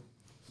 All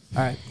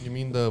right. You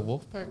mean the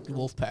wolf pack?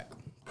 Wolfpack.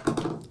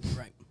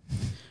 Right.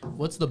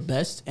 What's the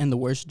best and the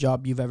worst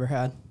job you've ever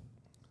had?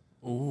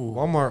 Ooh.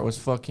 Walmart was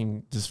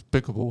fucking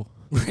despicable.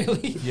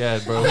 Really? Yeah,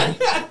 bro.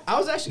 I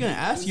was actually going to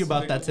ask you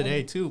about that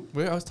today, too.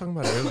 Wait, I was talking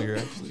about it earlier,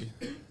 actually.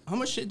 How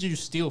much shit did you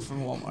steal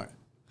from Walmart?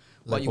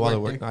 Like, you while I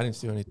worked worked, there? I didn't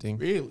steal anything.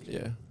 Really?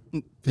 Yeah.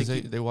 Mm, Because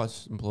think they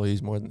watch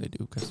employees more than they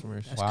do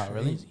customers. That's Wow,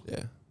 really? crazy.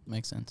 Yeah.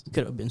 Makes sense. You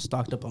could have been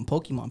stocked up on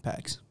Pokemon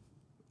packs.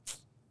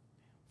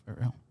 For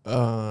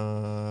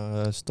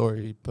real.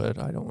 Story, but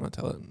I don't want to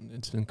tell it.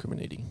 It's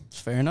incriminating. It's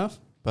fair enough.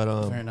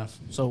 But Fair enough.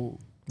 So,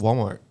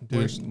 Walmart, dude.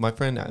 Worst. My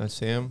friend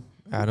Sam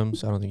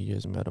Adams. I don't think you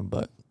guys met him,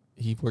 but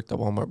he worked at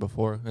Walmart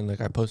before, and like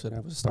I posted, I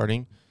was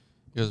starting.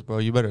 He goes, "Bro,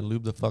 you better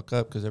lube the fuck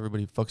up because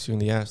everybody fucks you in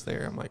the ass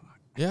there." I'm like,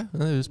 "Yeah, it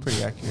was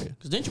pretty accurate."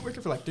 because didn't you work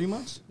there for like 3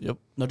 months? Yep.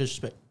 No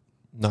disrespect.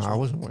 No, I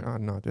wasn't.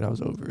 No, dude, I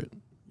was over it.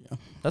 Yeah,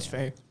 that's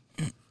fair.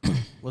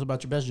 What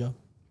about your best job?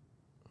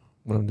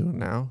 What I'm doing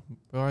now,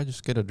 bro, I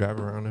just get a drive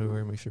around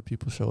everywhere, make sure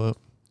people show up.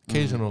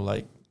 Occasional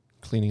like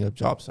cleaning up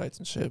job sites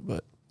and shit,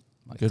 but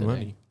Like good today.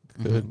 money.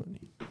 Good money.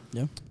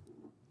 Yeah.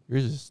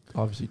 Yours is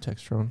obviously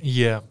Textron.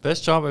 Yeah.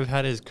 Best job I've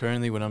had is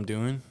currently what I'm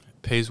doing.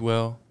 Pays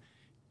well.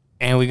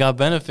 And we got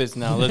benefits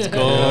now. Let's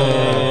go.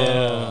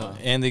 Yeah.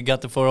 And they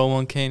got the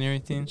 401k and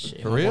everything.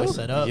 Shit, For my boy real?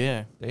 Set up.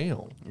 Yeah.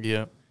 Damn.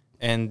 Yeah.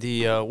 And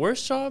the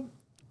worst job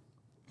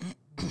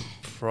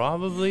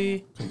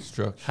probably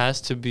Construction. has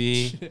to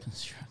be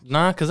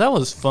because that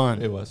was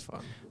fun. It was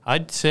fun.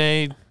 I'd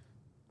say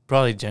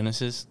probably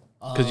Genesis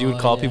because you would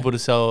call people to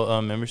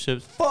sell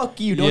memberships. Fuck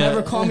you! Don't Yeah.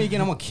 ever call me again.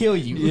 I'm gonna kill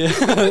you.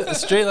 Yeah,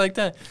 straight like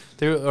that.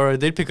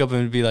 They'd pick up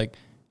and be like,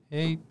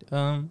 "Hey,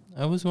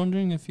 I was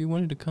wondering if you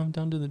wanted to come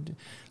down to the.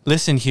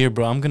 Listen here,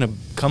 bro. I'm gonna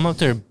come up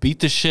there and beat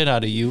the shit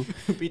out of you.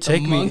 Beat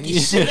Take the me." monkey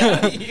shit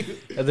out of you.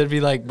 And they'd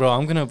be like, "Bro,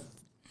 I'm gonna.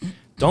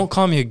 Don't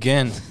call me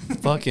again,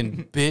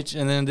 fucking bitch."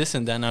 And then this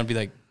and that, and I'd be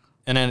like,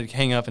 and I'd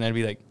hang up, and I'd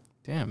be like,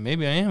 "Damn,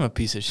 maybe I am a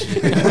piece of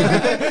shit."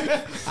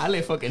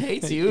 Ale fucking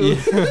hates you.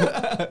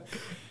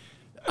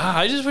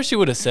 I just wish she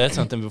would have said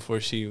something before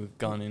she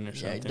gone in or Yeah,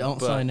 something.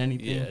 don't sign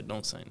anything. Yeah,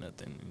 don't sign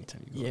nothing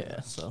anytime you go. in Yeah.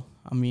 there. So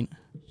I mean,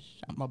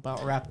 I'm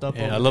about wrapped up.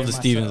 Yeah, over I love there the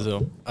Stevens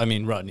myself. though. I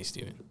mean Rodney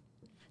Stevens.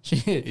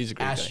 Shit, He's a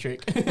great ass guy.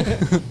 trick.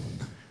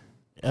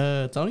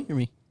 Tony, or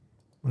me?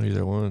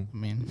 Either one. I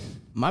mean,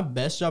 My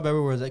best job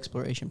ever was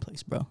exploration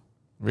place, bro.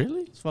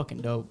 Really? It's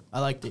fucking dope. I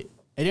liked it.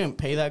 It didn't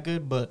pay that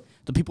good, but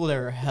the people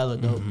there are hella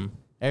dope.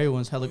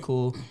 Everyone's hella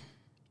cool.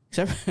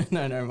 Except for,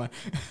 no, never mind.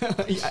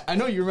 I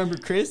know you remember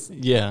Chris.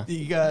 Yeah.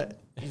 He's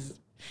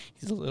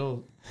a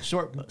little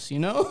short bus, you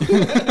know?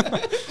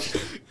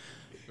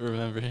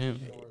 Remember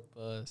him?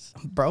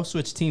 Bro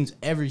switched teams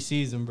every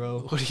season, bro.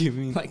 What do you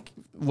mean? Like,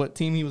 what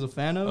team he was a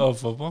fan of? Oh,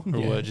 football? Or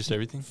Yeah. what? Just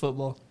everything?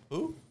 Football.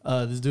 Who?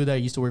 This dude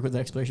that used to work with the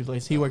exploration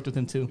place, he worked with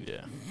him too.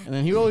 Yeah. And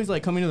then he would always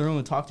like come into the room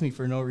and talk to me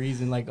for no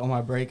reason, like on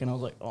my break. And I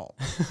was like, oh,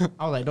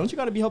 I was like, don't you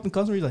got to be helping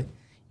customers? He's like,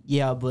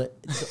 yeah, but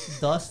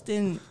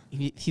Dustin,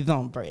 he's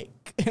on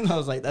break. And I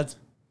was like, that's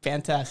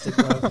fantastic,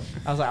 bro.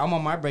 I was like, I'm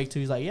on my break too.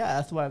 He's like, yeah,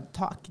 that's why I'm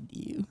talking to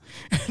you.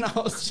 And I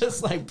was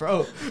just like,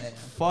 bro,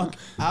 fuck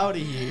out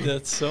of here.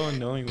 That's so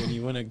annoying when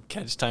you want to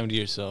catch time to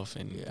yourself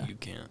and Yeah. you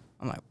can't.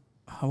 I'm like,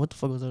 oh, what the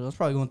fuck was that? I was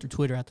probably going through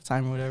Twitter at the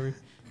time or whatever.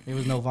 There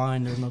was no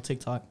Vine, there was no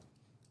TikTok.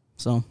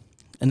 So,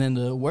 and then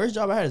the worst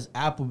job I had is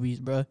Applebee's,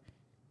 bro.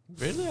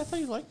 Really? I thought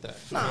you liked that.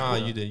 Nah,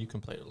 you did. You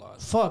complained a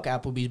lot. Fuck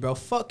Applebee's, bro.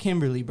 Fuck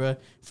Kimberly, bro.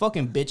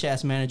 Fucking bitch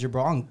ass manager,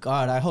 bro. On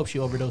God, I hope she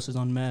overdoses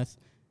on meth.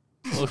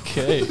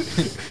 Okay.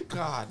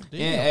 God damn.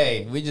 yeah,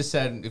 hey, we just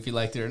said if you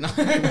liked it or not.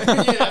 You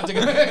didn't have to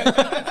go.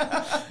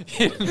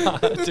 You did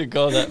not have to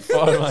go that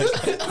far, Mike.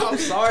 I'm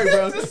sorry,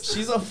 bro.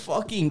 She's a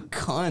fucking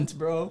cunt,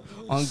 bro.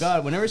 On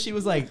God, whenever she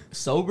was like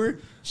sober,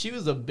 she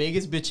was the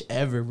biggest bitch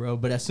ever, bro.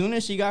 But as soon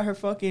as she got her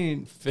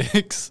fucking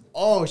Fix.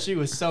 oh, she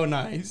was so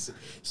nice.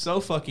 So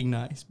fucking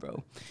nice,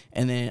 bro.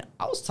 And then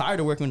I was tired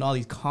of working with all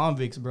these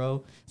convicts,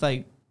 bro. It's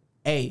like,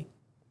 hey,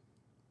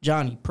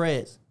 Johnny,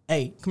 Prez,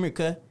 hey, come here,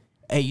 cut.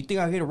 Hey, you think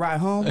I get a ride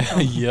home?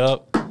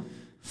 Yup.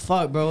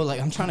 Fuck, bro. Like,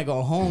 I'm trying to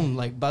go home.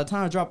 Like, by the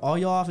time I drop all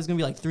y'all off, it's going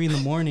to be like 3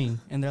 a.m.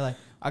 And they're like,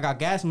 I got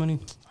gas money.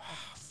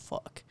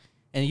 Fuck.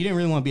 And you didn't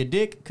really want to be a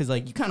dick because,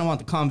 like, you kind of want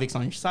the convicts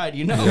on your side,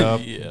 you know?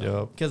 Yup. Yeah.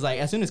 Yup. Because, like,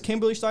 as soon as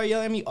Kimberly started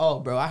yelling at me,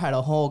 oh, bro, I had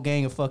a whole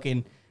gang of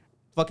fucking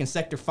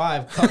Sector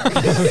 5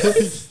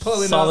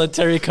 pulling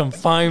Solitary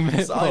confignment.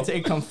 up.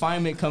 Solitary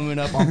confinement coming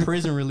up on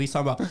prison release.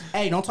 Talking about,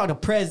 hey, don't talk to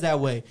Prez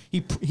that way.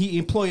 He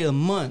employee of the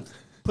month.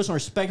 Put some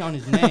respect on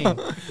his name.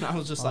 And I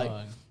was just like,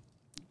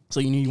 so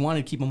you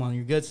wanted to keep him on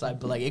your good side,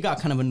 but like it got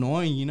kind of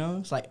annoying, you know?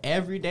 It's like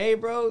every day,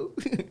 bro.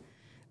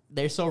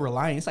 They're so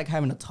reliant. It's like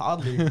having a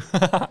toddler.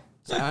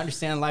 So I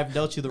understand life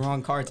dealt you the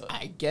wrong cards,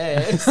 I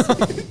guess.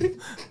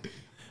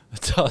 A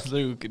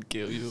toddler who could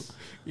kill you.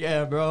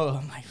 Yeah, bro.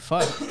 I'm like,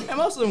 fuck. And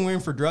most of them were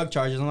in for drug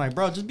charges. I'm like,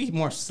 bro, just be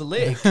more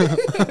slick.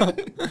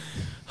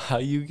 How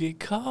you get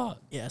caught?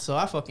 Yeah, so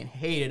I fucking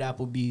hated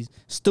Applebee's.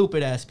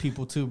 Stupid ass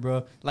people too,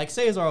 bro. Like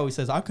Cesar always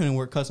says, I couldn't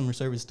work customer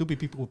service. Stupid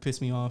people would piss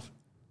me off.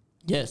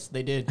 Yes,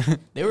 they did.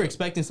 They were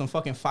expecting some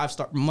fucking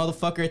 5-star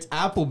motherfucker. It's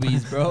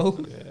Applebee's, bro.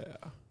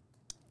 Yeah.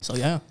 So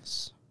yeah,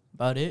 that's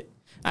about it.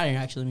 I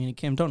didn't actually mean to,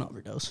 Kim. Don't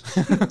overdose.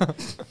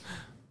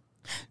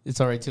 It's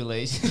already too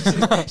late. She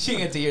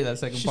didn't get to hear that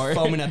second She's part.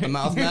 foaming at the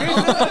mouth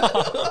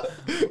now.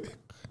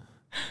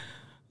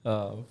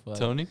 Oh, fuck.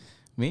 Tony?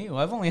 Me? Well,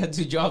 I've only had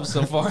 2 jobs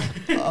so far.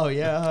 Oh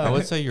yeah. I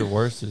would say your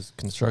worst is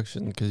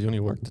construction because you only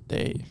worked a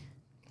day.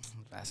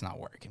 That's not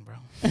working, bro.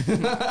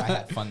 I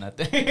had fun that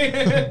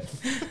day.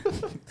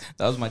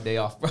 That was my day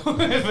off, bro.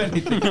 If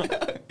anything.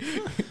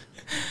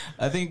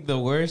 I think the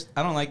worst,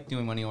 I don't like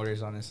doing money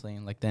orders, honestly,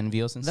 and like the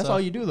NVOs and That's stuff.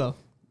 all you do though.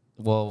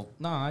 Well,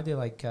 no, I did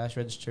like cash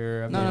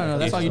register. No.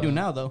 That's all you do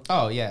now though.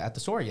 Oh, yeah, at the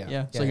store, yeah.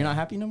 Yeah. So you're not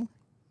happy no more?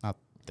 Not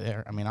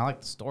there. I mean, I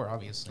like the store,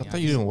 obviously. I thought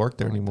you didn't work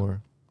there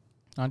anymore.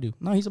 I do.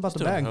 No, he's about the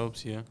Still bag.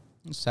 hopes, yeah.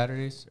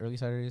 Saturdays, early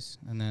Saturdays,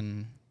 and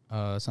then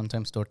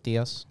sometimes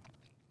tortillas.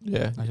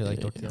 Yeah. I feel like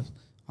yeah, tortillas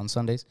on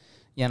Sundays.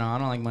 Yeah, no, I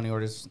don't like money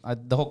orders.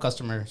 The whole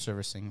customer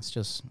service thing, it's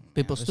just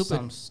People there's stupid.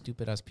 Some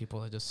stupid ass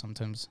people that just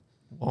sometimes.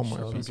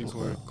 Walmart Some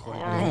people.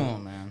 Oh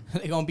man,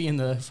 They're gonna be in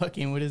the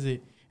fucking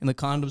in the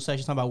condom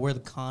section talking about where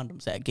the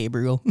condoms at,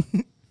 Gabriel.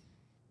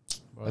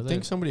 I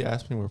think somebody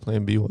asked me where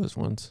Plan B was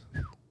once.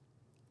 you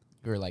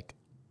were like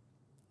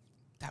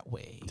that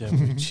way.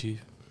 Definitely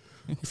chief.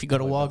 If you go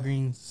to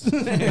Walgreens.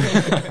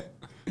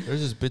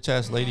 There's this bitch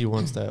ass lady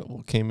once that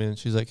came in.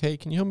 She's like, "Hey,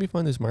 can you help me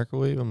find this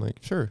microwave?" I'm like,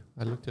 "Sure."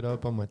 I looked it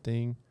up on my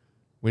thing.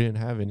 We didn't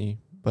have any,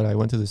 but I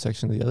went to the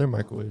section of the other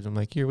microwaves. I'm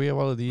like, "Here, we have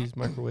all of these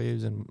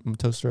microwaves and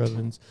toaster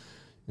ovens."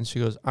 And she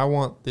goes, "I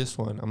want this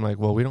one." I'm like,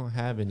 "Well, we don't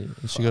have any."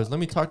 And she goes, "Let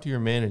me talk to your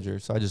manager."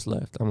 So I just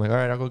left. I'm like, "All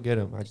right, I'll go get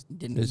him." I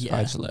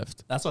just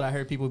left. That's what I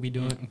heard people be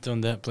doing. I've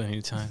done that plenty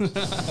of times.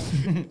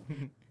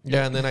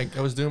 Yeah, and then I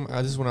was doing,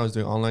 this is when I was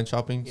doing online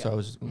shopping. So I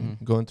was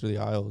going through the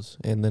aisles.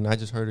 And then I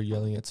just heard her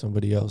yelling at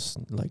somebody else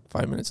like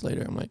 5 minutes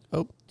later. I'm like,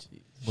 oh,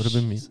 would have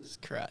been me. Jesus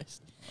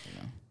Christ.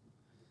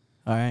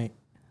 All right.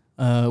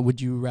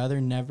 Would you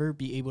rather never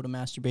be able to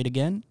masturbate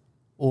again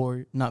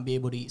or not be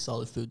able to eat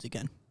solid foods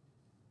again?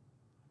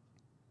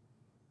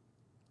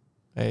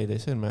 Hey, they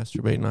said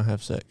masturbate, not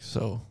have sex.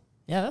 So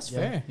Yeah, that's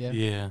fair.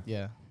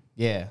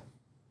 Yeah.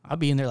 I'll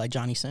be in there like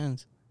Johnny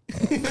Sins.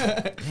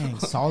 Dang,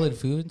 solid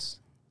foods.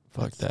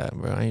 fuck that,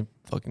 bro. I ain't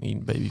fucking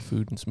eating baby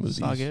food and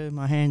It's all smoothies. good.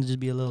 My hands just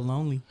be a little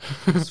lonely.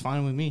 It's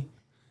fine with me.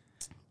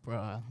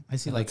 bro. I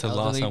see That's like a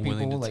loss elderly I'm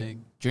willing people to like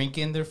take.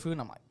 drinking their food.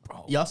 And I'm like,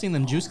 bro. Y'all seen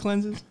them juice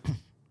cleanses?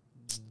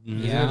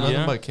 Yeah.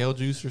 Nothing but kale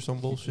juice or some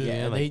bullshit.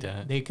 Yeah, they like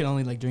that. they can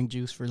only like drink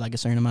juice for like a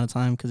certain amount of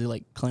time because it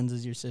like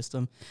cleanses your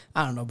system.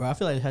 I don't know, bro. I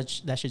feel like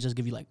that should just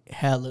give you like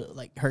hella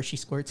like Hershey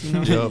squirts, you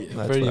know? Yup, Yeah,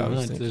 that's pretty what I was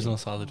much. thinking. There's no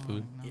solid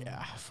food.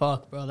 Yeah,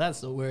 fuck, bro. That's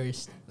the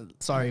worst.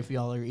 Sorry if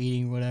y'all are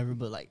eating or whatever,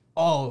 but like,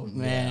 oh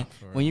man,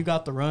 for when you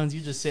got the runs,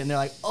 you just sitting there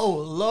like, oh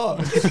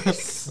lord,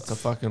 It's a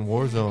fucking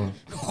war zone.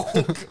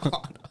 oh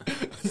god,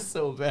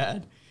 so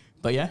bad.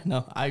 But yeah,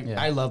 no,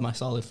 I love my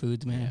solid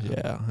foods, man.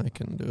 Yeah, I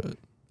can do it.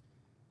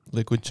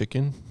 Liquid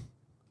chicken.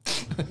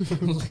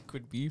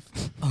 liquid beef.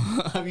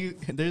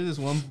 There's this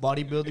one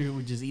bodybuilder who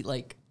would just eat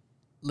like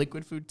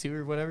liquid food too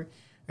or whatever.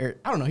 Or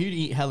I don't know, he'd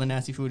eat hella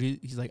nasty food.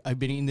 He's like, I've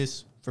been eating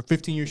this for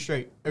 15 years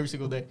straight every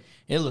single day.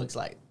 It looks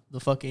like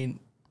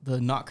the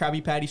not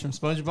Krabby Patties from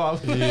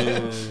SpongeBob.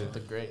 The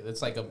gray.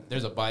 It's like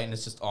there's a bite and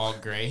it's just all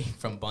gray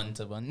from bun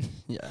to bun.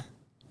 Yeah.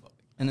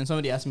 And then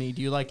somebody asked me,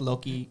 do you like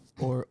Loki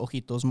or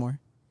Ojitos more?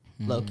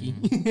 Loki.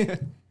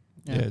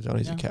 Yeah,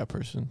 Johnny's a cat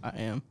person. I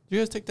am. You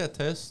guys take that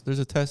test? There's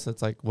a test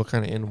that's like what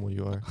kind of animal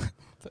you are.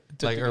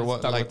 Like or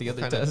what? Talk Like about the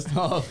other kinda- test.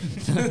 Oh,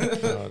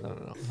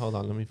 No. Hold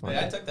on, let me find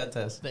I it. took that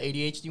test. the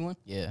ADHD one?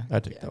 Yeah.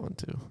 I took that one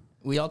too.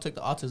 We all took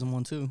the autism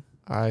one too.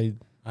 I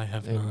I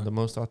have am not. the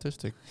most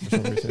autistic for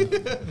some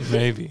reason.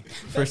 Maybe.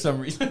 For some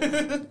reason.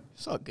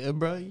 It's all good,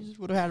 bro. You just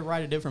would have had to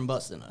ride a different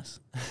bus than us.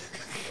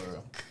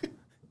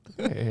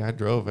 Hey, I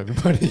drove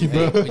everybody,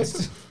 Hey, bro. we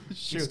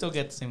still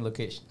get the same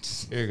location.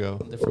 Here you go.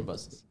 Different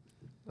buses.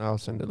 I'll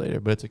send it later,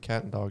 but it's a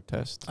cat and dog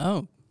test.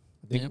 Oh.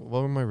 I think, Yeah.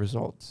 what were my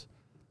results?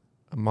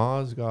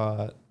 Maz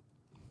got,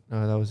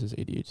 no, that was his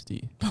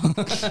ADHD.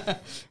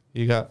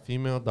 He got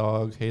female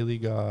dog. Haley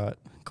got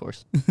Of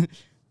course.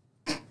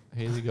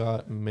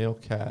 male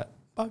cat.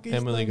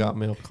 Emily got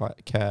male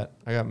cat.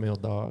 I got male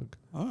dog.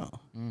 Oh.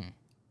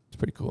 It's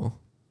pretty cool.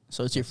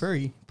 So it's your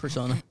furry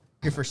persona.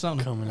 Your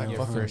persona. Coming I out.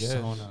 fucking guess.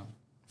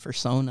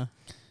 Persona.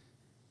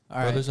 All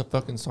Bro, right. there's a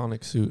fucking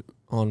Sonic suit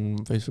on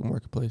Facebook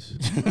Marketplace.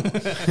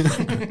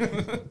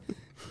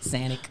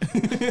 Sanic.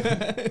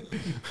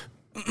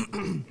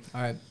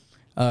 All right.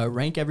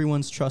 Rank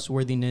everyone's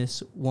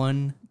trustworthiness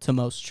 1 to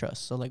most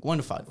trust. So like 1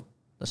 to 5,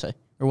 let's say,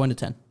 or 1 to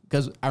 10.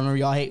 Because I remember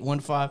y'all hate 1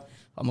 to 5.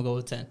 I'm gonna go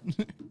with 10.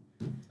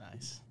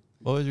 Nice.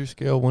 What was your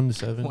scale? 1 to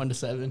 7? 1 to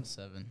 7.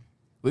 7.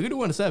 We could do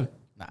 1 to 7.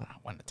 Nah,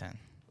 1 to 10.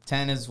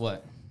 10 is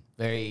what?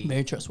 Very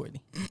trustworthy.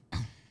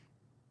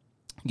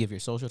 give your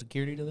social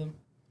security to them.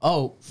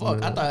 Oh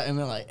fuck! I thought I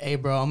meant like, hey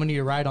bro, I'm gonna need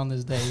a ride on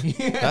this day.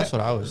 That's what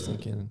I was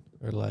thinking.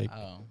 Or like,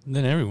 Oh.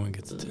 Then everyone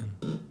gets a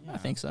 10. I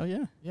think so.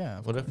 Yeah. Yeah.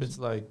 what if it's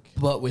like,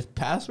 But with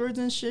passwords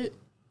and shit.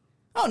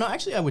 Oh no,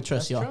 actually I would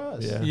trust y'all.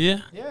 Trust. yeah, Yeah.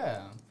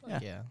 Yeah. Yeah.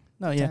 Yeah.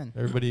 No, yeah. 10.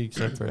 everybody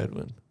except for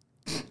Edwin.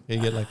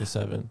 He'd get like a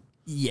 7.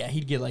 Yeah,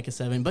 he'd get like a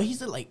 7, but he's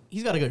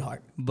got a good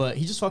heart, but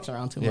he just fucks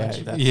around too Yeah, much.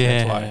 that's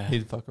Yeah. why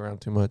he'd fuck around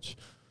too much.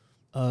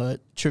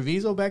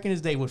 Treviso back in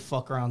his day would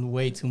fuck around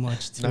way too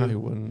much too. No, he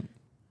wouldn't.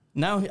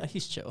 Now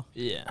he's chill.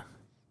 Yeah.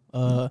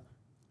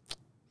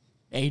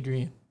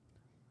 Adrian.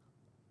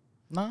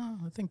 Nah,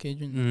 I think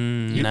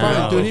Adrian. You Nah.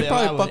 probably Dude, Yeah, he'd I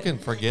probably would- fucking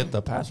forget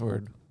the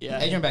password. Yeah,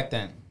 Adrian back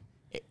then.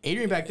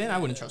 Adrian back then I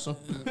wouldn't trust him.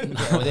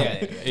 Oh,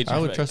 yeah. I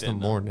would trust him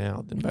more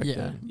now than back Yeah.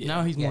 then.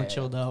 Now he's more Yeah.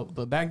 chilled out,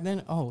 but back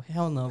then, oh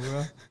hell no,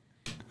 bro.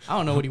 I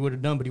don't know what he would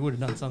have done, but he would have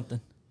done something.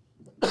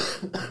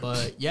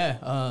 But yeah,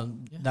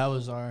 that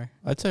was our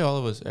I'd say all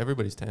of us,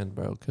 everybody's 10,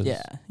 bro. Cause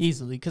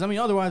easily. Because I mean,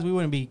 otherwise we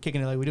wouldn't be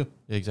kicking it like we do.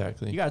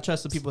 Exactly. You gotta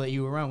trust the people that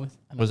you were around with.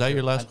 Was that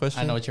your last I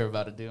question? know what you're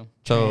about to do.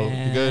 So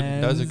good.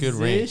 That was a good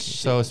rank. Transition.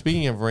 So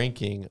speaking of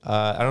ranking,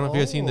 I don't know if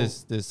you guys seen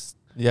this.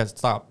 Yeah,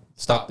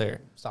 stop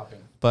there. Stopping.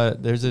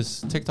 But there's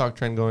this TikTok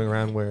trend going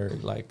around where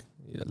like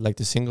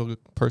the single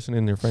person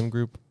in their friend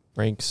group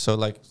ranks. So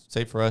like,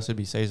 say for us, it'd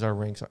be Cesar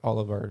ranks all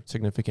of our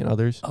significant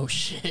others, Oh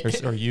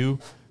shit. or you,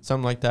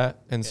 something like that.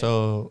 And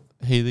so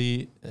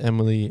Haley,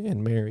 Emily,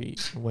 and Mary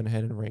went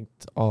ahead and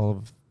ranked all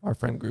of our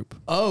friend group.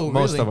 Oh,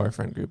 Most really? of our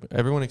friend group,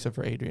 everyone except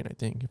for Adrian, I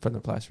think, from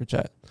the Plaster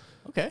Chat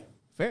Okay,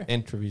 fair.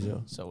 and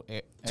Treviso. So,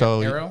 So-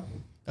 Arrow.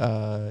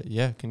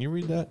 Yeah, can you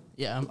read that?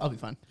 Yeah, I'll be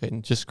fine. Okay,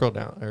 and just scroll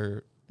down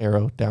or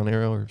down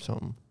arrow or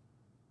something.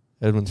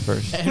 Edwin's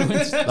first.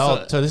 Edwin's-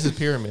 Oh, so this is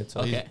pyramid.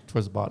 So he's Okay.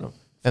 towards the bottom.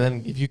 And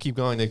then if you keep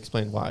going, they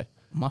explain why.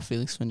 My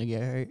feelings finna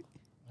get hurt.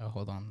 Oh,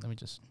 hold on. Let me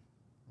just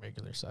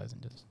regular size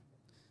and just.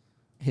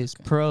 His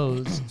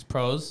pros. It's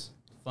pros,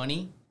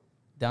 funny,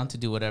 down to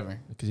do whatever.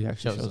 Because he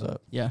actually Shows shows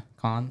up. Yeah.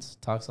 Cons,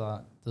 talks a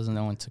lot, doesn't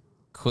know when to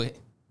quit,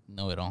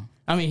 know it all.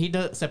 I mean, he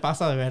does. Se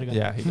pasa de verga.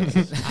 Yeah, he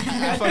does.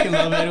 I fucking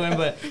love Edwin,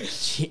 but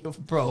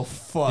bro,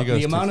 fuck He goes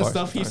the too amount of far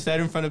stuff he sometimes. said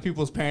in front of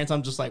people's parents.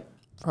 I'm just like,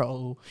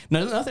 bro,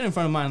 no, nothing in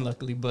front of mine,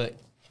 luckily, but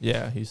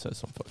Yeah, he says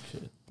some fuck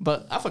shit.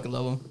 I fucking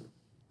love him.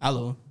 I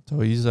love him. So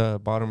he's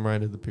bottom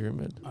right of the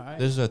pyramid. All right.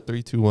 This is a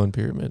 3-2-1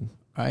 pyramid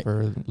All right.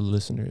 for the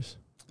listeners.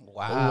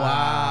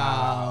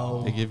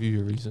 Wow. They give you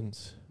your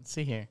reasons. Let's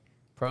see here.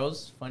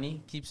 Pros,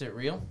 funny, keeps it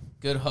real,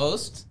 good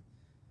host.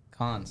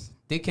 Cons,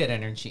 dickhead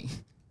energy,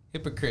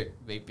 hypocrite,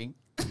 vaping.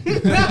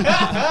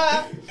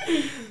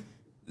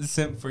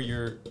 Simp for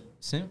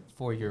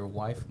your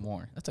wife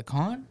more. That's a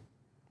con?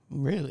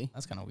 Really?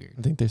 That's kind of weird.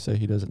 I think they say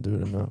he doesn't do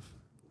it enough.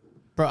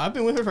 Bro, I've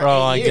been with her for Oh, 8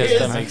 I years. guess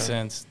that makes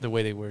sense. The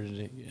way they worded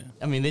it, yeah.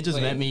 I mean, they just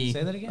Wait, met me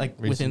say that again? like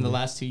within Recently. the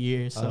last 2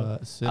 years. So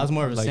Simp, I was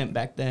more of a like, simp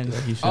back then.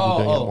 He should be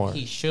doing it more.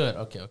 He should.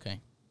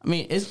 Okay. I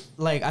mean, it's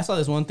like I saw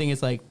this one thing.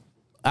 It's like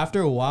after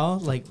a while,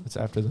 like It's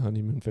after the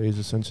honeymoon phase,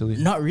 essentially.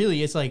 not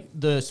really. It's like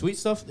the sweet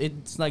stuff.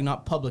 It's like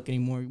not public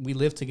anymore. We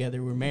live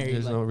together. We're married.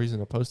 There's like, no reason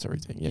to post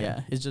everything.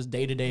 yeah, it's just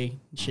day to day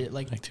shit.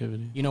 Like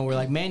Activity. you know, we're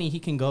like Manny. He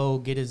can go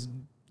get his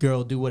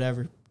girl, do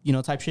whatever. You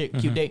know, type shit.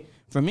 Cute date.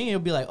 For me, it'll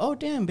be like, oh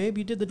damn, babe,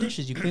 you did the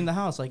dishes. You cleaned the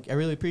house. Like I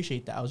really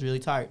appreciate that. I was really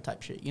tired.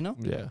 Type shit. You know.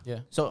 Yeah. Yeah.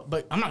 So,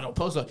 but I'm not gonna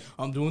post like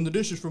I'm doing the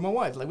dishes for my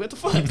wife. Like what the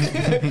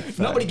fuck?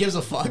 Nobody gives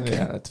a fuck.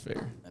 Yeah, that's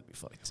fair. That'd be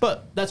fucked.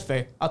 But that's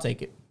fair. I'll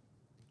take it.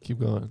 Keep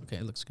going. Okay,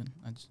 it looks good.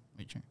 I just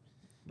made sure.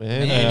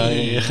 Man.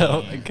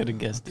 Yeah, I could have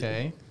guessed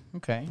it.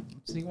 Okay.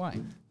 Let's see why.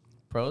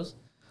 Pros,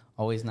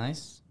 always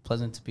nice,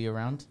 pleasant to be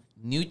around.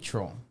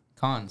 Neutral.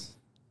 Cons,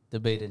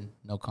 debated,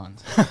 no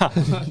cons.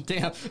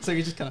 Damn. So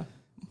you're just kind of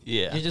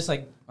Yeah. You're just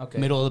like, okay.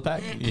 middle of the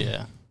pack.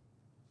 Yeah.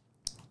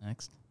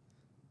 Next.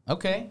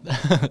 Okay.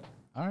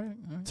 All right.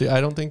 See, I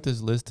don't think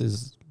this list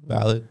is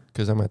valid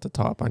because I'm at the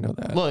top. I know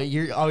that. Well,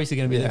 you're obviously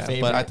gonna be their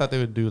favorite. but I thought they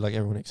would do like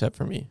everyone except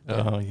for me.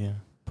 Oh, yeah.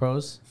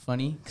 Pros,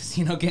 funny,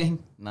 casino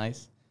gang,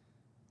 nice.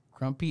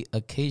 Grumpy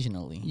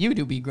occasionally. you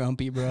do be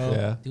grumpy, bro.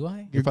 Yeah. Do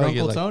I? You're probably Grunkle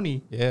get, like-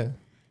 Tony. Yeah.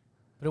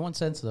 But in what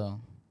sense, though?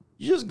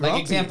 You just grumpy.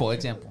 Like,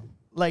 example.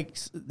 Like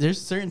there's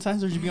certain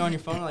times where you be on your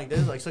phone like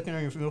this, like sucking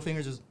on your middle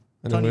fingers, just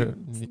And then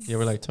Tony.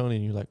 we're like Tony,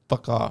 and you're like,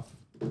 fuck off.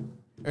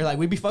 or like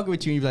we'd be fucking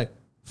with you, and you'd be like,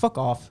 fuck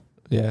off.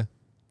 Yeah.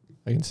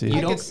 I can see You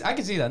it. don't- I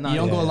can see that. No, you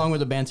don't yeah. go along with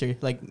the banter,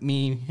 like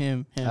me,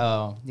 him.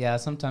 Oh, yeah,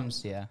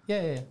 sometimes, yeah.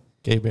 Yeah.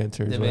 Gay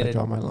banter is where I Debated,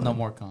 draw my line. no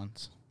more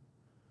cons.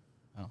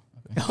 Oh,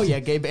 okay. Oh yeah,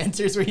 gay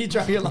banter is where you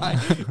draw your line.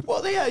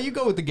 Well, yeah, you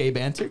go with the gay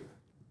banter.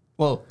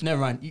 Well, never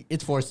mind.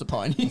 It's forced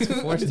upon you.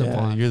 It's forced Yeah,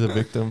 upon. you're the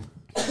victim.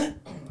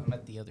 I'm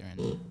at the other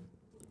end.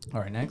 All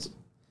right, next.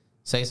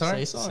 Say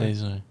sorry. Say sorry. Say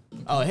so.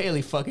 Oh,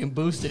 Haley fucking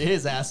boosted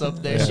his ass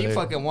up there. Yeah, She yeah.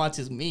 fucking wants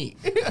his meat.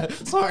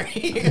 Sorry.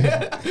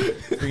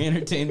 Free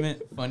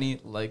entertainment,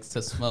 funny, likes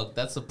to smoke.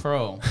 That's a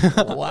pro.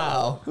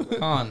 Wow.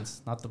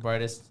 Cons, not the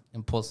brightest,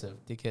 impulsive.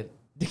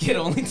 Dickhead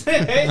only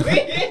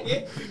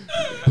today.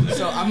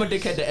 So I'm a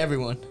dickhead to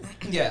everyone.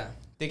 Yeah,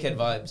 dickhead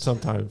vibes.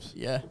 Sometimes.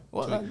 Yeah.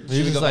 Well, Should You're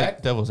we just go like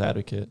back? devil's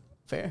advocate.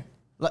 fair.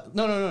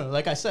 No.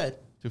 Like I said,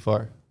 Too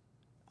far.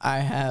 I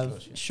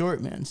have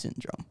short man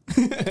syndrome.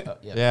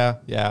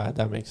 Yeah.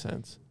 That makes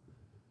sense.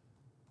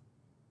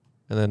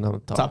 And then on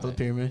the Top of the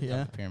pyramid,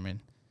 yeah. Pyramid.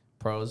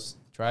 Pros,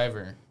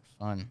 driver,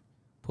 fun.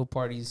 Pool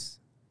parties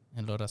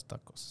and Loras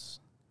tacos.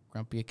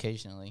 Grumpy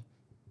occasionally.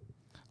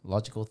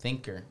 Logical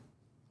thinker.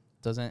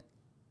 Doesn't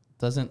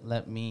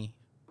let me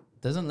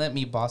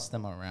boss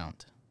them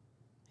around.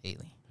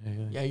 Haley.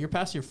 Yeah, you're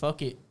past your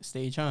fuck it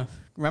stage, huh?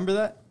 Remember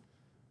that?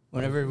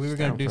 Whenever we were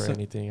gonna Down do for something.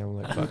 anything,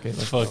 I'm like, fuck it.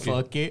 let's Fuck go.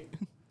 it. Fuck it.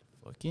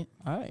 Fuck it.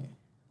 All right.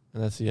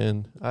 And that's the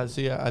end. I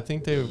see. I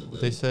think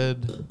they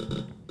said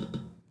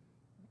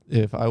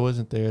if I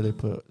wasn't there, they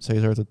put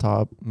Cesar at the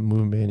top,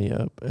 move Manny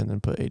up, and then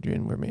put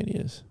Adrian where Manny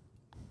is.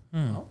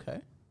 Okay.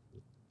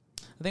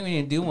 I think we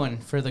need to do one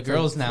for the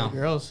girls now. For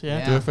the girls, yeah.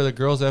 Yeah. Do it for the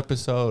girls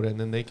episode, and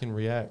then they can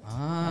react. Oh.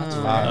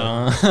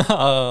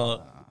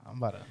 I'm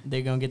about to.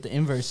 They're gonna get the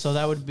inverse. So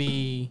that would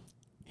be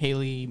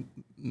Haley,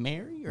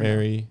 Mary, or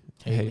Mary,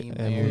 Haley,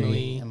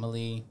 Emily.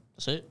 Emily,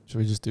 That's it. Should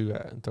we just do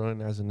throw in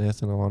as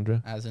Aneth and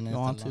Alondra? as an You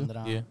want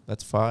to? Yeah.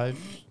 That's 5.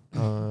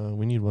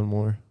 We need one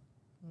more.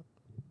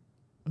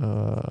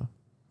 I'm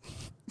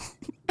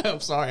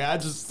sorry. I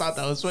just thought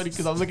that was funny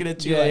because I'm looking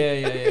at you Yeah,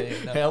 like,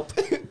 yeah. No. help.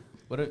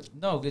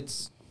 No,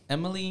 it's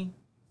Emily,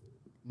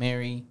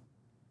 Mary,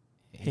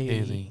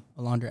 Haley,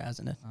 Alondra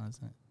Azeneth. Oh, that's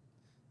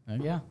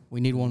it. Yeah,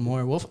 We need one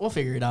more. We'll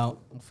figure it out.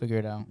 we'll figure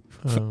it out.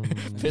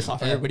 Piss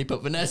off everybody.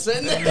 Put Vanessa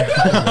in there.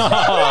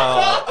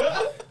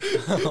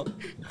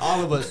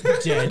 All of us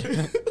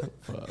dead.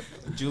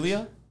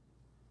 Julia?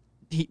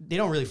 They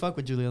don't really fuck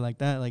with Julia like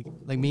that. Like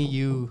me,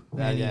 you.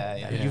 Manny.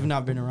 yeah. You've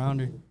not been around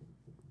her.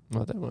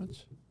 Not that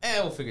much.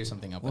 We'll figure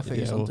something out. We'll by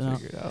figure the We'll something out.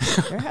 figure it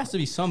out. There has to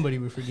be somebody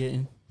we're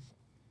forgetting.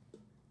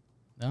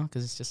 No,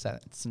 because it's just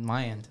that it's in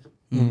my end.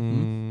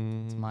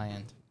 It's my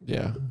end.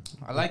 Yeah,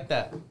 I like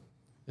that.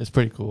 it's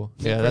pretty cool.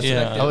 Yeah, that's.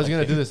 Yeah. I was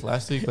gonna do this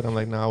last week, but I'm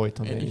like, nah, I'll wait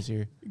till Manny's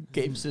here.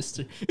 Gabe's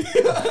sister.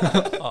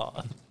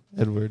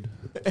 Edward.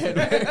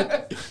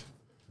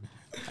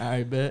 All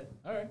right, bet.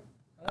 All right.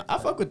 I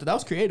fuck with it. That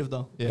was creative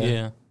though.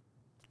 Yeah.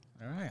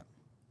 All right.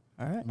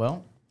 All right.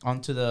 Well,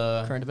 on to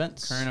the Current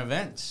events. current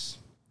events.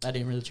 I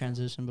didn't really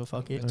transition, but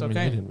fuck it. It's I mean,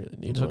 okay. you didn't really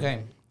need It's one.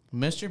 okay.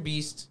 Mr.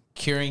 Beast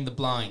curing the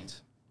blind.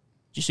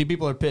 You see,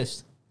 people are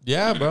pissed.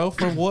 Yeah, bro.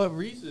 For what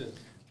reason?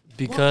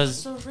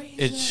 Because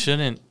it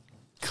shouldn't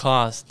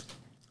cost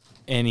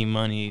any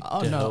money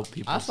Oh to no, help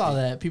people. I saw see.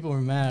 that people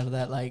were mad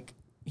that like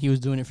he was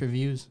doing it for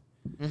views.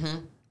 Mm-hmm.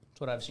 That's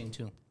what I've seen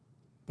too.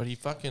 But he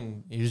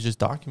was just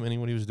documenting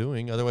what he was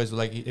doing. Otherwise,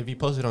 like, if he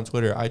posted on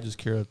Twitter, I just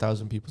cure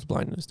 1,000 people's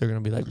blindness, they're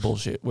going to be like,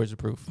 bullshit, where's the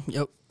proof?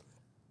 Yep.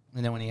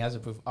 And then when he has the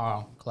proof,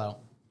 clout.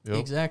 Yep.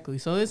 Exactly.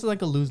 So this is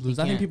like a lose-lose.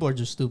 I think people are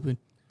just stupid.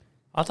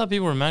 I thought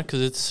people were mad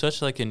because it's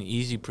such like an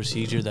easy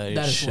procedure that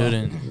it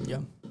shouldn't. Yeah.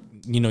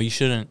 You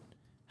shouldn't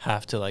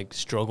have to like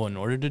struggle in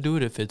order to do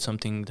it if it's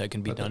something that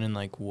can be done in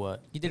like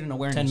what? He did an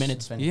awareness. 10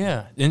 minutes.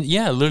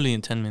 Yeah. Literally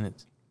in 10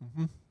 minutes.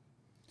 Mm-hmm.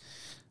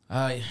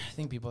 I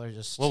think people are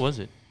just. What was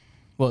it?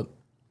 What?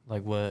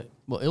 Like what?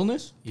 Well,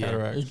 illness? Yeah.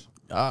 Cataracts.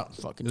 I don't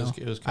fucking know.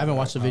 It was I haven't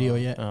watched the video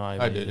yet. Oh,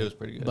 I did. It was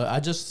pretty good. But I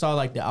just saw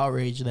like the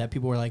outrage that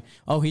people were like,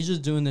 "Oh, he's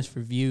just doing this for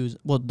views."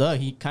 Well,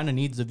 he kind of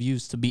needs the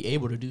views to be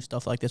able to do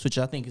stuff like this, which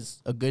I think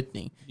is a good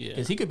thing. Yeah.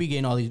 Because he could be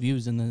getting all these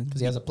views and then Because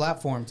he has a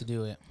platform to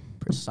do it.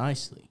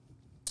 precisely.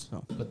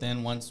 So But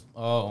then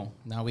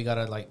now we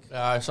gotta like.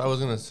 so I was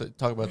going to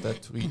talk about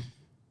that tweet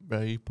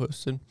that he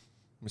posted,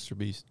 Mr.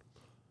 Beast.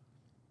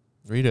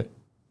 Read it.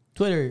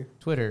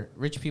 Twitter,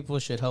 rich people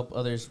should help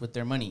others with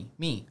their money.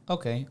 Me,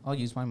 okay, I'll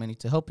use my money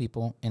to help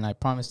people, and I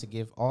promise to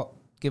give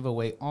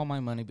away all my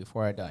money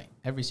before I die.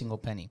 Every single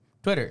penny.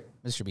 Twitter,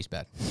 Mr. Beast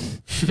bad.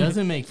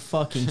 doesn't make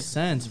fucking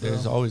sense, bro.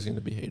 There's always going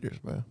to be haters,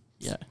 bro.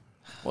 Yeah.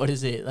 What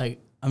is it like?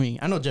 I mean,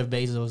 I know Jeff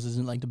Bezos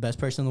isn't like the best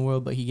person in the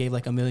world, but he gave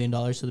like $1 million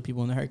to the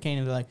people in the hurricane,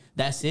 and they're like,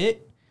 "That's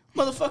it,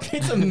 motherfucker!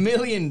 It's $1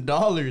 million,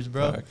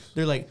 bro." Facts.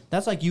 They're like,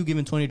 "That's like you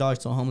giving $20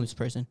 to a homeless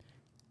person."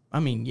 I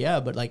mean, yeah,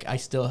 but like I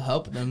still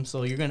help them,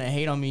 so you're gonna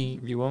hate on me.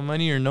 You want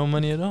money or no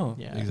money at all?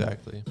 Yeah,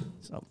 Exactly.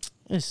 So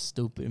it's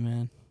stupid,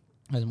 man.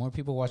 As more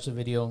people watched the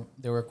video,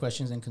 there were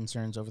questions and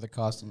concerns over the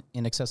cost and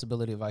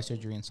inaccessibility of eye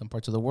surgery in some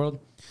parts of the world.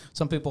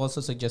 Some people also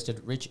suggested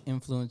rich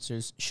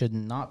influencers should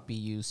not be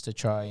used to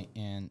try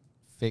and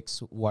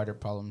fix wider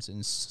problems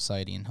in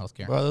society and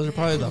healthcare. Bro, those are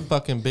probably the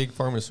fucking big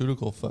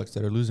pharmaceutical fucks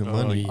that are losing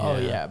money. Oh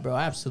yeah, bro,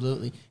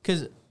 absolutely.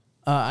 Because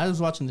I was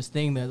watching this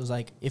thing that was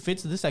like, if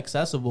it's this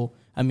accessible,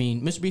 I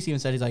mean, Mr. Beast even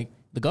said he's like,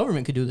 the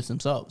government could do this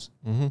themselves.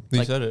 Mm-hmm. He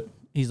Like, said it.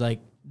 He's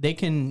like, they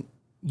can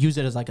use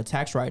it as like a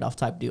tax write-off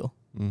type deal.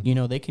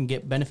 Mm. They can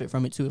get benefit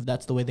from it too if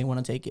that's the way they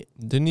want to take it.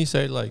 Didn't he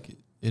say, like,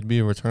 it'd be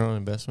a return on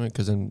investment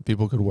because then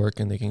people could work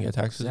and they can get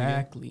taxes again?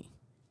 Exactly.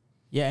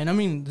 Yeah, and I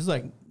mean, this is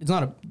like, it's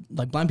not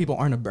like blind people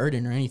aren't a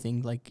burden or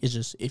anything. Like, it's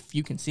just, if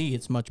you can see,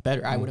 it's much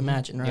better, I would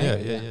imagine, right?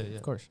 Yeah.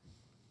 Of course.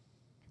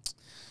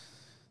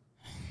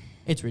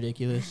 It's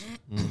ridiculous.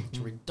 It's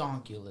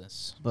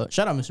ridiculous. But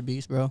shout out Mr.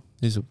 Beast, bro.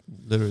 He's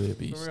literally a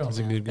beast. For real, He's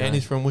a man. good guy. And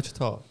he's from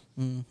Wichita.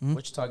 Mm-hmm.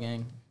 Wichita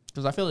gang.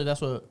 Because I feel like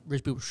that's what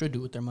rich people should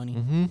do with their money.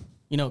 Mm-hmm.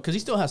 Because he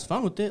still has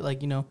fun with it.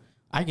 Like,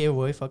 I gave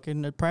away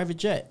fucking a private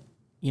jet.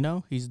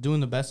 He's doing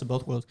the best of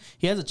both worlds.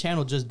 He has a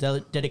channel just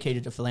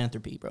dedicated to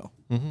philanthropy, bro.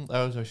 Mm-hmm.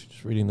 I was actually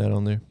just reading that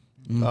on there.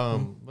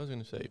 Mhm. What was I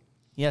going to say?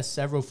 He has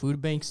several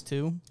food banks,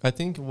 too. I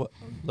think what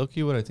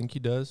I think he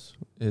does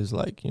is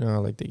like,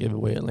 like they give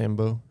away a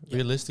Lambo. Yeah.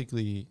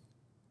 Realistically,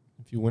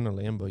 if you win a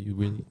Lambo, you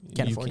really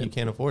You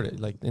can't afford it.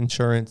 Like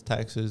insurance,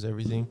 taxes,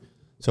 everything.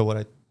 So what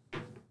I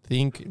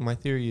think, my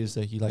theory is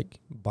that he like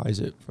buys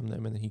it from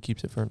them and then he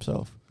keeps it for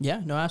himself.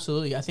 Yeah, no,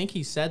 absolutely. I think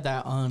he said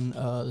that on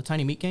the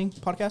Tiny Meat Gang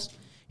podcast.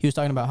 He was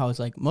talking about how it's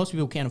like most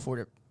people can't afford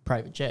a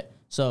private jet,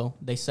 so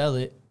they sell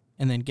it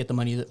and then get the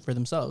money for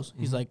themselves.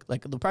 He's like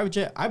the private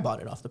jet, I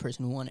bought it off the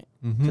person who won it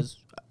because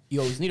you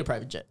always need a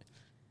private jet.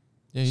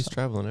 Yeah, he's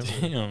traveling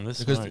everywhere. Damn, that's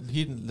Because smart.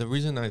 the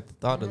reason I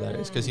thought of that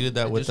is because he did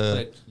that with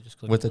Just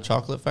the click.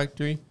 chocolate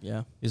factory.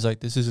 Yeah. He's like,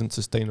 this isn't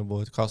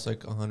sustainable. It costs like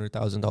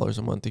 $100,000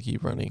 a month to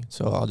keep running.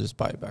 So I'll just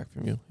buy it back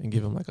from you and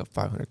give him like a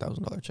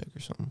 $500,000 check or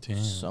something.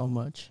 Damn. So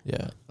much.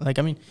 Yeah. Like,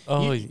 I mean,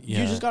 Oh, you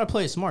yeah. just got to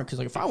play it smart because,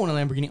 like, if I want a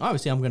Lamborghini,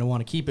 obviously I'm going to want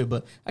to keep it,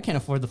 but I can't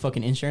afford the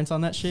fucking insurance on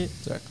that shit.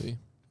 Exactly.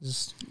 It's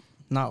just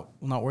not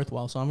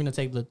worthwhile. So I'm going to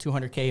take the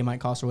 $200K it might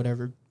cost or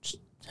whatever, just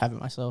have it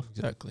myself.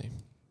 Exactly.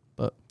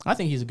 But I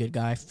think he's a good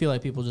guy. I feel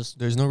like people just,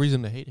 There's no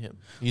reason to hate him.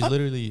 He's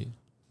literally...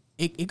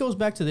 it goes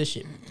back to this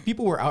shit.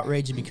 People were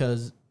outraged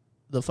because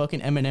the fucking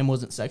Eminem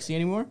wasn't sexy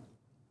anymore.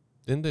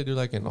 Didn't they do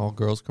like an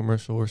all-girls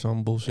commercial or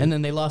some bullshit? And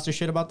then they lost their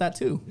shit about that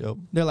too. Yep.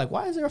 They're like,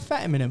 why is there a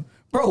fat Eminem?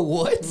 Bro,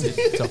 what?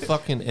 It's a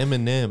fucking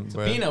Eminem,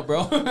 bro. Peanut,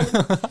 bro.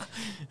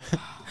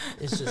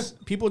 It's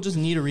just, people just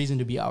need a reason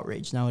to be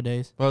outraged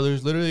nowadays. Well,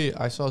 there's literally...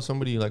 I saw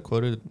somebody like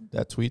quoted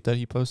that tweet that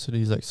he posted.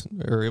 He's like...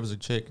 Or it was a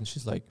chick and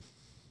she's like...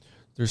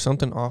 There's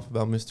something off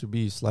about Mr.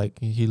 Beast. Like,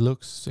 he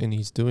looks and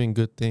he's doing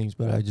good things,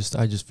 but I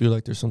just feel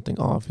like there's something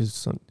off.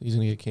 He's going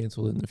to get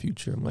canceled in the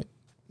future. I'm like...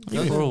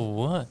 Bro,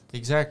 what?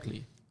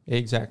 Exactly.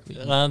 There's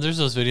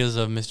those videos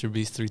of Mr.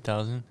 Beast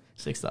 3000.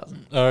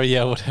 6,000. Or,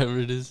 yeah, whatever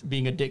it is.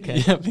 Being a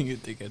dickhead. Yeah, being a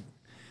dickhead.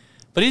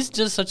 But he's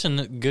just such a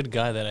good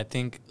guy that I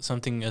think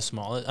something as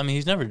small... I mean,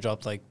 he's never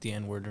dropped, like, the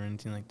N-word or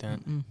anything like that.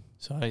 Mm-mm.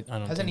 So I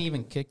don't Hasn't think... he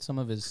even kicked some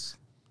of his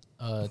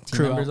team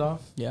Crew members out.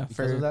 off? Yeah, Because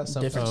for of that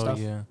stuff. different Oh, stuff.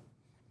 yeah.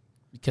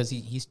 Because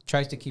he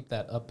tries to keep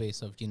that up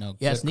base of, Yeah, good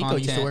Sneeko used to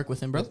content work with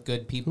him, bro. with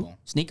good people.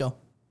 Sneeko.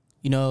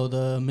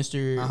 The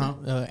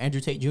Mr. Andrew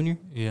Tate Jr.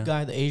 Yeah.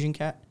 guy, the Asian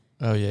cat.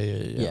 Oh, yeah.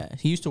 Yeah,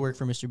 he used to work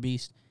for Mr.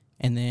 Beast,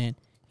 and then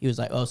he was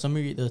like, oh, some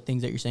of the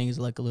things that you're saying is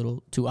like a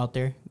little too out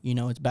there. You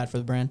know, it's bad for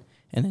the brand.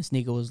 And then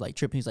Sneeko was like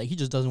tripping. He's like, he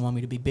just doesn't want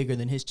me to be bigger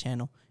than his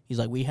channel. He's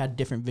like, we had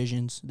different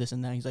visions, this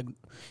and that. He's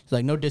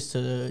like, no diss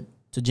to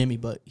Jimmy,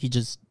 but he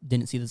just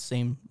didn't see the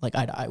same like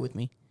eye to eye with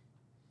me.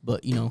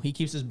 But you know, he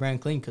keeps his brand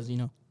clean because you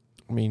know.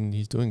 I mean,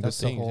 he's doing That's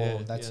good the things. whole.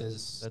 Yeah, That's yeah,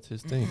 his. That's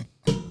his thing.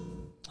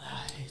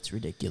 It's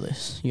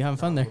ridiculous. You having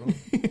fun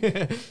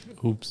there?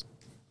 Oops.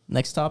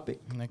 Next topic.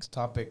 Next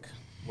topic.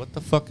 What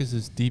the fuck is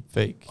this deep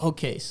fake?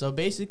 Okay, so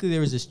basically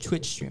there was this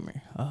Twitch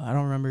streamer. I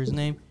don't remember his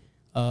name.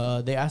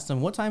 They asked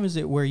him, what time is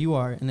it where you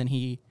are? And then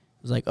he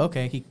was like,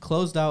 okay. He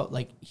closed out,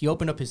 like, he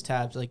opened up his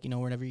tabs, like, you know,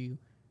 whenever you,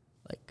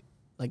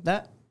 like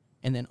that.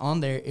 And then on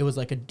there, it was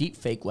like a deep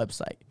fake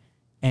website.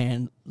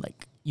 And,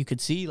 like, you could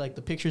see, like,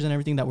 the pictures and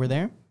everything that were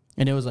there.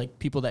 And it was, like,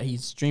 people that he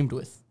streamed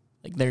with,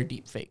 like, their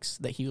deep fakes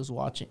that he was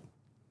watching.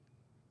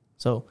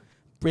 So,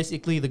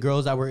 basically, the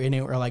girls that were in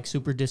it were, like,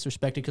 super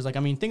disrespected. Because, like,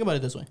 I mean, think about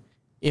it this way.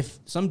 If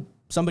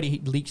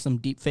somebody leaked some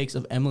deep fakes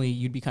of Emily,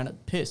 you'd be kind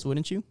of pissed,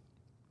 wouldn't you?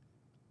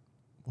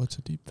 What's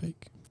a deep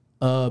fake?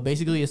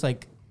 Basically, it's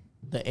like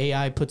the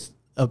AI puts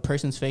a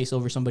person's face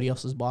over somebody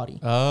else's body.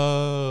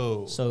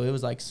 Oh. So it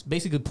was like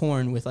basically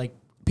porn with like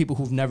people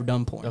who've never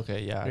done porn.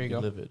 Okay, yeah, There I you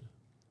can go. live it.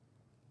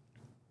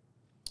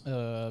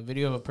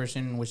 Video of a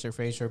person in which their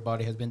face or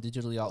body has been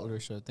digitally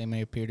altered so that they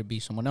may appear to be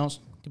someone else,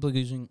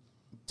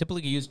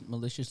 typically used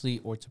maliciously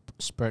or to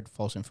spread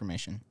false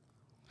information.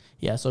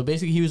 Yeah, so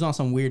basically he was on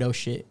some weirdo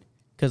shit.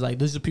 Because like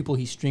these are people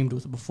he streamed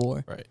with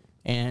before. Right.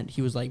 And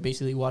he was like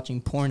basically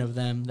watching porn of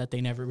them that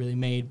they never really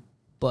made.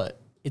 But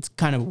it's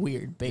kind of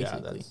weird,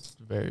 basically. Yeah, that's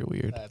very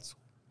weird. That's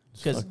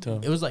Because fucked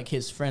up. it was like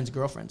his friend's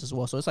girlfriends as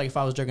well. So it's like if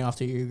I was jerking off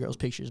to your girl's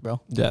pictures,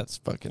 bro. That's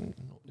fucking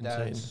insane.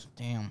 that's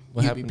damn.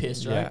 What You'd be happened?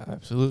 pissed, right? Yeah,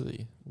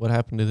 absolutely. What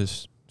happened to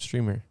this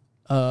streamer?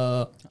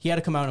 He had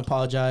to come out and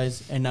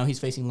apologize, and now he's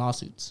facing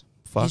lawsuits.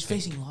 Fuck. He's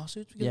facing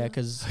lawsuits. Yeah,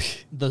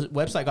 because the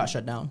website got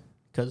shut down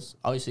because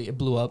obviously it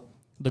blew up.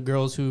 The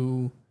girls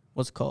who,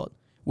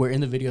 were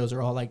in the videos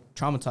are all like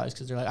traumatized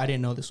because they're like, I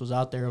didn't know this was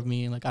out there of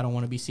me, and like I don't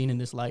want to be seen in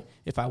this light.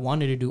 If I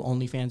wanted to do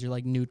OnlyFans or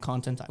like nude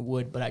content, I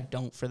would, but I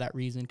don't for that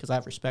reason because I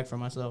have respect for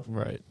myself.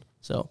 Right.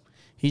 So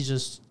he's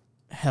just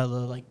hella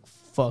like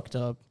fucked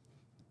up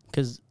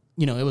because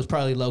you know it was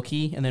probably low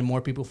key, and then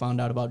more people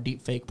found out about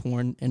deep fake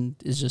porn, and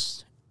it's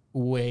just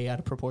way out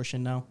of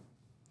proportion now.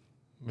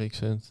 Makes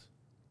sense.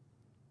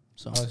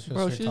 So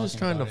Bro, she's just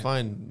trying to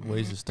find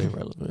ways to stay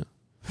relevant.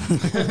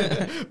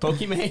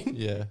 Pokemon.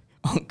 Yeah.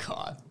 Oh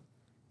God.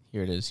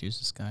 Here it is. Here's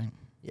this guy,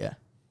 Yeah.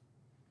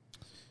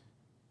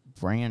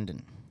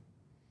 Brandon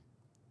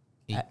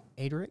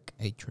Adric.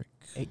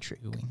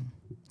 Atrick. Doing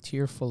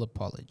tearful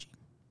apology.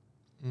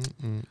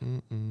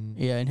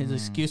 Yeah, and his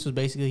excuse was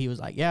basically he was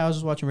like, "Yeah, I was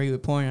just watching regular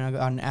porn and I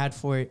got an ad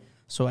for it,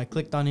 so I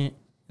clicked on it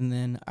and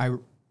then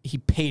he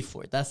paid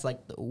for it." That's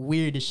like the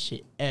weirdest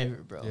shit ever,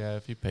 bro. Yeah,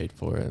 if you paid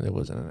for it, it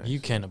wasn't an You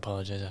can't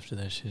apologize after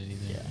that shit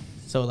either. Yeah.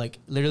 So like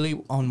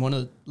literally on one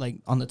of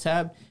on the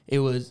tab, it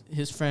was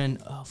his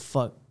friend. Oh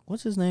fuck,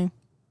 what's his name?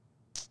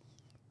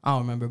 I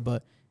don't remember,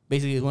 but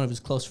basically one of his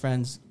close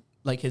friends.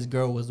 Like his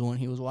girl was the one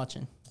he was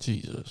watching.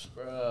 Jesus.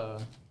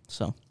 Bruh.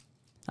 So,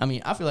 I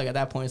mean, I feel like at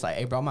that point it's like,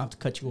 hey, bro, I'm gonna have to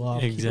cut you off.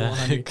 keep it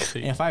 100.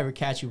 Exactly. And if I ever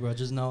catch you, bro,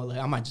 just know like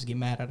I might just get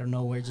mad out of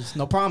nowhere. Just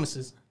no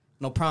promises,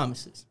 no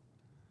promises.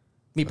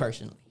 Me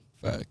personally.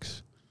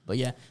 Facts. But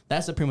yeah,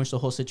 that's pretty much the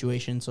whole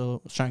situation. So I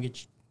was trying to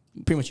get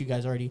you, pretty much you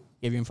guys already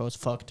gave your info. It's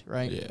fucked,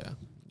 right? Yeah.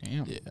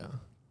 Damn. Yeah.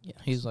 Yeah.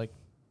 He's like,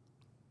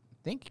 I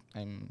think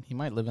he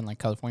might live in like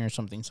California or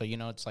something. So you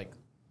know, it's like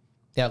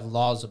they have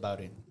laws about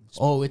it.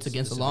 Oh, it's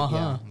against the law, huh?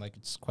 Yeah, like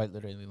it's quite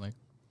literally like.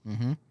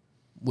 Mm-hmm.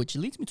 Which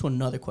leads me to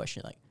another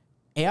question. Like,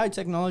 AI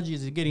technology,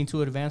 is it getting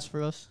too advanced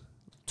for us?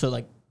 To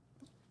like,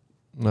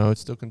 No,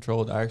 it's still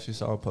controlled. I actually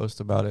saw a post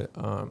about it.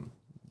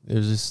 It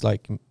was just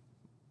like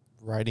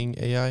writing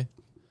AI,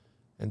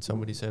 and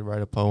somebody said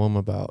write a poem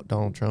about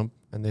Donald Trump,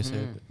 and they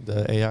said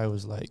the AI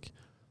was like,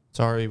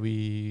 "Sorry,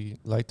 we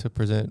like to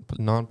present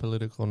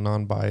non-political,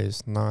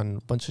 non-biased,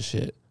 bunch of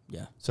shit,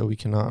 yeah. so we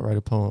cannot write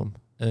a poem."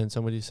 And then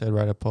somebody said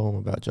write a poem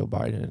about Joe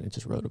Biden, and it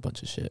just wrote a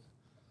bunch of shit.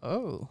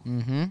 Oh.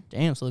 Mm-hmm.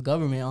 Damn, so the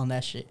government on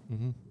that shit.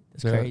 Mm-hmm.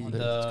 That's crazy. It's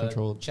The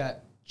controlled.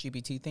 chat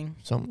GPT thing.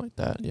 Something like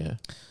that. Yeah.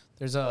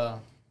 There's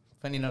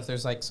funny enough,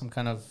 there's like some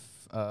kind of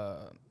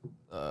what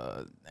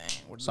do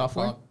they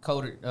Software?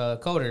 call it?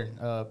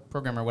 Coder,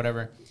 programmer,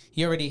 whatever.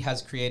 He already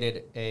has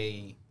created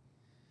a.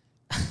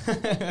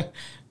 It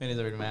is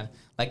already man.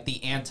 Like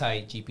the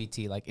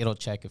anti-GPT, like it'll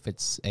check if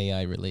it's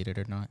AI related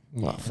or not.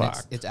 Wow, And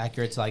fuck. it's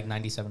accurate to like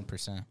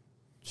 97%.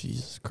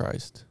 Jesus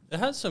Christ. It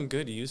has some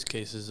good use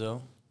cases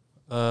though.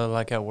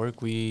 Like at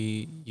work,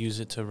 we use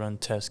it to run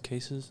test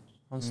cases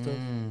on stuff.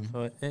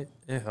 So it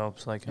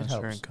helps like in a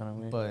certain kind of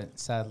way. But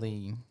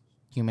sadly,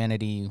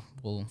 humanity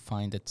will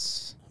find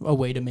its A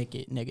way to make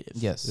it negative.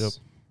 yes. Yep.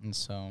 And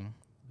so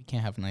we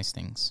can't have nice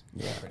things.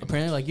 Yeah. Pretty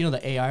Apparently, like, you know,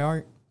 the AI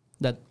art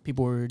that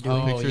people were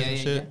doing. Oh, pictures yeah, and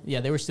yeah, shit. Yeah,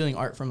 they were stealing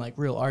art from like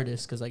real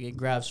artists because like it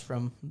grabs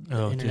from the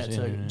Oh, internet just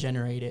to internet.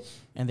 generate it,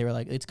 and they were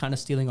like, it's kind of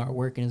stealing our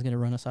work and is gonna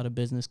run us out of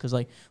business. Because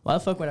like, why the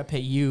fuck would I pay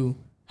you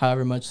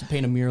however much to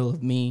paint a mural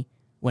of me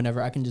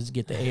whenever I can just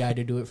get the AI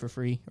to do it for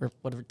free or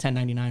whatever,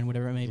 10.99,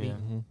 whatever it may be.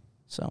 Yeah.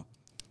 So,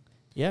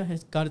 yeah,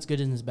 it's got its good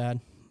and its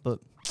bad, but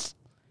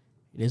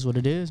it is what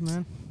it is,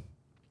 man.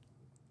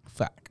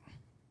 Fact.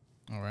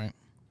 All right.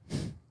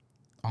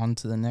 On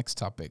to the next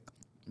topic.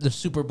 The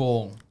Super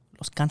Bowl.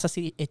 Los Kansas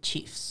City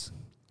Chiefs.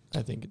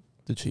 I think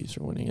the Chiefs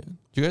are winning it.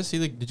 Did you guys see?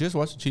 Did you guys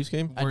watch the Chiefs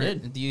game? I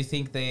did. Do you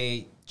think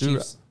they Dude,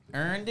 Chiefs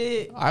earned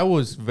it? I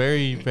was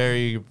very,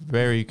 very,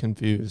 very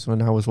confused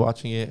when I was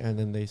watching it, and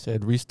then they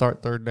said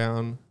restart third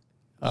down.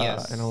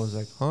 Yes. And I was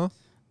like, huh?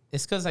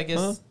 It's because I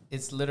guess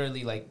it's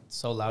literally like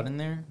so loud in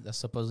there that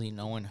supposedly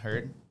no one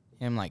heard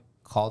him like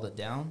call it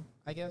down,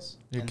 I guess.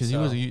 Because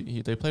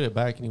they played it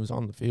back and he was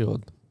on the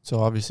field, so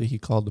obviously he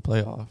called the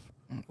play off.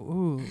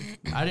 Ooh,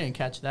 I didn't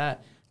catch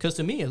that. Because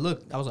to me, it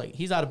looked, I was like,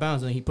 he's out of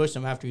bounds, and then he pushed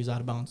him after he's out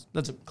of bounds.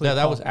 That's a clear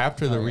That call. was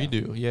after the Oh, yeah.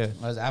 redo. Yeah.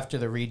 It was after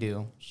the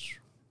redo.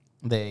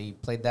 They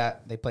played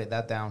that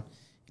down,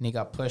 and he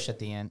got pushed at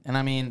the end. And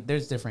I mean,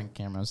 there's different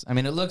cameras. I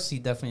mean, it looks he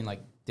definitely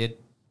like did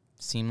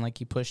seem like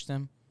he pushed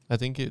him. I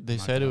think they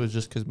said it was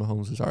just because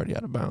Mahomes was already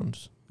out of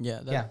bounds.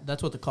 Yeah,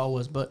 that's what the call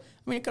was. But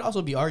I mean, it could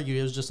also be argued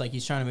it was just like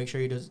he's trying to make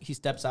sure he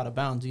steps out of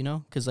bounds, you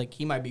know? Because like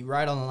he might be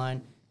right on the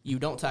line. You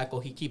don't tackle,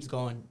 he keeps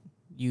going.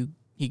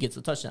 He gets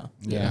the touchdown.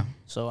 Yeah.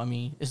 So I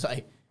mean, it's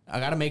like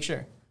I gotta make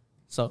sure.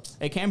 So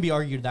it can be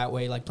argued that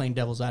way, like playing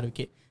devil's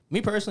advocate.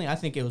 Me personally, I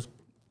think it was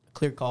a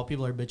clear call.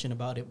 People are bitching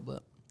about it,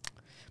 but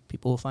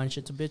people will find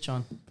shit to bitch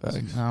on.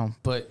 Facts. No,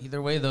 but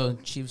either way though,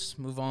 Chiefs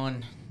move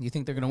on. You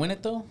think they're gonna win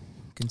it though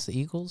against the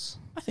Eagles?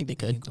 I think they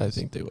could. I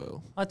think they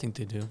will. I think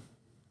they do.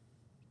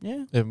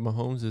 Yeah. If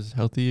Mahomes is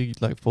healthy,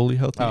 like fully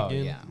healthy Oh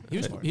again. yeah,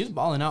 He was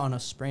balling out on a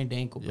sprained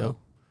ankle, bro. Yep.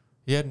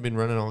 He hadn't been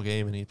running all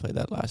game, and he played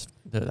that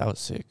that was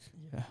sick.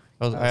 Yeah.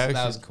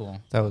 that was cool.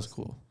 That was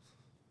cool.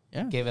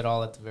 Yeah. Gave it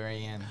all at the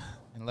very end,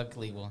 and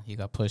luckily, he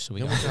got pushed, so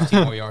we got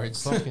 15 more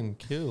yards. Fucking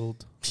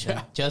killed.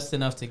 Yeah. Just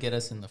enough to get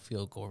us in the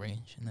field goal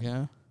range. And then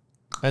Yeah.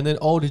 And then,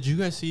 did you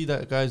guys see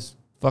that guy's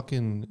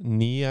fucking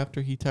knee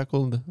after he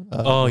tackled?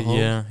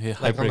 Mahomes? Yeah,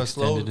 Like on a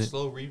hyperextended it.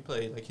 slow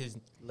replay, like his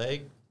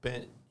leg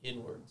bent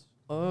inwards.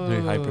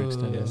 Very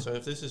hyperextended. Yeah. So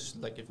if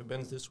it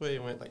bends this way,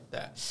 it went like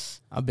that.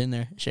 I've been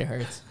there. Shit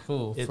hurts.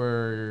 Who It-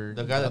 for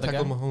The guy that other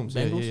tackled Mahomes.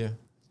 Bengals? Yeah.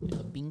 The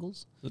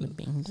Bengals? The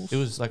Bengals. It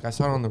was like I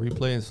saw it on the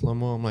replay in slow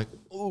mo. I'm like,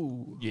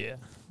 Ooh. Yeah.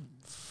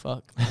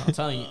 Fuck. I'm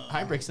telling you,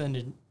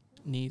 hyperextended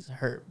knees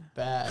hurt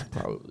bad.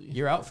 probably.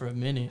 You're out for a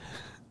minute.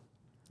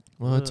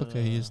 Well, it's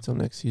okay. He is till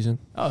next season.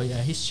 Oh,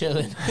 yeah. He's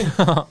chilling.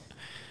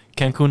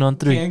 Cancun on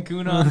 3.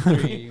 Cancun on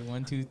 3.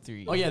 1, 2,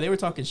 3. Oh, yeah. They were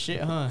talking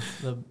shit, huh?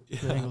 The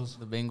Bengals.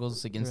 The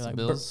Bengals They against were the like,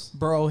 Bills.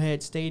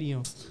 Burrowhead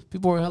Stadium.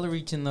 People were hella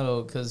reaching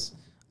though, because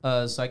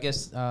so I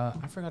guess I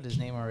forgot his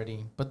name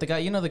already. But the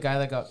guy, the guy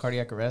that got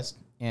cardiac arrest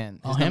and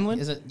his Hamlin?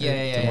 Is it? Yeah.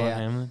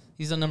 Hamlin.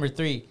 He's the number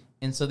 3,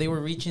 and so they were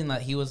reaching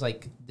that he was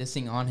like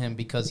dissing on him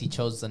because he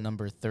chose the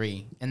number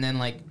 3, and then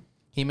like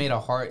he made a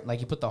heart, like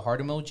he put the heart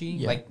emoji,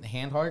 Yeah. like the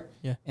hand heart,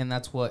 Yeah. and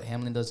that's what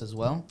Hamlin does as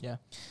well. Yeah.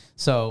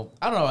 So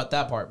I don't know about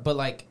that part, but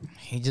like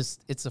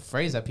it's a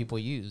phrase that people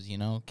use,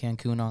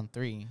 Cancun on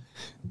 3,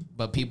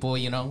 but people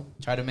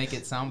try to make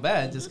it sound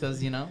bad just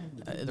because they're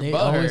They butthurt.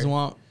 always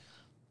want,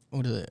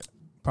 what are the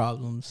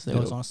problems? They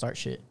always Yep. want to start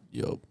shit.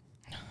 Yup.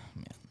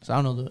 So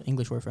I don't know the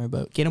English word for it,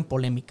 but quieren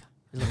polémica.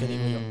 Es lo que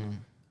digo yo.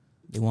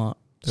 They want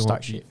They start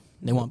want shit.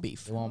 They want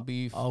beef. They want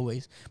beef.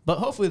 Always. But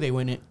hopefully they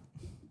win it.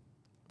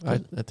 I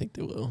think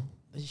they will.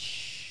 They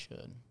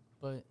should,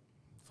 but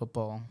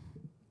football,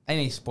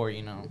 any sport,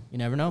 You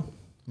never know.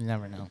 you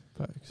never know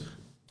Facts.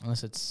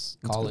 unless it's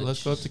Let's college.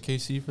 let's go up to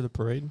KC for the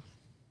parade.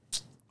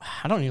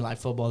 I don't even like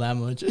football that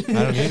much. I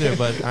don't either,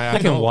 but I I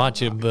can know-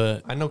 watch it,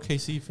 but I know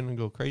KC finna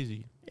go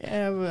crazy.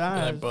 Yeah,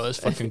 but bro, it's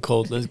fucking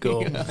cold. Let's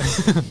go.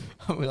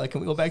 I'll be like,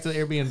 can we go back to the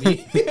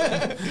Airbnb?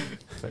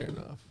 Fair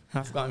enough.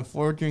 I've gotten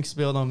 4 drinks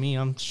spilled on me.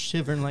 I'm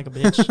shivering like a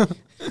bitch.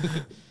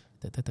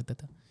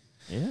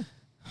 Yeah.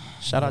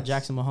 Shout out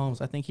Jackson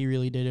Mahomes. I think he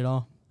really did it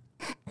all.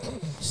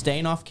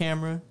 Staying off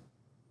camera,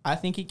 I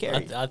think he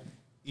carried.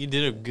 You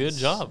did a good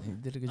job.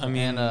 Did a good I job.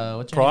 mean, And,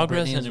 what's your name,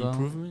 progress Brittany, and as well?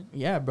 improvement.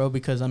 Yeah, bro,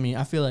 because,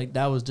 I feel like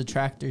that was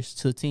detractors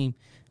to the team.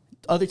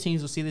 Other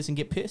teams will see this and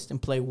get pissed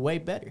and play way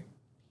better.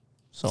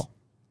 So,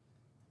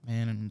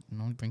 Man, and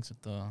it only brings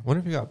up the. I wonder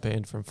if he got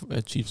banned from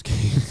Chiefs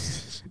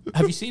games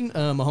have you seen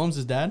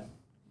Mahomes' dad?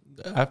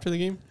 after the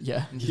game.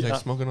 Yeah. He's like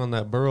smoking on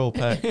that Burrow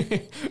pack.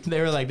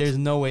 They were like, there's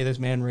no way this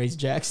man raised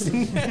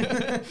Jackson.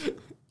 It'll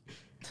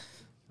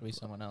be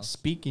someone else.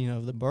 Speaking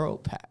of the Burrow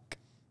pack.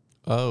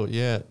 Oh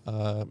yeah,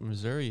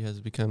 Missouri has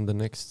become the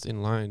next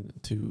in line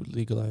to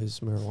legalize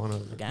marijuana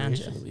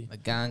Ganja. recreationally. The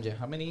ganja.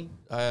 How many?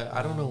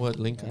 I don't know what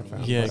link I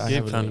found. Yeah, but I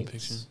Gabe have found a link.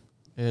 picture.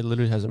 It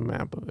literally has a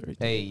map of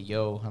everything. Hey,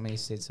 yo, how many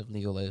states have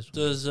legalized?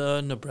 Does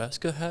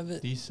Nebraska have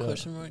it? These,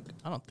 Question mark.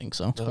 I don't think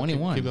so. No,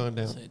 21. Keep going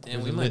down. Say, damn,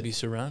 There's we a might lit- be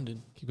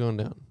surrounded. Keep going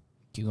down.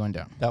 Keep going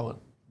down. That one.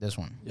 This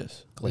one.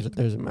 Yes. Click.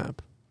 There's a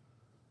map.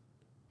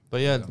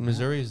 But yeah, There's a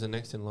Missouri is the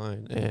next in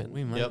line, and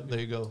We might yep, be. there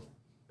you go.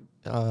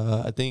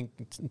 I think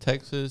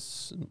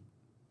Texas,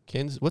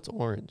 Kansas. What's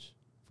orange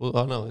Well,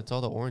 oh no, it's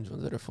all the orange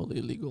ones that are fully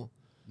illegal.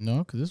 No,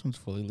 because this one's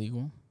fully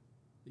legal.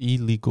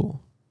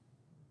 Illegal.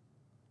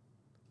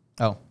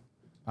 Oh,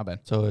 my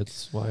bad. So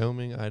it's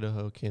Wyoming,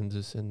 Idaho,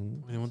 Kansas,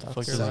 and What the South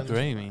fuck does Carolina.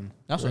 gray mean?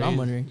 That's what I'm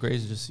wondering. Gray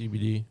is just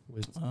CBD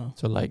with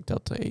so like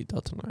Delta 8,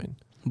 Delta 9.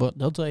 But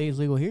Delta 8 is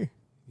legal here.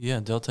 Yeah,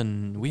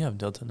 we have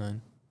Delta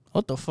 9.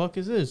 What the fuck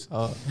is this?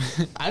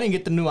 I didn't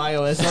get the new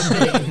iOS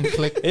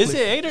update. Is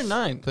it 8 or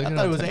 9? I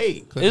thought it was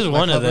 8. It's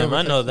one of them.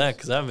 I know that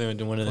because I've been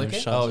doing one of them Click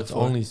it? shots. Oh, it's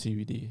before. only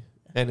CBD.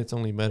 And it's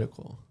only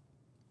medical.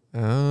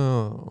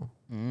 Oh.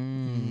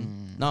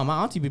 No,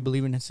 my auntie be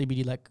believing in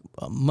CBD like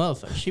a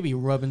motherfucker. She be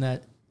rubbing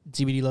that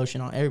CBD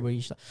lotion on everybody.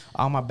 She's like,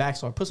 on my back,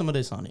 so I put some of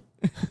this on it.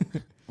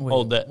 Wait,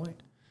 Hold that.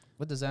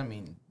 What does that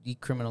mean?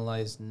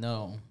 Decriminalized?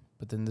 No,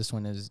 but then this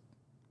one is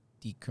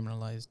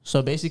decriminalized.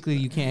 So basically,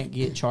 you can't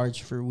get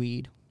charged for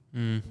weed.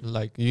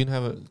 Like you can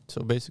have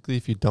so basically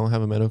if you don't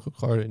have a medical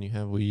card and you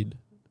have weed,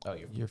 Oh,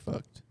 you're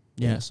fucked.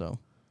 Yeah, so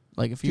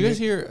like if Do you guys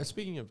hear,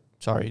 speaking of,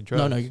 drugs.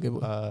 No, you're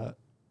good.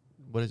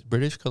 What is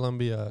British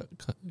Columbia,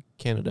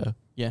 Canada?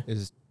 Yeah.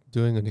 Is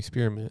doing an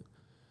experiment.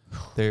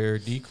 They're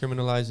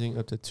decriminalizing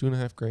up to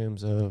 2.5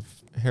 grams of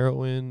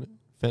heroin,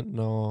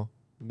 fentanyl,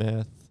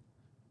 meth,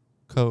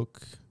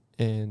 coke,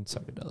 and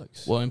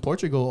psychedelics. Well, in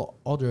Portugal,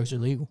 all drugs are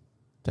legal.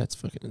 That's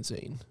fucking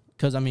insane.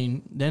 Because, I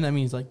mean, then that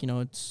means, like, you know,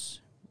 it's,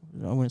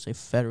 I wouldn't say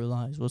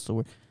federalized. What's the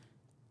word?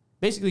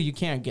 Basically, you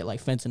can't get,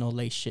 like,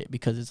 fentanyl-laced shit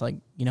because it's, like,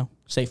 you know,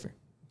 safer.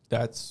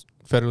 That's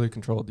federally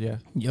controlled, yeah.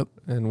 Yep.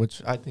 And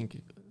which I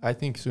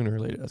think sooner or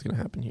later that's going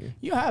to happen here.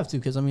 You have to,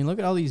 because, I mean, look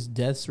at all these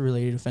deaths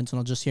related to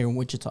fentanyl just here in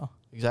Wichita.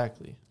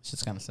 Exactly. It's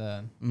just kind of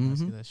sad. I Mhm.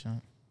 see that shit.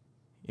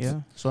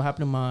 Yeah. So what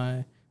happened to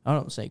my, I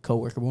don't say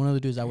coworker, but one of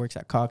the dudes that works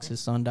at Cox, his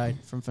son died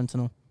from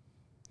fentanyl.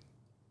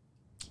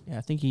 Yeah,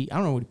 I think I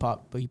don't know what he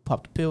popped, but he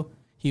popped a pill.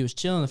 He was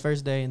chilling the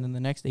first day, and then the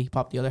next day he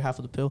popped the other half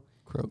of the pill.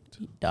 Croaked.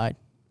 He died.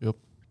 Yep.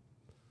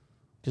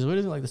 Because what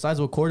is it, like the size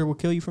of a quarter will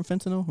kill you from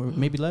fentanyl, or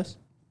maybe less?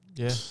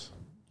 Yeah.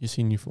 You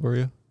seen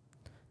Euphoria?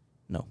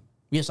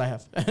 Yes, I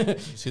have. You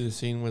see the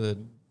scene where the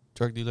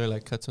drug dealer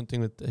like cut something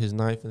with his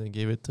knife and then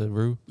gave it to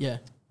Rue? Yeah.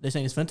 They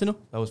saying it's fentanyl?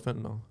 That was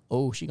fentanyl.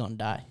 Oh, she gonna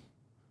die.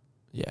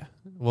 Yeah.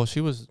 Well,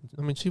 she was out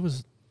of She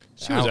was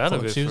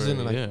it in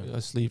for, like yeah.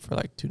 asleep for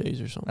like 2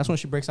 days or something. That's when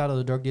she breaks out of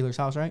the drug dealer's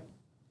house, right?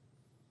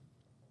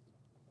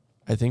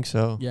 I think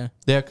so. Yeah.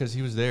 Yeah, because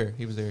he was there.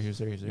 He was there.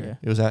 Yeah.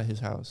 It was at his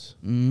house.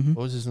 Mm-hmm.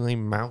 What was his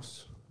name?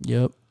 Mouse?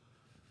 Yep.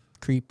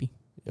 Creepy.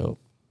 Yep.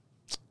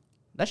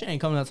 That shit ain't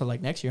coming out till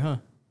like next year, huh?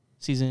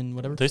 Season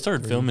whatever. They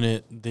started filming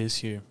it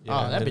this year.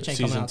 Oh, that bitch ain't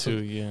coming Season out 2,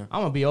 till- yeah.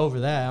 I'm gonna be over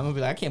that. I'm gonna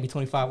be like, I can't be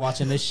 25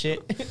 watching this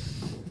shit.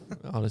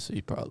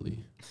 Honestly, probably.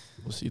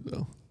 We'll see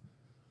though.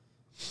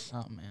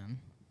 Oh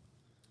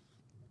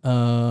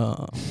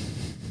man.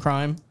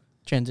 Crime,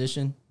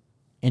 transition,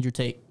 Andrew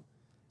Tate.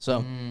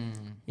 So,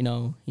 you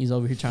know, he's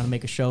over here trying to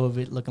make a show of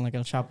it, looking like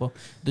El Chapo.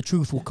 The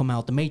truth will come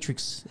out. The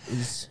Matrix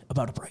is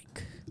about to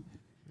break.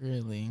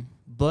 Really?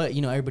 But,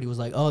 you know, everybody was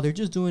like, oh, they're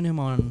just doing him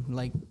on,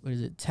 like, what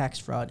is it, tax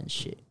fraud and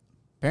shit.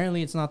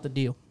 Apparently, it's not the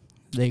deal.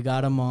 They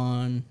got him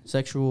on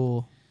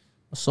sexual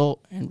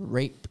assault and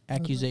rape I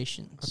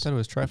accusations. thought it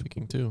was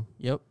trafficking too.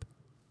 Yep.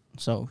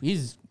 So,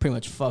 he's pretty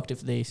much fucked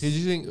if they... He's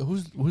using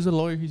who's the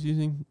lawyer he's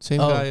using?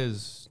 Same Oh. guy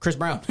as Chris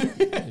Brown.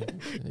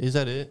 Is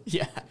that it?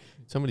 Yeah.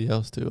 Somebody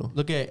else too.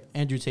 Look at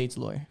Andrew Tate's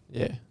lawyer.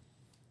 Yeah.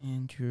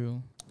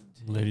 Andrew.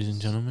 Ladies and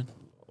gentlemen,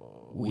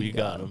 we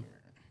got him.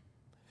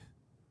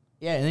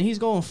 Yeah, and then he's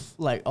going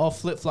like all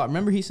flip flop.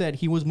 Remember, he said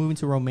he was moving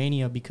to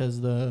Romania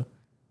because the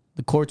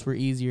courts were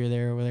easier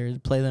there, where they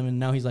play them, and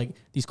now he's like,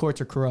 these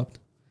courts are corrupt.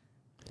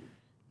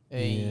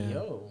 Hey, Yeah.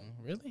 yo.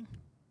 Really?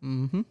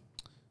 Mm-hmm.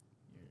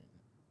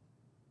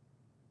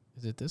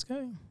 Is it this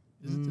guy?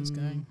 Is it this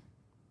guy?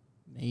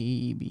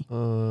 Maybe.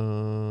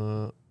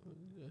 I'm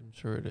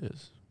sure it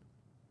is.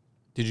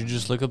 Did you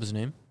just look up his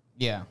name?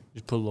 Yeah.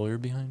 Just put lawyer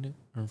behind it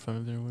or in front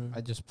of it or whatever?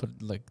 I just put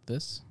it like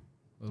this.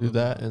 Do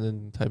that and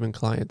then type in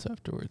clients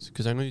afterwards.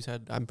 Because I know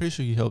I'm pretty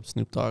sure he helped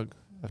Snoop Dogg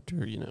after,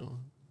 For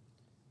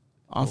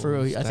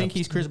real, I think Snaps.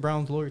 he's Chris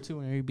Brown's lawyer too,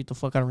 and he beat the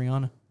fuck out of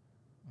Rihanna.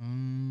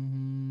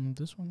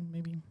 This one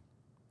maybe.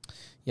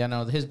 Yeah,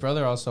 no. His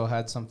brother also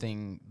had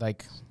something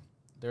like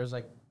there's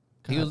like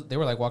they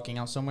were like walking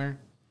out somewhere,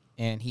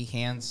 and he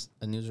hands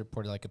a news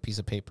reporter like a piece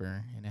of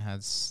paper, and it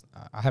has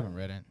I haven't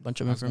read it. Bunch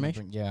of I was gonna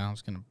information. I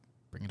was gonna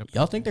bring it up.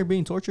 Y'all think they're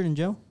being tortured in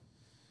jail?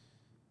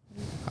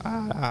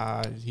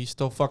 He's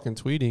still fucking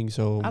tweeting,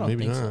 so I don't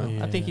maybe think not. so.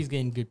 Yeah. I think he's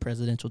getting good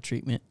presidential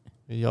treatment.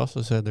 He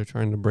also said they're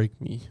trying to break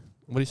me.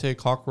 What do you say?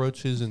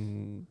 Cockroaches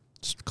and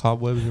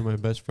cobwebs are my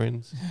best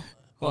friends.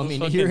 Well, I All mean,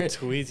 the you're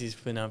fucking tweets he's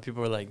putting out,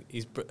 people are like,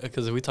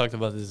 because we talked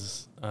about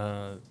this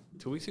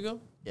 2 weeks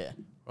ago. yeah,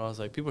 Where I was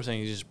like, people are saying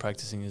he's just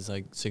practicing his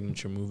like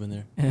signature move in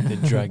there, the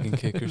dragon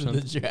kick or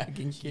something. the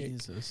dragon kick.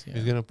 Jesus.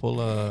 He's gonna pull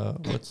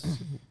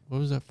what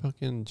was that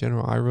fucking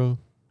General Iroh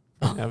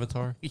from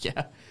Avatar?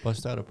 Yeah,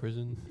 Bust out of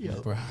prison.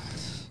 Bro.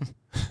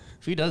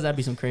 If he does, that'd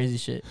be some crazy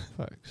shit.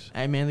 Facts.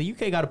 Hey man, the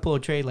UK got to pull a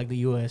trade like the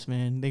US.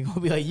 Man, they gonna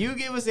be like, you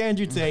give us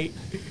Andrew Tate,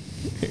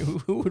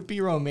 Who would be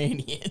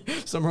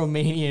Romanian? Some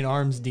Romanian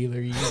arms dealer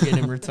you get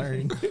in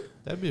return.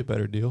 That'd be a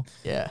better deal.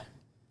 Yeah,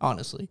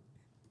 honestly.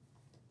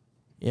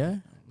 Yeah.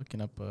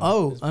 Looking up.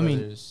 I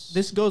mean,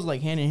 this goes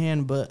like hand in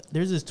hand, but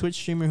there's this Twitch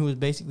streamer who was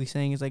basically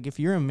saying, it's like, if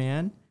you're a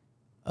man,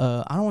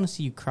 I don't want to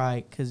see you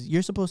cry because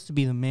you're supposed to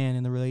be the man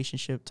in the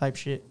relationship type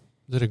shit.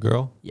 Is it a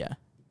girl? Yeah.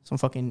 Some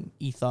fucking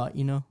e-thought,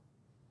 you know?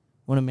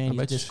 When a man I uses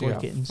bet she Discord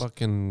got kittens.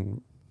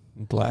 fucking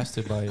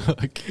blasted by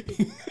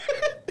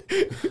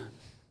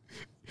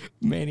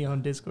Manny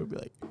on Discord be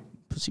like,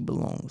 pussy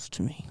belongs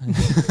to me.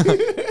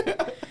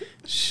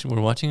 Shh,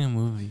 we're watching a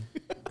movie.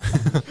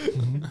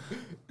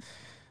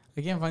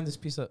 I can't find this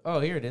piece of. Oh,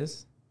 here it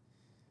is.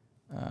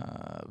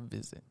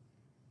 Visit.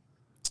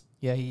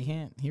 Yeah, he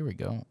can't. Here we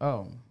go.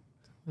 Oh,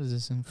 what is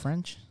this in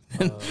French?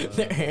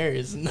 Their hair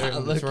is not it's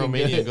looking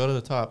Romanian. good. Go to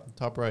the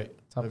top right.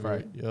 Top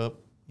right. Yup.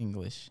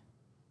 English.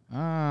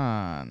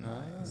 Ah,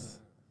 nice.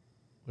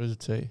 What does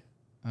it say?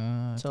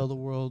 Tell the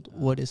world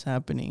what is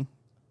happening.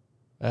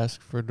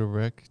 Ask for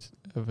direct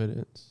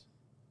evidence.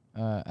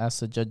 Ask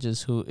the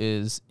judges who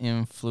is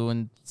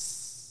influencing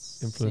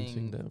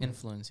them.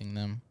 Influencing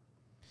them.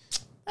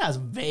 That's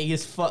vague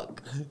as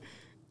fuck.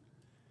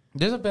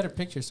 There's a better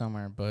picture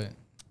somewhere, but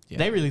yeah.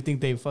 They really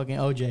think they fucking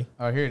OJ.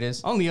 Oh, here it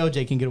is. Only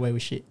OJ can get away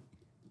with shit.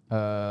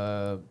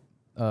 The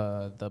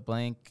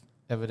blank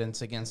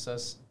evidence against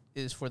us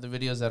is for the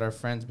videos that our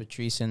friends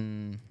Patrice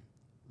and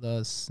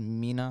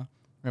Mina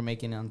were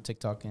making on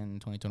TikTok in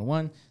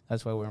 2021.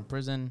 That's why we're in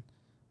prison.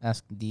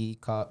 Ask D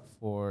caught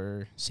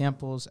for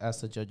samples.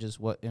 Ask the judges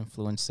what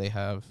influence they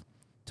have.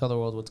 Tell the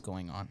world what's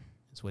going on.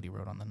 Is what he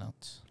wrote on the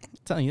notes. I'm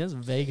telling you, that's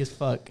vague as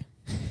fuck.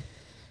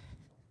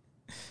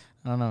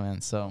 I don't know,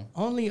 man. So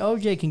Only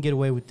OJ can get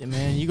away with it,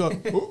 man. You go,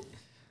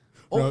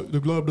 No, the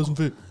glove doesn't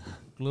fit.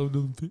 Glove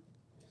doesn't fit.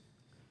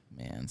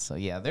 man. So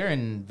yeah, they're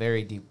in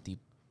very deep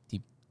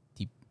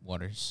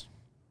waters.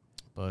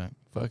 But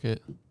Fuck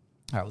it.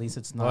 at least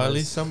it's not. Well, at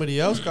least somebody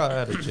else got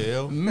out of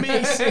jail.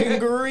 Mason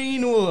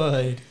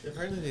Greenwood.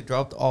 Apparently, they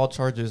dropped all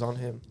charges on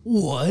him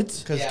What?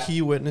 because Yeah.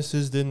 key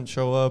witnesses didn't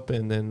show up,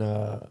 and then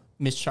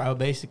Mistrial,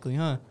 basically,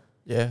 huh?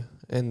 yeah,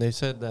 and they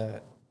said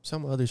that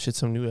some other shit,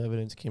 some new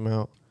evidence came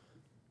out,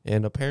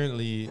 and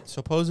apparently,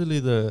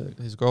 supposedly,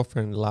 his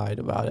girlfriend lied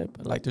about it,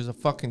 but like, there's a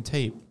fucking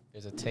tape.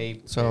 There's a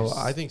tape. So there's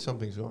I think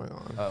something's going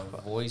on.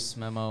 a voice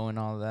memo and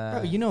all that.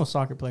 Bro, you know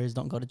soccer players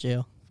don't go to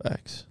jail.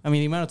 Facts. I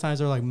mean, the amount of times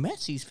they're like,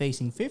 Messi's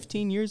facing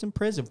 15 years in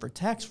prison for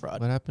tax fraud.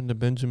 What happened to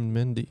Benjamin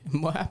Mendy?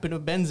 What happened to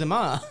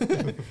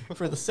Benzema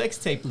for the sex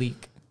tape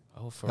leak?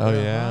 Oh, for Oh,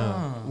 real? yeah.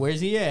 Huh.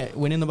 Where's he at?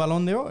 Winning the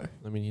Ballon d'Or.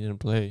 I mean, he didn't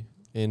play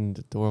in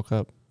the World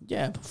Cup.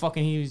 Yeah, but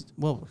fucking he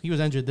was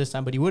injured this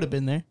time, but he would have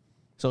been there.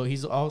 So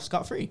he's all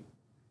scot-free.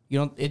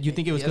 You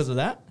think it was because of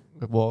that?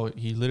 Well,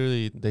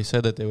 they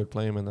said that they would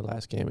play him in the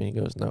last game, and he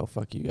goes, "No,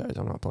 fuck you guys,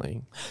 I'm not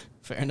playing."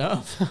 Fair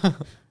enough.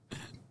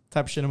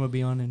 Type of shit I'm going to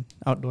be on in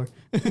outdoor.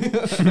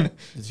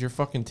 It's your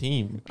fucking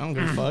team. I don't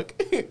give a fuck.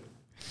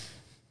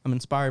 I'm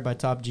inspired by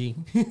Top G.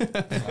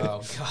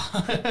 Oh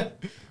god.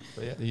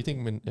 But yeah, do you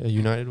think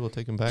United will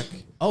take him back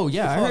Oh,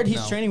 yeah. I Fuck heard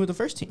he's no. training with the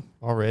first team.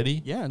 already?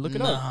 Yeah, look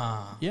it up.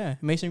 Nah. Yeah,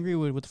 Mason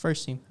Greenwood with the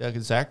first team. Yeah,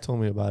 because Zach told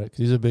me about it, because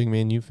he's a big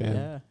Man U fan.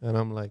 Yeah. And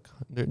I'm like,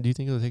 do you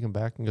think he'll take him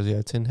back? And he goes,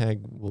 yeah, Ten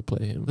Hag will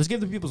play him. Let's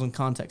give the people some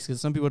context because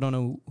some people don't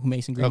know who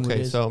Mason Greenwood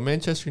Okay, is. so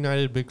Manchester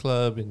United, big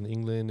club in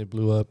England. It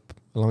blew up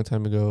a long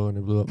time ago, and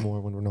it blew up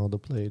more when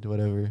Ronaldo played,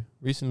 whatever.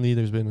 Recently,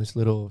 there's been this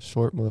little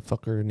short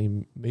motherfucker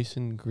named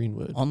Mason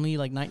Greenwood. Only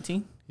like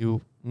 19? He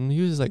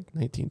was like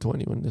 19,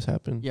 20 when this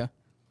happened. Yeah.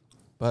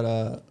 But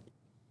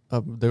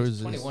there was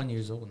this- 21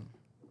 years old.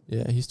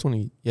 Yeah, he's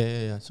 20.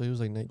 Yeah. So he was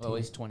like 19. Well,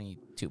 he's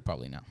 22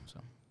 probably now. So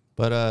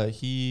But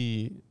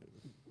he,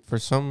 for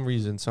some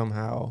reason,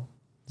 somehow,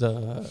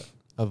 a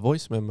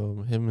voice memo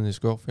of him and his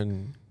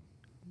girlfriend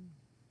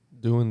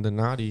doing the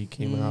naughty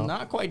came out.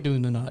 Not quite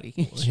doing the naughty.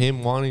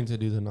 Him wanting to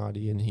do the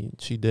naughty, and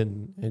she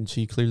didn't, and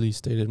she clearly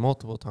stated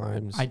multiple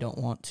times. I don't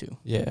want to.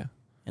 Yeah.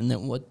 And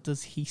then what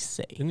does he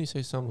say? Didn't he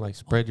say something like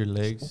spread your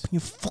legs? Open your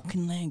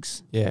fucking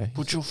legs. Yeah.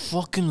 Put your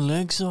fucking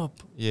legs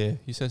up. Yeah,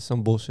 he said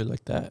some bullshit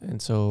like that,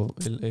 and so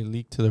it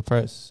leaked to the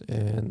press,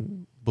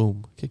 and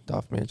boom, kicked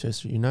off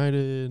Manchester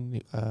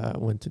United.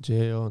 Went to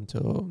jail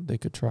until they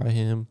could try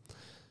him,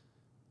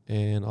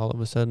 and all of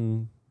a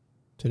sudden,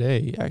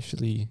 today as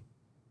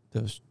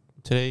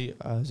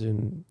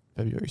in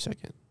February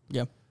 2nd.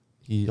 Yeah.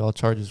 All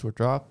charges were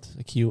dropped.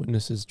 The key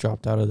witnesses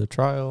dropped out of the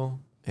trial,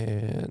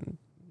 and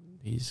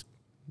he's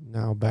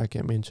now back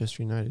at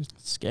Manchester United.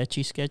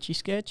 Sketchy. Facts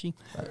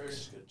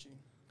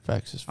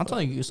as I'm fuck.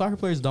 telling you, soccer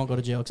players don't go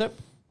to jail except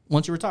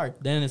once you're retired.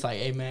 Then it's like,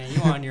 hey, man,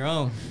 you're on your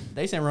own.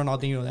 They sent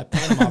Ronaldinho to that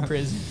Panama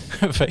prison.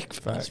 Fake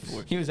Facts.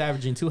 He was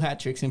averaging 2 hat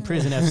tricks in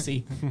prison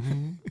FC.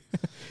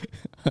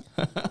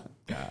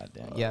 God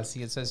damn. Yeah.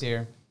 See, it says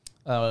here,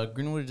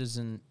 Greenwood is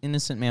an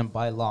innocent man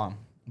by law,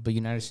 but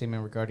United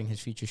statement regarding his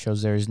future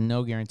shows there is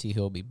no guarantee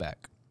he'll be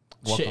back.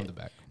 Welcome Shit. to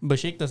back.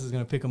 Besiktas is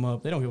going to pick him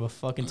up. They don't give a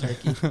fucking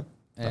turkey.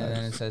 And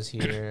then it says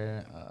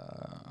here,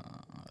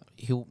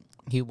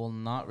 He will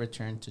not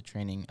return to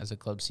training as the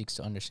club seeks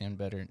to understand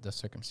better the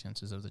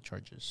circumstances of the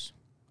charges.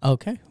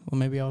 Okay. Well,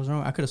 maybe I was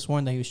wrong. I could have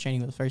sworn that he was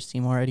training with the first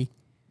team already.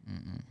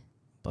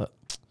 But,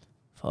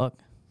 fuck.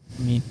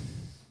 I mean,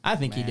 I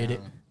think he did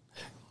it.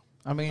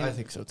 I mean, I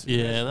think so too.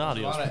 Yeah, the a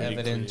audio's lot of pretty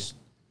evidence.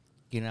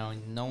 You know,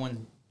 no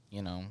one.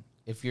 You know,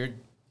 if you're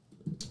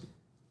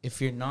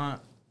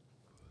not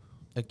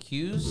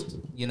accused,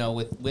 you know,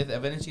 with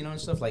evidence, you know, and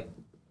stuff like,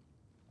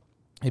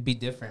 it'd be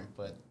different.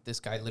 But this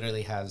guy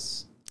literally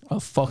has A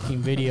fucking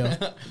video.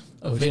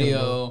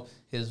 video,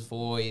 his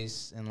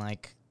voice, and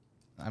like,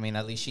 I mean,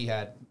 at least she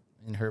had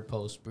in her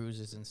post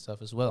bruises and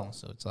stuff as well.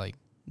 So it's like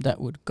That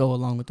would go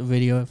along with the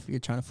video if you're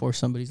trying to force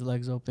somebody's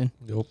legs open.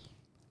 Yep.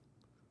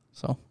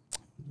 So,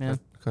 man.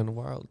 Kind of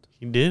wild.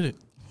 He did it.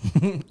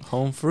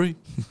 Home free.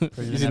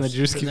 You seen the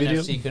Drewski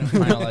video? FC couldn't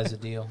finalize the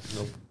deal.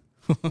 Nope.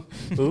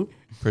 Who?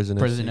 Prison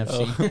Prison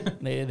FC.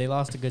 FC. They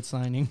lost a good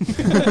signing.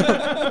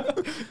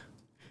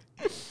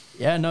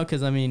 Yeah, no,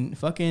 because, I mean,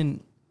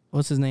 fucking,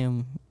 what's his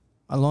name?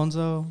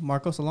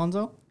 Marcos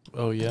Alonso?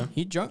 Oh, yeah.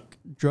 He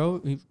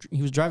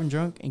was driving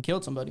drunk and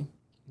killed somebody.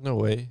 No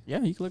way.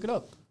 Yeah, you can look it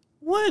up.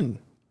 When?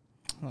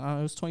 It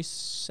was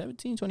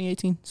 2017,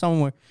 2018,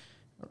 somewhere.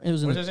 It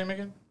was What's in his name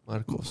again?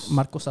 Marcos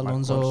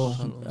Alonso, Marcos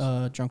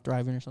Alonso. drunk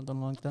driving or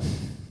something like that.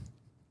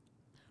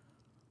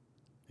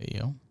 Hey,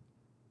 yo.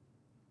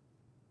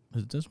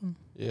 Is it this one?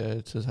 Yeah,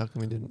 it says how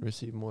come he didn't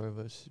receive more of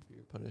a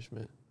severe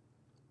punishment.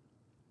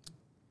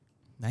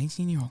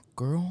 19-year-old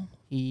girl?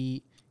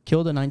 He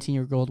killed a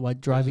 19-year-old while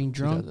driving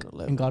drunk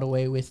 2011. and got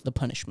away with the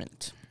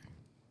punishment.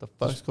 The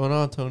fuck's going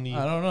on, Tony?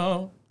 I don't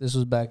know. This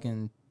was back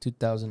in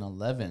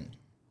 2011.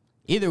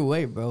 Either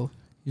way, bro.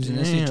 He was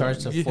initially Damn,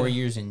 charged to 4 yeah.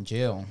 years in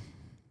jail,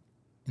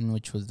 in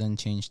which was then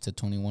changed to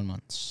 21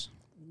 months.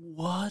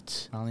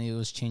 What? Finally, it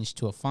was changed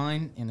to a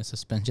fine and a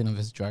suspension of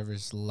his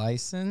driver's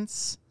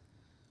license.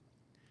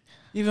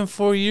 Even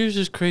 4 years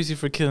is crazy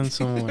for killing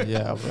someone.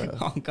 Yeah, bro.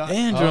 Oh, God.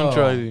 And drunk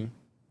driving.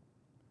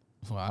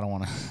 Well, I don't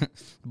want to.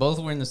 Both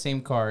were in the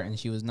same car, and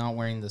she was not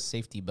wearing the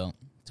safety belt.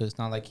 So it's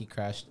not like he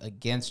crashed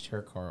against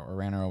her car or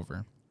ran her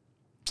over.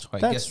 So I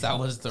That's guess that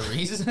was the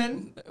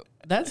reason.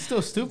 That's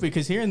still stupid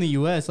because here in the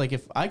U.S., like,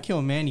 if I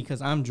kill Manny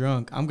because I'm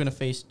drunk, I'm going to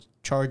face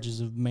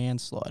charges of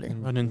manslaughter.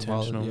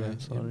 Unintentional Yeah,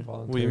 manslaughter.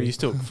 involuntary. Well, you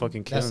still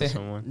fucking That's killing it.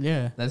 someone.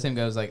 Yeah. That same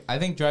guy was like, I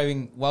think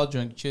driving while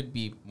drunk should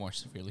be more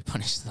severely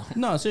punished, though.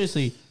 No,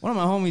 seriously. One of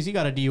my homies, he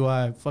got a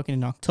DUI fucking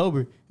in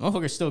October.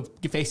 Motherfucker's still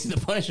facing the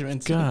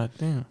punishment. God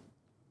damn.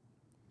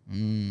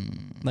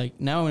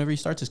 Like, now whenever he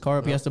starts his car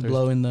up, he Well, has to there's-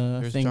 blow in the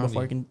There's thing Johnny,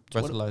 before he can...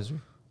 breathalyzer.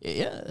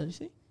 Yeah, you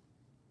see?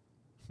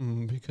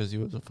 Because he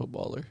was a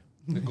footballer.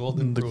 The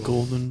golden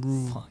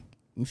rule. Fuck.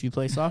 If you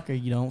play soccer,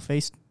 you don't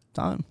face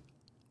time.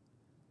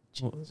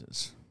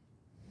 Jesus.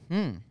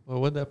 Well,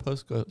 what'd that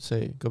post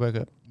say? Go back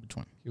up. Which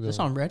one? Keep Is this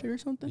going. on Reddit or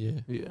something?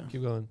 Yeah. Yeah.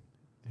 Keep going.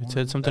 It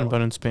said something That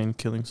about in Spain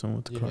killing someone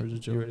with the car is a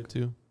You read joke. it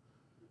too?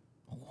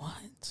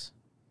 What?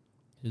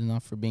 It is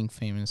not for being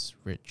famous,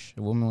 rich.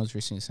 A woman was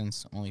recently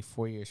sentenced to only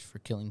 4 years for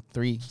killing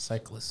 3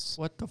 cyclists.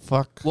 What the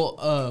fuck?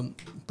 Well,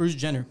 Bruce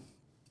Jenner,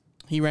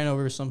 he ran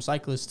over some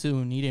cyclists too,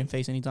 and he didn't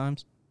face any time.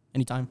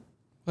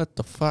 What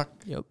the fuck?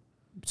 Yep.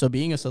 So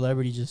being a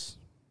celebrity, just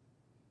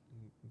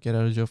Get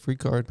out of jail free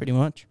card. pretty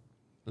much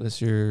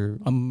Unless you're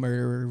a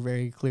murderer,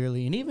 very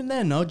clearly. And even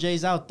then,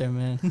 OJ's out there,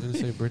 man. I'm gonna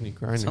say Brittany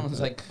Griner. Someone's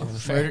like,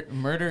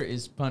 murder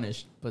is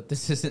punished, but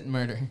this isn't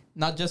murder.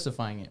 Not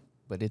justifying it,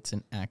 but it's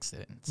an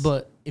accident.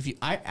 But if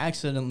I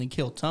accidentally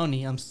kill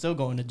Tony, I'm still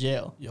going to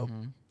jail. Yup.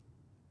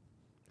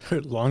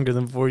 Longer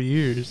than 4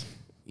 years.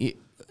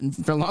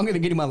 For longer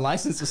than getting my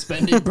license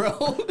suspended,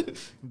 bro.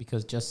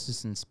 Because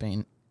justice in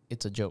Spain,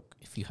 it's a joke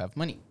if you have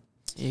money.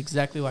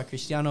 Exactly why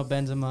Cristiano,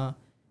 Benzema,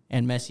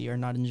 and Messi are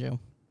not in jail.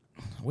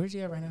 Where's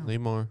he at right now?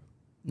 Neymar.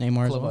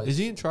 Neymar as Club well. Ice. Is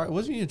he in trial?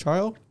 Wasn't he in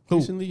trial Who?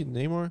 recently?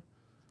 Neymar?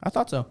 I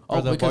thought so.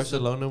 Or the because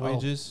Barcelona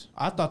wages?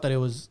 I thought that it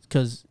was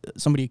because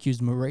somebody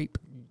accused him of rape.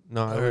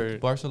 No, I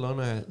heard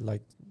Barcelona had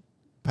like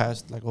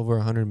passed like over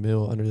 100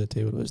 mil under the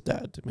table to his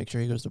dad to make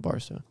sure he goes to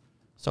Barca.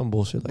 Some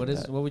bullshit like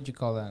that. What would you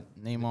call that?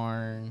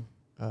 Neymar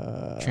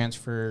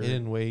transfer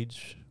Hidden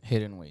wage.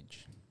 hidden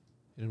wage.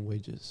 Hidden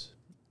wages.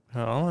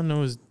 All I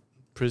know is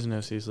Prison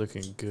FC is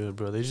looking good,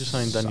 bro. They just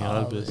signed Daniel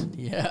Alves. Solid.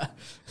 Yeah.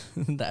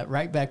 That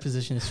right back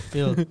position is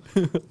filled.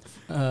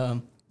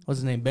 What's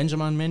his name?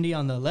 Benjamin Mendy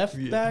on the left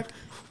back.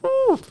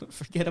 Woo,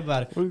 forget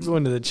about it. We're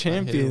going to the Hidden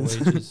champions.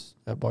 wages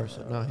at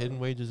Barca. No, hidden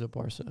wages at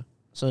Barca.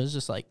 So it's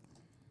just like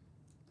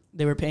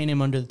they were paying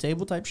him under the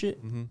table type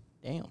shit. Mm-hmm.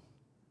 Damn.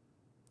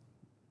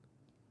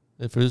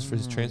 If it was for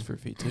his transfer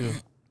fee too.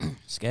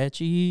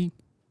 Sketchy.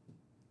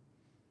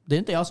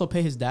 Didn't they also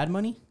pay his dad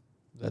money?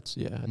 That's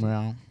I think-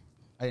 Well,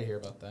 I didn't hear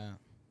about that.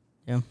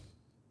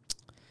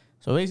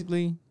 So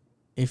basically,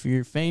 if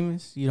you're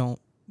famous, you don't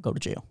go to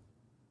jail.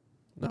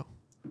 No.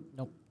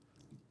 Nope.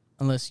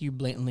 Unless you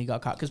blatantly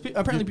got caught. Because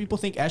apparently people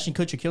think Ashton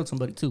Kutcher killed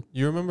somebody too.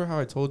 You remember how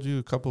I told you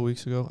a couple of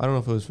weeks ago? I don't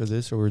know if it was for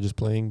this or we were just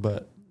playing,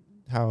 but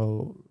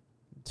how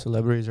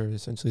celebrities are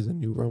essentially the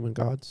new Roman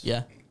gods.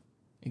 Yeah.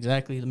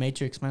 Exactly. The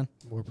Matrix, man.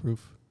 More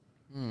proof.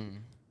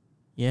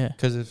 Yeah.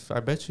 Because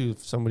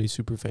if somebody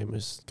super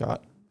famous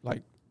got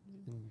like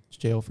in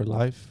jail for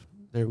life,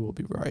 there will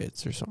be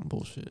riots or some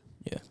bullshit.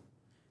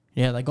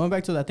 Yeah, like going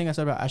back to that thing I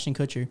said about Ashton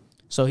Kutcher.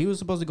 So he was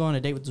supposed to go on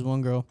a date with this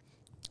one girl.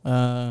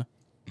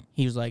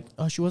 He was like,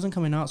 oh, she wasn't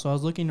coming out. So I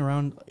was looking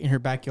around in her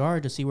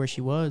backyard to see where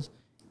she was.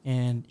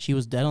 And she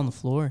was dead on the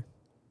floor.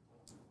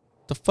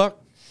 The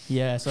fuck?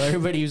 Yeah, so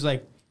everybody was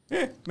like,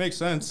 makes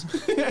sense.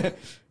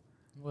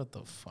 What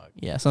the fuck?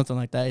 Yeah, something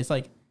like that. It's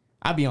like,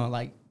 I be on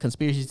like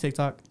conspiracy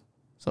TikTok.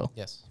 So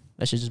Yes.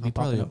 that should just be I'm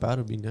probably popping up. about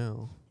to be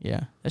now.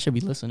 Yeah, that should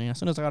be listening. As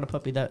soon as I got a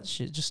puppy, that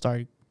shit just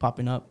started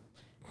popping up.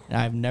 And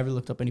I've never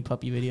looked up any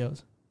puppy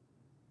videos.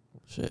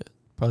 Shit.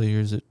 Probably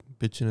hears it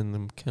bitching in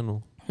the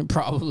kennel.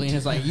 Probably. And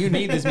it's like, you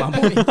need this, my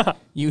boy.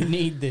 You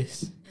need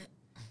this.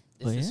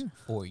 This is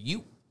for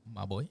you,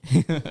 my boy.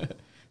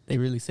 They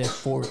really said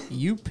for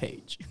you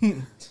page.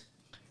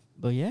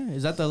 But yeah,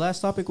 is that the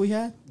last topic we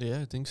had? Yeah,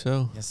 I think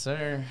so. Yes,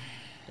 sir.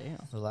 Damn.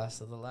 The last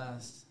of the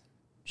last.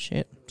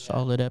 Shit.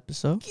 Solid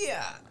episode.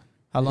 Yeah.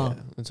 How long?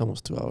 Yeah, it's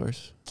almost 2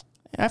 hours.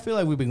 I feel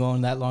like we've been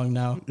going that long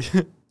now.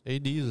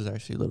 AD's is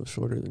actually a little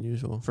shorter than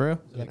usual. For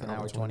real? Like an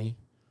hour 20. Yeah.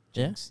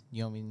 Jinx,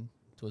 you owe me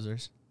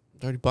Twizzlers.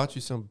 I already bought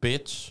you some,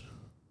 bitch.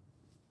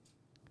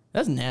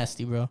 That's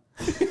nasty, bro.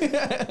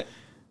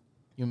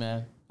 You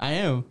mad? I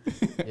am.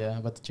 Yeah,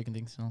 about the chicken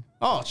thing still.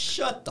 Oh,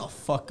 shut the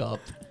fuck up.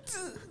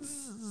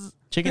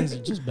 Chickens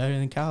are just better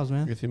than cows,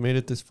 man. If you made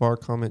it this far,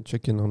 comment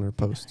chicken on our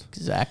post.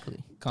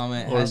 Exactly.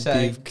 Comment Or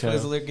hashtag beef cow.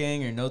 Twizzler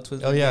gang or no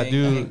Twizzler Oh, yeah, gang.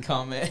 dude.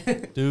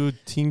 Comment.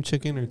 Dude, team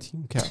chicken or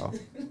team cow?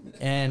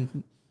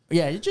 And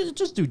yeah, you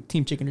just do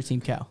team chicken or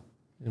team cow.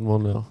 And we'll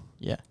know.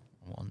 Yeah.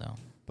 Well, no.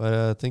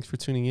 But thanks for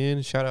tuning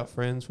in. Shout out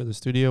friends for the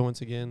studio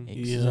once again.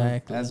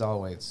 Exactly. As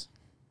always.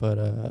 But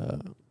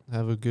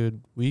have a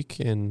good week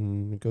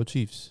and go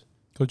Chiefs.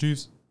 Go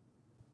Chiefs.